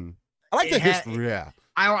I like the history. Yeah,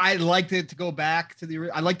 I liked it to go back to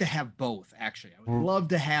I like to have both. Actually, I would love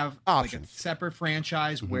to have like a separate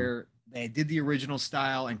franchise where they did the original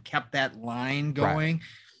style and kept that line going,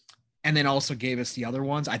 and then also gave us the other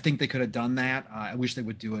ones. I think they could have done that. I wish they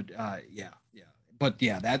would do it. Yeah. But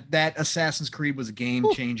yeah, that Assassin's Creed was a game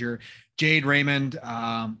changer. Jade Raymond,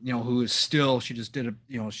 who is still, she just did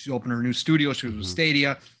she opened her new studio. She was with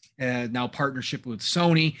Stadia, now partnership with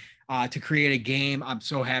Sony to create a game. I'm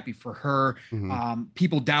so happy for her.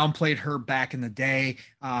 People downplayed her back in the day.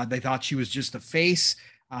 They thought she was just a face,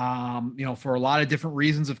 for a lot of different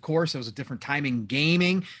reasons. Of course, it was a different time in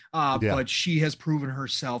gaming, but she has proven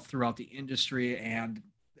herself throughout the industry, and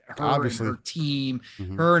her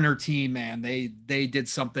and her team, man, they did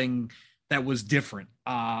something that was different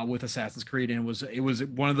with Assassin's Creed, and it was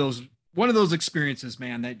one of those experiences,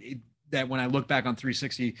 man, that when I look back on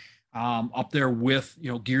 360, up there with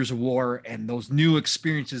Gears of War and those new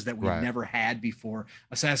experiences that we've never had before,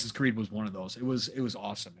 Assassin's Creed was one of those. It was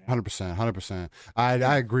awesome, man. 100%.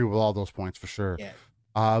 I agree with all those points for sure.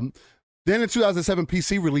 Yeah. Then in 2007,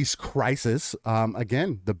 PC released Crysis.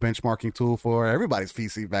 Again, the benchmarking tool for everybody's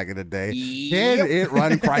PC back in the day. Can it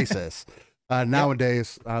run Crysis?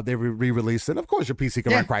 Nowadays, they re-released it. Of course, your PC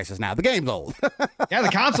can run Crysis now. The game's old. The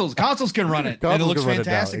consoles can run it. And it looks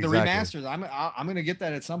fantastic. The remasters. I'm going to get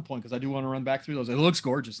that at some point because I do want to run back through those. It looks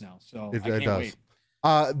gorgeous now. So I can't wait.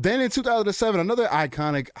 Then in 2007, another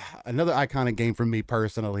iconic game for me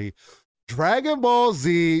personally. Dragon Ball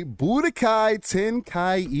Z Budokai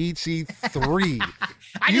Tenkaichi 3.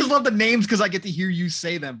 I just love the names because I get to hear you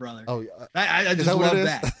say them, brother. Oh, I just love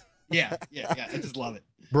that. Yeah. I just love it.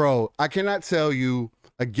 Bro, I cannot tell you,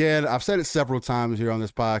 again, I've said it several times here on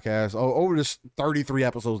this podcast, over this 33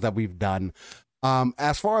 episodes that we've done.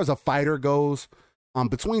 As far as a fighter goes,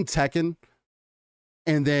 between Tekken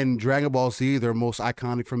and then Dragon Ball Z, they're most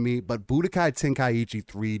iconic for me. But Budokai Tenkaichi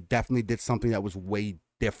 3 definitely did something that was way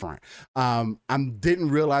different. I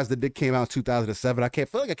didn't realize that it came out in 2007. I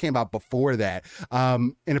feel like it came out before that.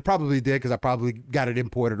 And it probably did because I probably got it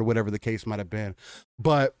imported or whatever the case might have been.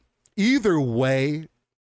 But either way,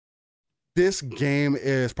 this game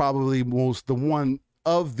is probably one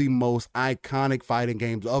of the most iconic fighting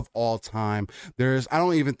games of all time. I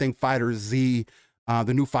don't even think Fighter Z,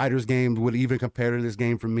 the new Fighters game, would even compare to this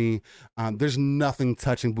game for me. There's nothing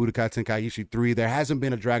touching Budokai Tenkaichi 3. There hasn't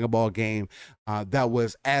been a Dragon Ball game that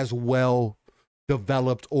was as well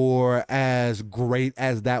developed or as great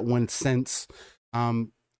as that one since.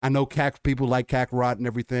 I know people like Kakarot and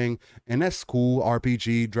everything, and that's cool,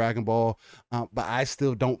 RPG, Dragon Ball, but I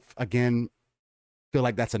still don't, again, feel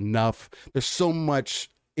like that's enough. There's so much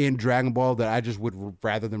in Dragon Ball that I just would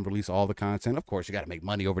rather than release all the content. Of course, you got to make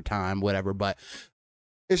money over time, whatever, but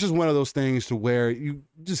it's just one of those things to where you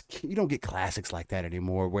don't get classics like that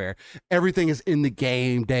anymore, where everything is in the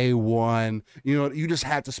game day one. You just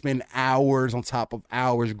have to spend hours on top of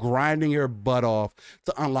hours grinding your butt off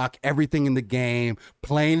to unlock everything in the game,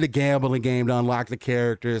 playing the gambling game to unlock the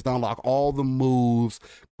characters, to unlock all the moves,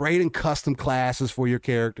 creating custom classes for your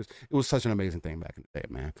characters. It was such an amazing thing back in the day,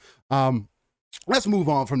 man. Let's move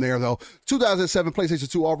on from there, though. 2007, PlayStation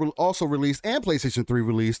 2 also released, and PlayStation 3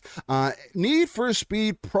 released Need for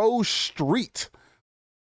Speed Pro Street.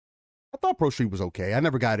 I thought Pro Street was okay. I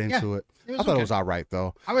never got into it. I thought it was all right,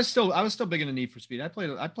 though. I was still big into Need for Speed. I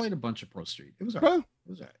played a bunch of Pro Street. It was all right. It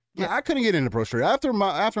was all right. Yeah, I couldn't get into Pro Street after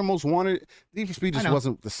Most Wanted. Need for Speed just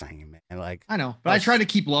wasn't the same, man. Like, I know, but I try to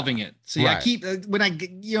keep loving it. See, I keep when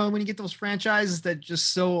you get those franchises that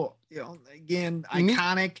just so again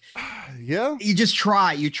iconic. Yeah,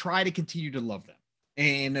 you try to continue to love them,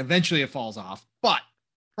 and eventually it falls off. But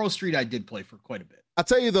Pro Street, I did play for quite a bit. I'll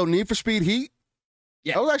tell you though, Need for Speed Heat,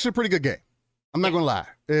 that was actually a pretty good game. I'm not gonna lie.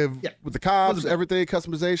 With the cops, everything,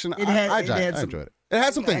 customization, I enjoyed it. It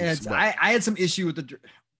had some things. I had some issue with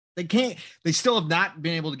they still have not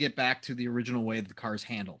been able to get back to the original way that the car's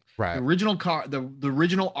handled. Right. The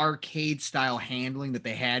original arcade style handling that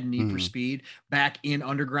they had in Need for Speed back in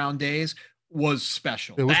Underground days was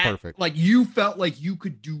special. It was perfect. Like you felt like you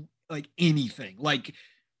could do like anything. Like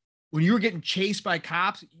when you were getting chased by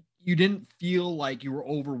cops, you didn't feel like you were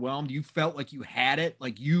overwhelmed. You felt like you had it.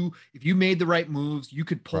 Like if you made the right moves, you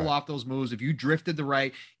could pull off those moves. If you drifted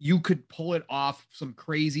you could pull it off some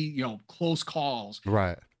crazy, close calls.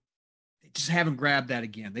 Right. They just haven't grabbed that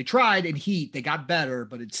again. They tried in Heat, they got better,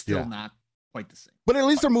 but it's still not quite the same. But at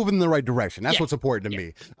least they're moving in the right direction. That's what's important to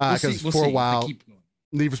me. Because for a while,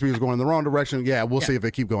 Need for Speed was going in the wrong direction. Yeah, we'll see if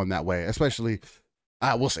they keep going that way. Especially,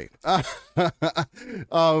 we'll see. Then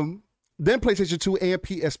PlayStation 2 and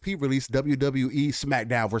PSP released WWE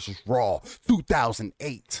SmackDown vs. Raw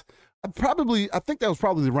 2008. I think that was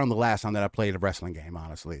probably around the last time that I played a wrestling game,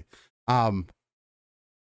 honestly.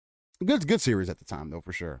 Good series at the time, though,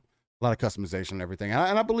 for sure. A lot of customization and everything.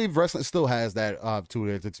 And I believe wrestling still has that to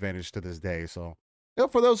its advantage to this day. So,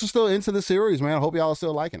 for those who are still into the series, man, I hope y'all are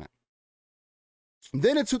still liking it.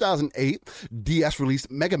 Then in 2008, DS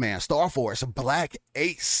released Mega Man Star Force Black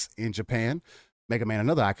Ace in Japan. Mega Man,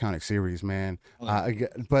 another iconic series, man.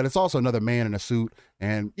 But it's also another man in a suit.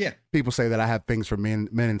 And people say that I have things for men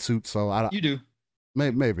in suits. So I don't. You do.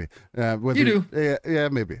 Maybe. You do. Yeah,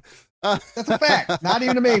 maybe. That's a fact. Not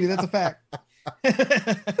even a maybe. That's a fact.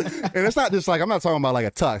 And it's not just like, I'm not talking about like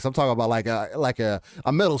a tux. I'm talking about like a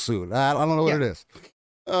metal suit. I don't know what it is.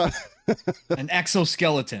 An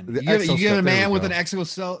exoskeleton. You get a man with an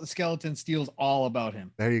exoskeleton, steals all about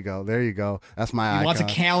him. There you go. That's my icon. He wants a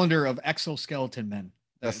calendar of exoskeleton men.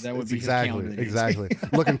 That would be exactly.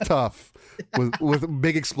 Looking tough with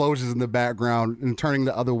big explosions in the background and turning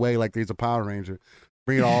the other way like there's a Power Ranger.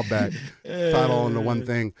 Bring it all back. Tie it all into one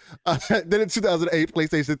thing. Then in 2008,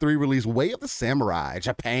 PlayStation 3 released Way of the Samurai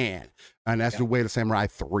Japan, and that's the Way of the Samurai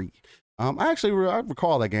 3. I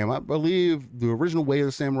recall that game. I believe the original Way of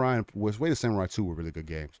the Samurai and Way of the Samurai 2 were really good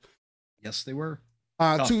games. Yes, they were.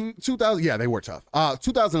 2000, they were tough.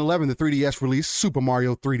 2011, the 3DS released Super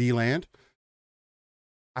Mario 3D Land.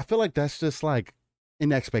 I feel like that's just like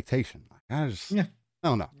in expectation. I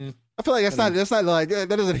don't know. Yeah. I feel like that's not like, that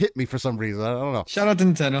doesn't hit me for some reason. I don't know. Shout out to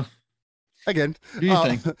Nintendo. Again, do you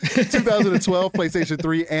think? 2012, PlayStation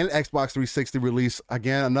 3 and Xbox 360 release,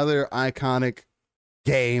 again, another iconic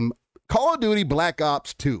game, Call of Duty Black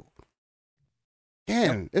Ops 2.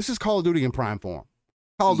 Again, this is Call of Duty in prime form.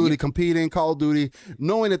 Call of Duty competing, Call of Duty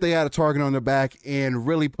knowing that they had a target on their back and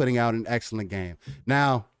really putting out an excellent game.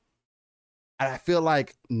 Now, I feel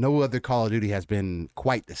like no other Call of Duty has been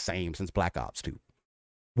quite the same since Black Ops 2.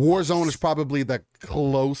 Warzone is probably the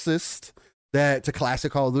closest that to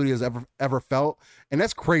classic Call of Duty has ever felt. And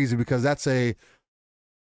that's crazy because that's a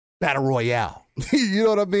battle royale. You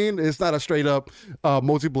know what I mean? It's not a straight up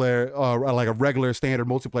multiplayer, like a regular standard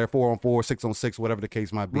multiplayer 4-on-4, 6-on-6, whatever the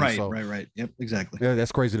case might be. Right. Yep, exactly. Yeah,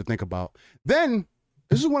 that's crazy to think about. Then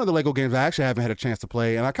this is one of the Lego games I actually haven't had a chance to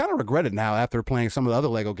play, and I kind of regret it now after playing some of the other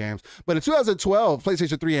Lego games. But in 2012,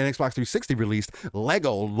 PlayStation 3 and Xbox 360 released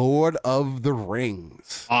Lego Lord of the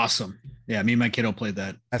Rings. Awesome. Yeah, me and my kiddo played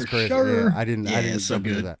that. That's crazy. Sure. Yeah, I didn't so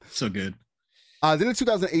good. That. So good. Then in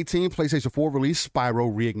 2018, PlayStation 4 released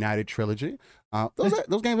Spyro Reignited Trilogy.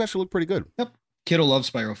 Those games actually look pretty good. Yep. Kiddo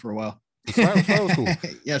loved Spyro for a while. Spyro was cool.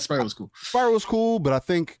 Yeah, Spyro was cool. Spyro was cool, but I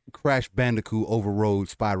think Crash Bandicoot overrode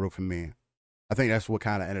Spyro for me. I think that's what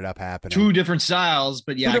kind of ended up happening. Two different styles,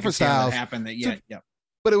 but yeah, two different styles. Happened.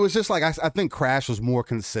 But it was just like I think Crash was more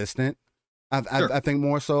consistent. I think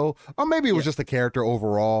more so, or maybe it was just the character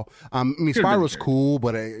overall. I mean, Spyro's cool,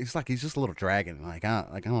 but it's like he's just a little dragon. Like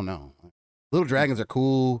I don't know. Little dragons are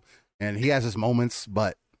cool, and he has his moments,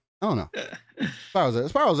 but I don't know.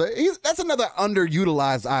 Spyro's that's another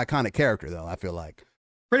underutilized iconic character, though. I feel like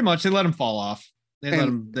pretty much they let him fall off. They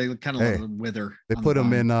kind of let him wither. They put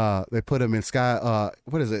him in Sky.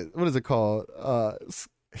 What is it called?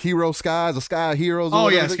 Hero Skies or Sky Heroes. Oh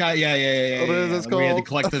yeah, Sky. Yeah. What is it called? We had the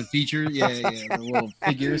collective features. Yeah. The little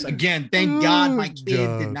figures. Again, thank God my kid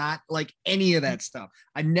did not like any of that stuff.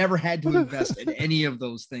 I never had to invest in any of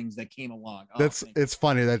those things that came along. It's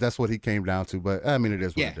funny that's what he came down to, but I mean it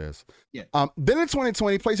is what it is. Yeah. Then in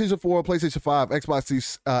 2020, PlayStation 4, PlayStation 5,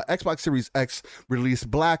 Xbox Series X released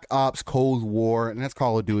Black Ops Cold War, and that's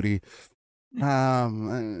Call of Duty.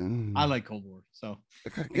 I like Cold War, so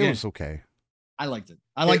it was okay. I liked it.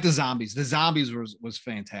 I liked the zombies. The zombies was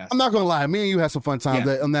fantastic. I'm not gonna lie. Me and you had some fun times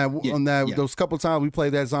those couple of times we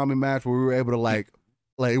played that zombie match where we were able to like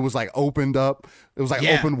it was like opened up. It was like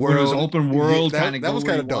open world. It was open world kind of. That was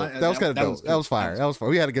kind of dope. That was kind of dope. That was fire. That was fun.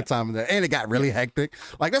 We had a good time in there, and it got really hectic.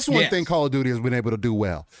 Like that's one thing Call of Duty has been able to do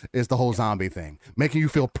well is the whole zombie thing, making you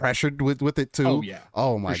feel pressured with it too. Oh yeah.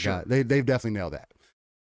 Oh my god, they've definitely nailed that.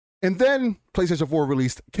 And then PlayStation 4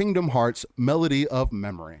 released Kingdom Hearts: Melody of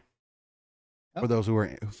Memory. For those who are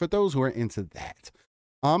into that.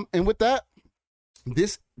 And with that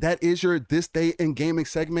is your This Day in Gaming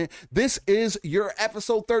segment. This is your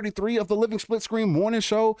episode 33 of the Living Split Screen Morning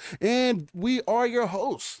Show, and we are your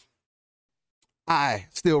hosts. I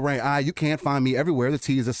still reign. You can't find me everywhere. The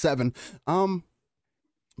T is a 7.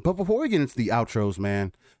 But before we get into the outros,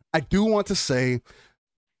 man, I do want to say,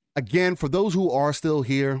 again, for those who are still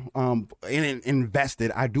here and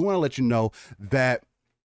invested, I do want to let you know that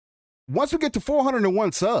once we get to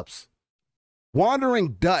 401 subs,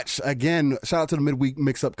 Wandering Dutch, again, shout out to the Midweek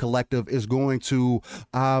Mix-Up Collective, is going to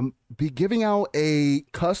be giving out a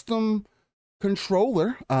custom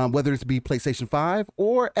controller, whether it be PlayStation 5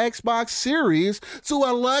 or Xbox Series, to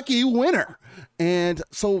a lucky winner. And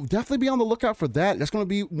so definitely be on the lookout for that. That's going to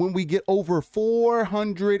be when we get over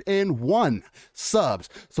 401 subs.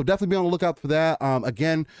 So definitely be on the lookout for that.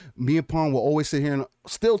 Again, me and Pong will always sit here and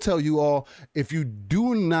still tell you all, if you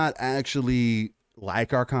do not actually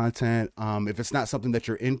like our content, if it's not something that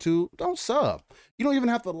you're into, don't sub. You don't even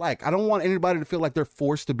have to like. I don't want anybody to feel like they're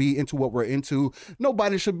forced to be into what we're into.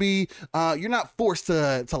 Nobody should be. You're not forced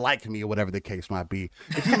to like me or whatever the case might be.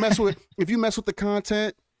 If you mess with the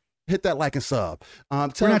content, hit that like and sub.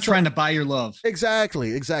 We're not trying to buy your love.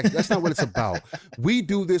 Exactly. That's not what it's about. We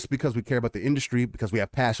do this because we care about the industry, because we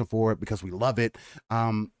have passion for it, because we love it.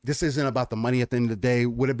 This isn't about the money at the end of the day.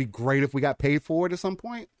 Would it be great if we got paid for it at some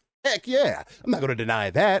point? Heck yeah. I'm not going to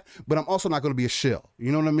deny that, but I'm also not going to be a shill.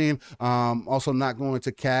 You know what I mean? Also not going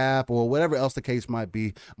to cap or whatever else the case might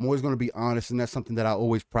be. I'm always going to be honest, and that's something that I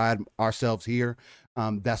always pride ourselves here.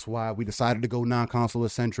 That's why we decided to go non-console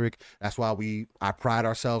centric. That's why I pride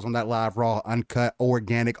ourselves on that live, raw, uncut,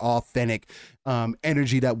 organic, authentic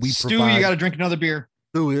energy that we provide. Stu, you got to drink another beer.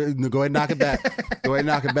 Go ahead and knock it back. Go ahead and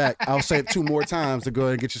knock it back. I'll say it 2 more times to go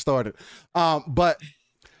ahead and get you started. But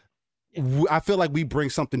I feel like we bring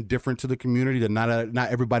something different to the community that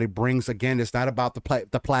not everybody brings. Again, it's not about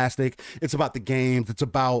the plastic. It's about the games. It's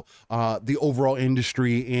about the overall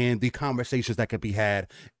industry and the conversations that can be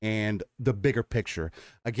had and the bigger picture.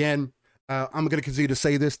 Again, I'm going to continue to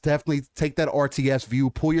say this. Definitely take that RTS view,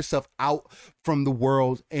 pull yourself out from the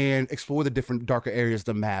world and explore the different darker areas of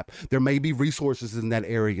the map. There may be resources in that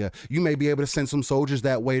area. You may be able to send some soldiers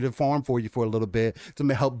that way to farm for you for a little bit to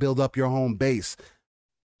help build up your home base.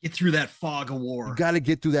 Get through that fog of war. You got to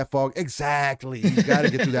get through that fog. Exactly. You got to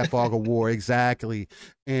get through that fog of war. Exactly.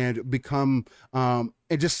 And become, and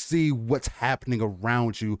just see what's happening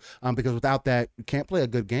around you. Because without that, you can't play a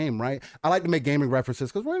good game, right? I like to make gaming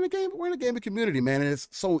references because we're in a gaming community, man. And it's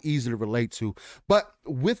so easy to relate to. But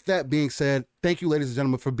with that being said, thank you, ladies and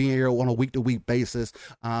gentlemen, for being here on a week-to-week basis.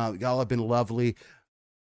 Y'all have been lovely.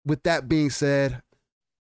 With that being said,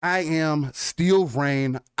 I am Steel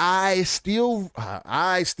Rain. I still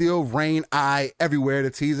reign. Everywhere. The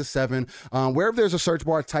T's a 7. Wherever there's a search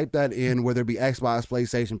bar, type that in. Whether it be Xbox,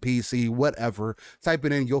 PlayStation, PC, whatever. Type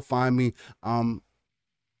it in. You'll find me.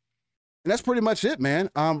 And that's pretty much it,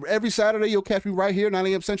 man. Every Saturday, you'll catch me right here, 9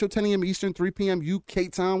 a.m. Central, 10 a.m. Eastern, 3 p.m.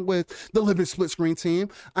 UK time with the Living Split Screen team.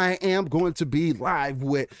 I am going to be live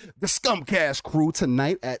with the Scumcast crew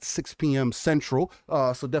tonight at 6 p.m. Central.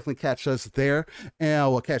 So definitely catch us there.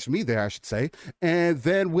 And catch me there, I should say. And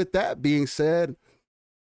then with that being said,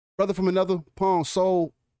 brother from another Pong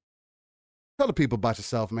Soul, tell the people about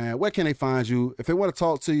yourself, man. Where can they find you? If they want to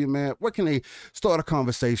talk to you, man, where can they start a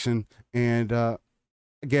conversation? And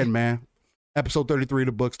again, man, episode 33 of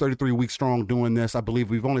the books, 33 weeks strong doing this. I believe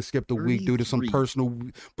we've only skipped a week due to some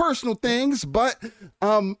personal things, but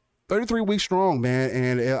 33 weeks strong, man,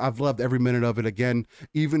 and I've loved every minute of it. Again,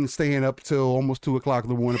 even staying up till almost 2 o'clock in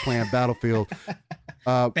the morning playing Battlefield.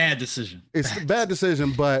 Bad decision. It's a bad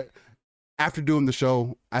decision, but after doing the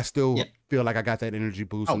show, I still feel like I got that energy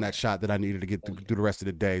boost and that shot that I needed to get through the rest of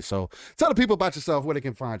the day. So tell the people about yourself, where they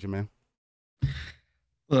can find you, man.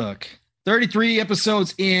 Look, 33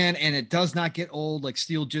 episodes in, and it does not get old. Like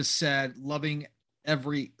Steele just said, loving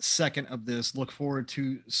every second of this. Look forward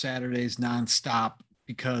to Saturdays nonstop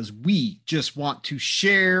because we just want to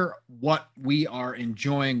share what we are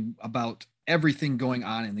enjoying about everything going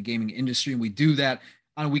on in the gaming industry. And we do that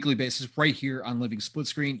on a weekly basis right here on Living Split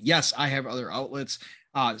Screen. Yes, I have other outlets.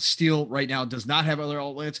 Steele right now does not have other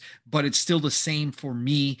outlets, but it's still the same for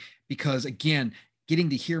me because, again, getting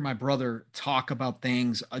to hear my brother talk about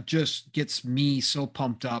things just gets me so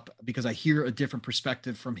pumped up because I hear a different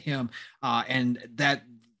perspective from him. And that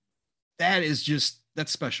is just,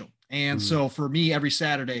 that's special. And so for me, every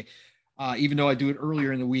Saturday, even though I do it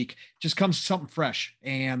earlier in the week, just comes something fresh,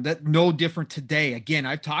 and that no different today. Again,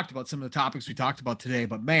 I've talked about some of the topics we talked about today,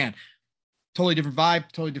 but man, totally different vibe,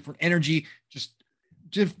 totally different energy, just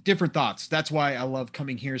different thoughts. That's why I love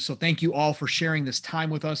coming here. So thank you all for sharing this time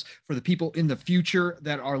with us. For the people in the future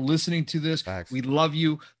that are listening to this, we love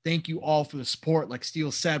you. Thank you all for the support. Like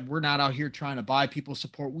Steele said, we're not out here trying to buy people's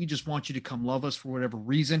support. We just want you to come love us for whatever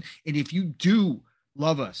reason. And if you do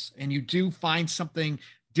love us and you do find something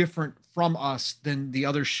different from us than the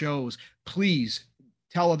other shows, please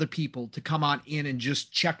tell other people to come on in and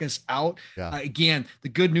just check us out. Yeah. Again, the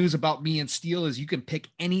good news about me and Steele is you can pick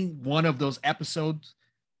any one of those episodes,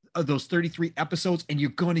 of those 33 episodes, and you're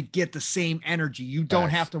going to get the same energy. You don't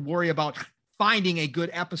have to worry about finding a good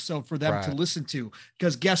episode for them to listen to,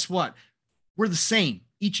 because guess what? We're the same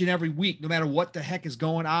each and every week, no matter what the heck is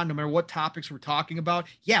going on, no matter what topics we're talking about.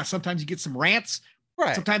 Yeah, sometimes you get some rants.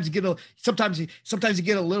 Right. Sometimes you get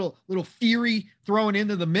a little theory thrown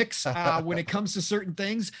into the mix when it comes to certain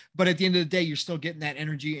things. But at the end of the day, you're still getting that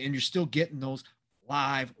energy, and you're still getting those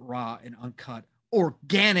live, raw, and uncut,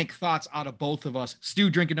 organic thoughts out of both of us. Stu,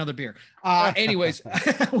 drink another beer. Anyways,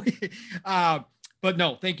 but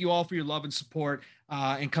no, thank you all for your love and support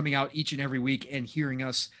and coming out each and every week and hearing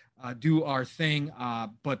us do our thing.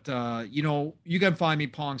 But you know, you can find me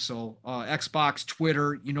Pongso, Xbox,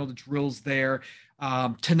 Twitter, you know, the drill's there.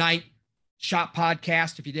 Tonight, Shop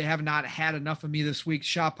Podcast. If you have not had enough of me this week,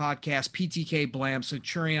 Shop Podcast, PTK Blam,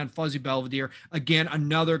 Centurion, Fuzzy Belvedere. Again,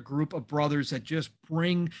 another group of brothers that just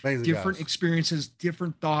bring different experiences,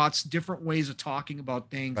 different thoughts, different ways of talking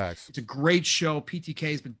about things. Facts. It's a great show.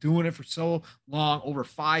 PTK has been doing it for so long, over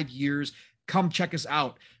 5 years. Come check us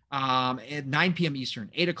out at 9 p.m.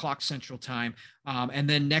 Eastern, 8 o'clock Central Time. And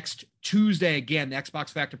then next Tuesday, again, the Xbox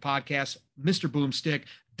Factor Podcast, Mr. Boomstick.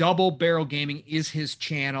 Double Barrel Gaming is his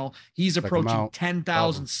channel. He's approaching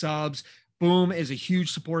 10,000 subs. Boom is a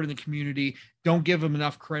huge supporter in the community. Don't give him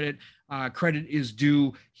enough credit. Credit is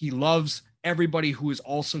due. He loves everybody who is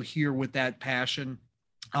also here with that passion.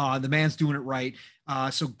 The man's doing it right.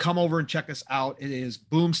 So come over and check us out. It is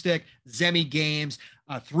Boomstick, Zemi Games,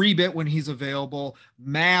 3-Bit when he's available.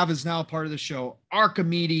 Mav is now a part of the show.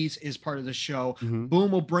 Archimedes is part of the show. Mm-hmm.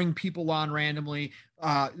 Boom will bring people on randomly.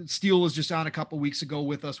 Steele was just on a couple weeks ago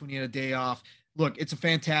with us when he had a day off. Look, it's a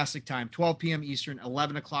fantastic time. 12 p.m. Eastern,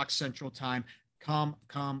 11 o'clock Central Time. Come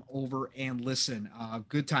over and listen.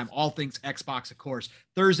 Good time. All things Xbox, of course.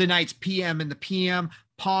 Thursday nights, PM in the PM.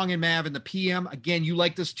 Pong and Mav in the PM. Again, you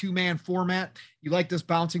like this 2-man format? You like this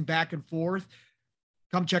bouncing back and forth?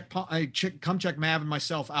 Come check Mav and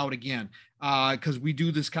myself out again, because we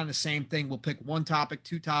do this kind of same thing. We'll pick one topic,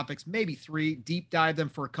 2 topics, maybe 3, deep dive them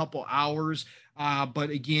for a couple hours. But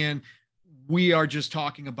again, we are just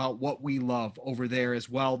talking about what we love over there as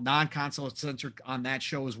well. Non-console centric on that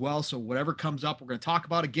show as well. So whatever comes up, we're going to talk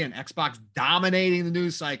about. Again, Xbox dominating the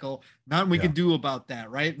news cycle. Nothing we can do about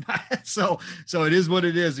that, right? So it is what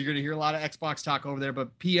it is. You're going to hear a lot of Xbox talk over there.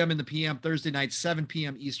 But PM in the PM, Thursday night, 7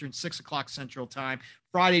 p.m. Eastern, 6 o'clock Central Time.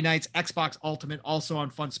 Friday nights, Xbox Ultimate, also on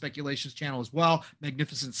Fun Speculations channel as well.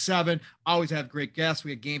 Magnificent 7. Always have great guests.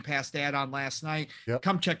 We had Game Pass Dad on last night. Yep.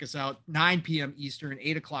 Come check us out. 9 p.m. Eastern,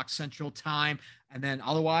 8 o'clock Central Time. And then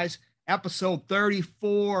otherwise, episode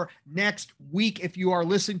 34 next week. If you are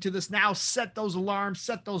listening to this now, set those alarms,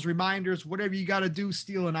 set those reminders, whatever you got to do.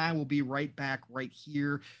 Steele and I will be right back right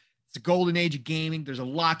here. It's the golden age of gaming. There's a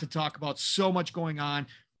lot to talk about. So much going on.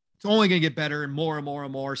 It's only going to get better and more and more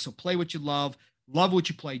and more. So play what you love. Love what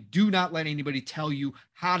you play. Do not let anybody tell you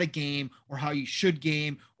how to game or how you should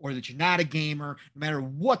game or that you're not a gamer, no matter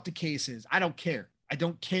what the case is. I don't care. I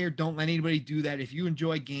don't care. Don't let anybody do that. If you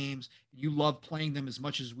enjoy games, you love playing them as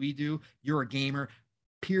much as we do, you're a gamer,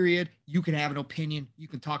 period. You can have an opinion. You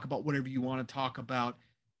can talk about whatever you want to talk about.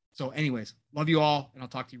 So anyways, love you all, and I'll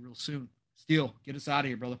talk to you real soon. Steele, get us out of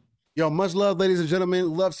here, brother. Yo, much love, ladies and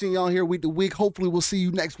gentlemen. Love seeing y'all here week to week. Hopefully we'll see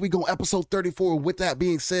you next week on episode 34. With that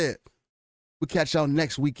being said, we'll catch y'all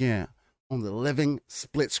next weekend on the Living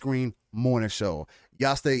Split Screen Morning Show.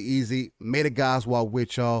 Y'all stay easy. May the guys walk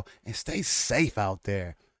with y'all, and stay safe out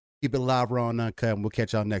there. Keep it live, raw, and uncut, and we'll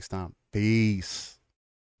catch y'all next time. Peace.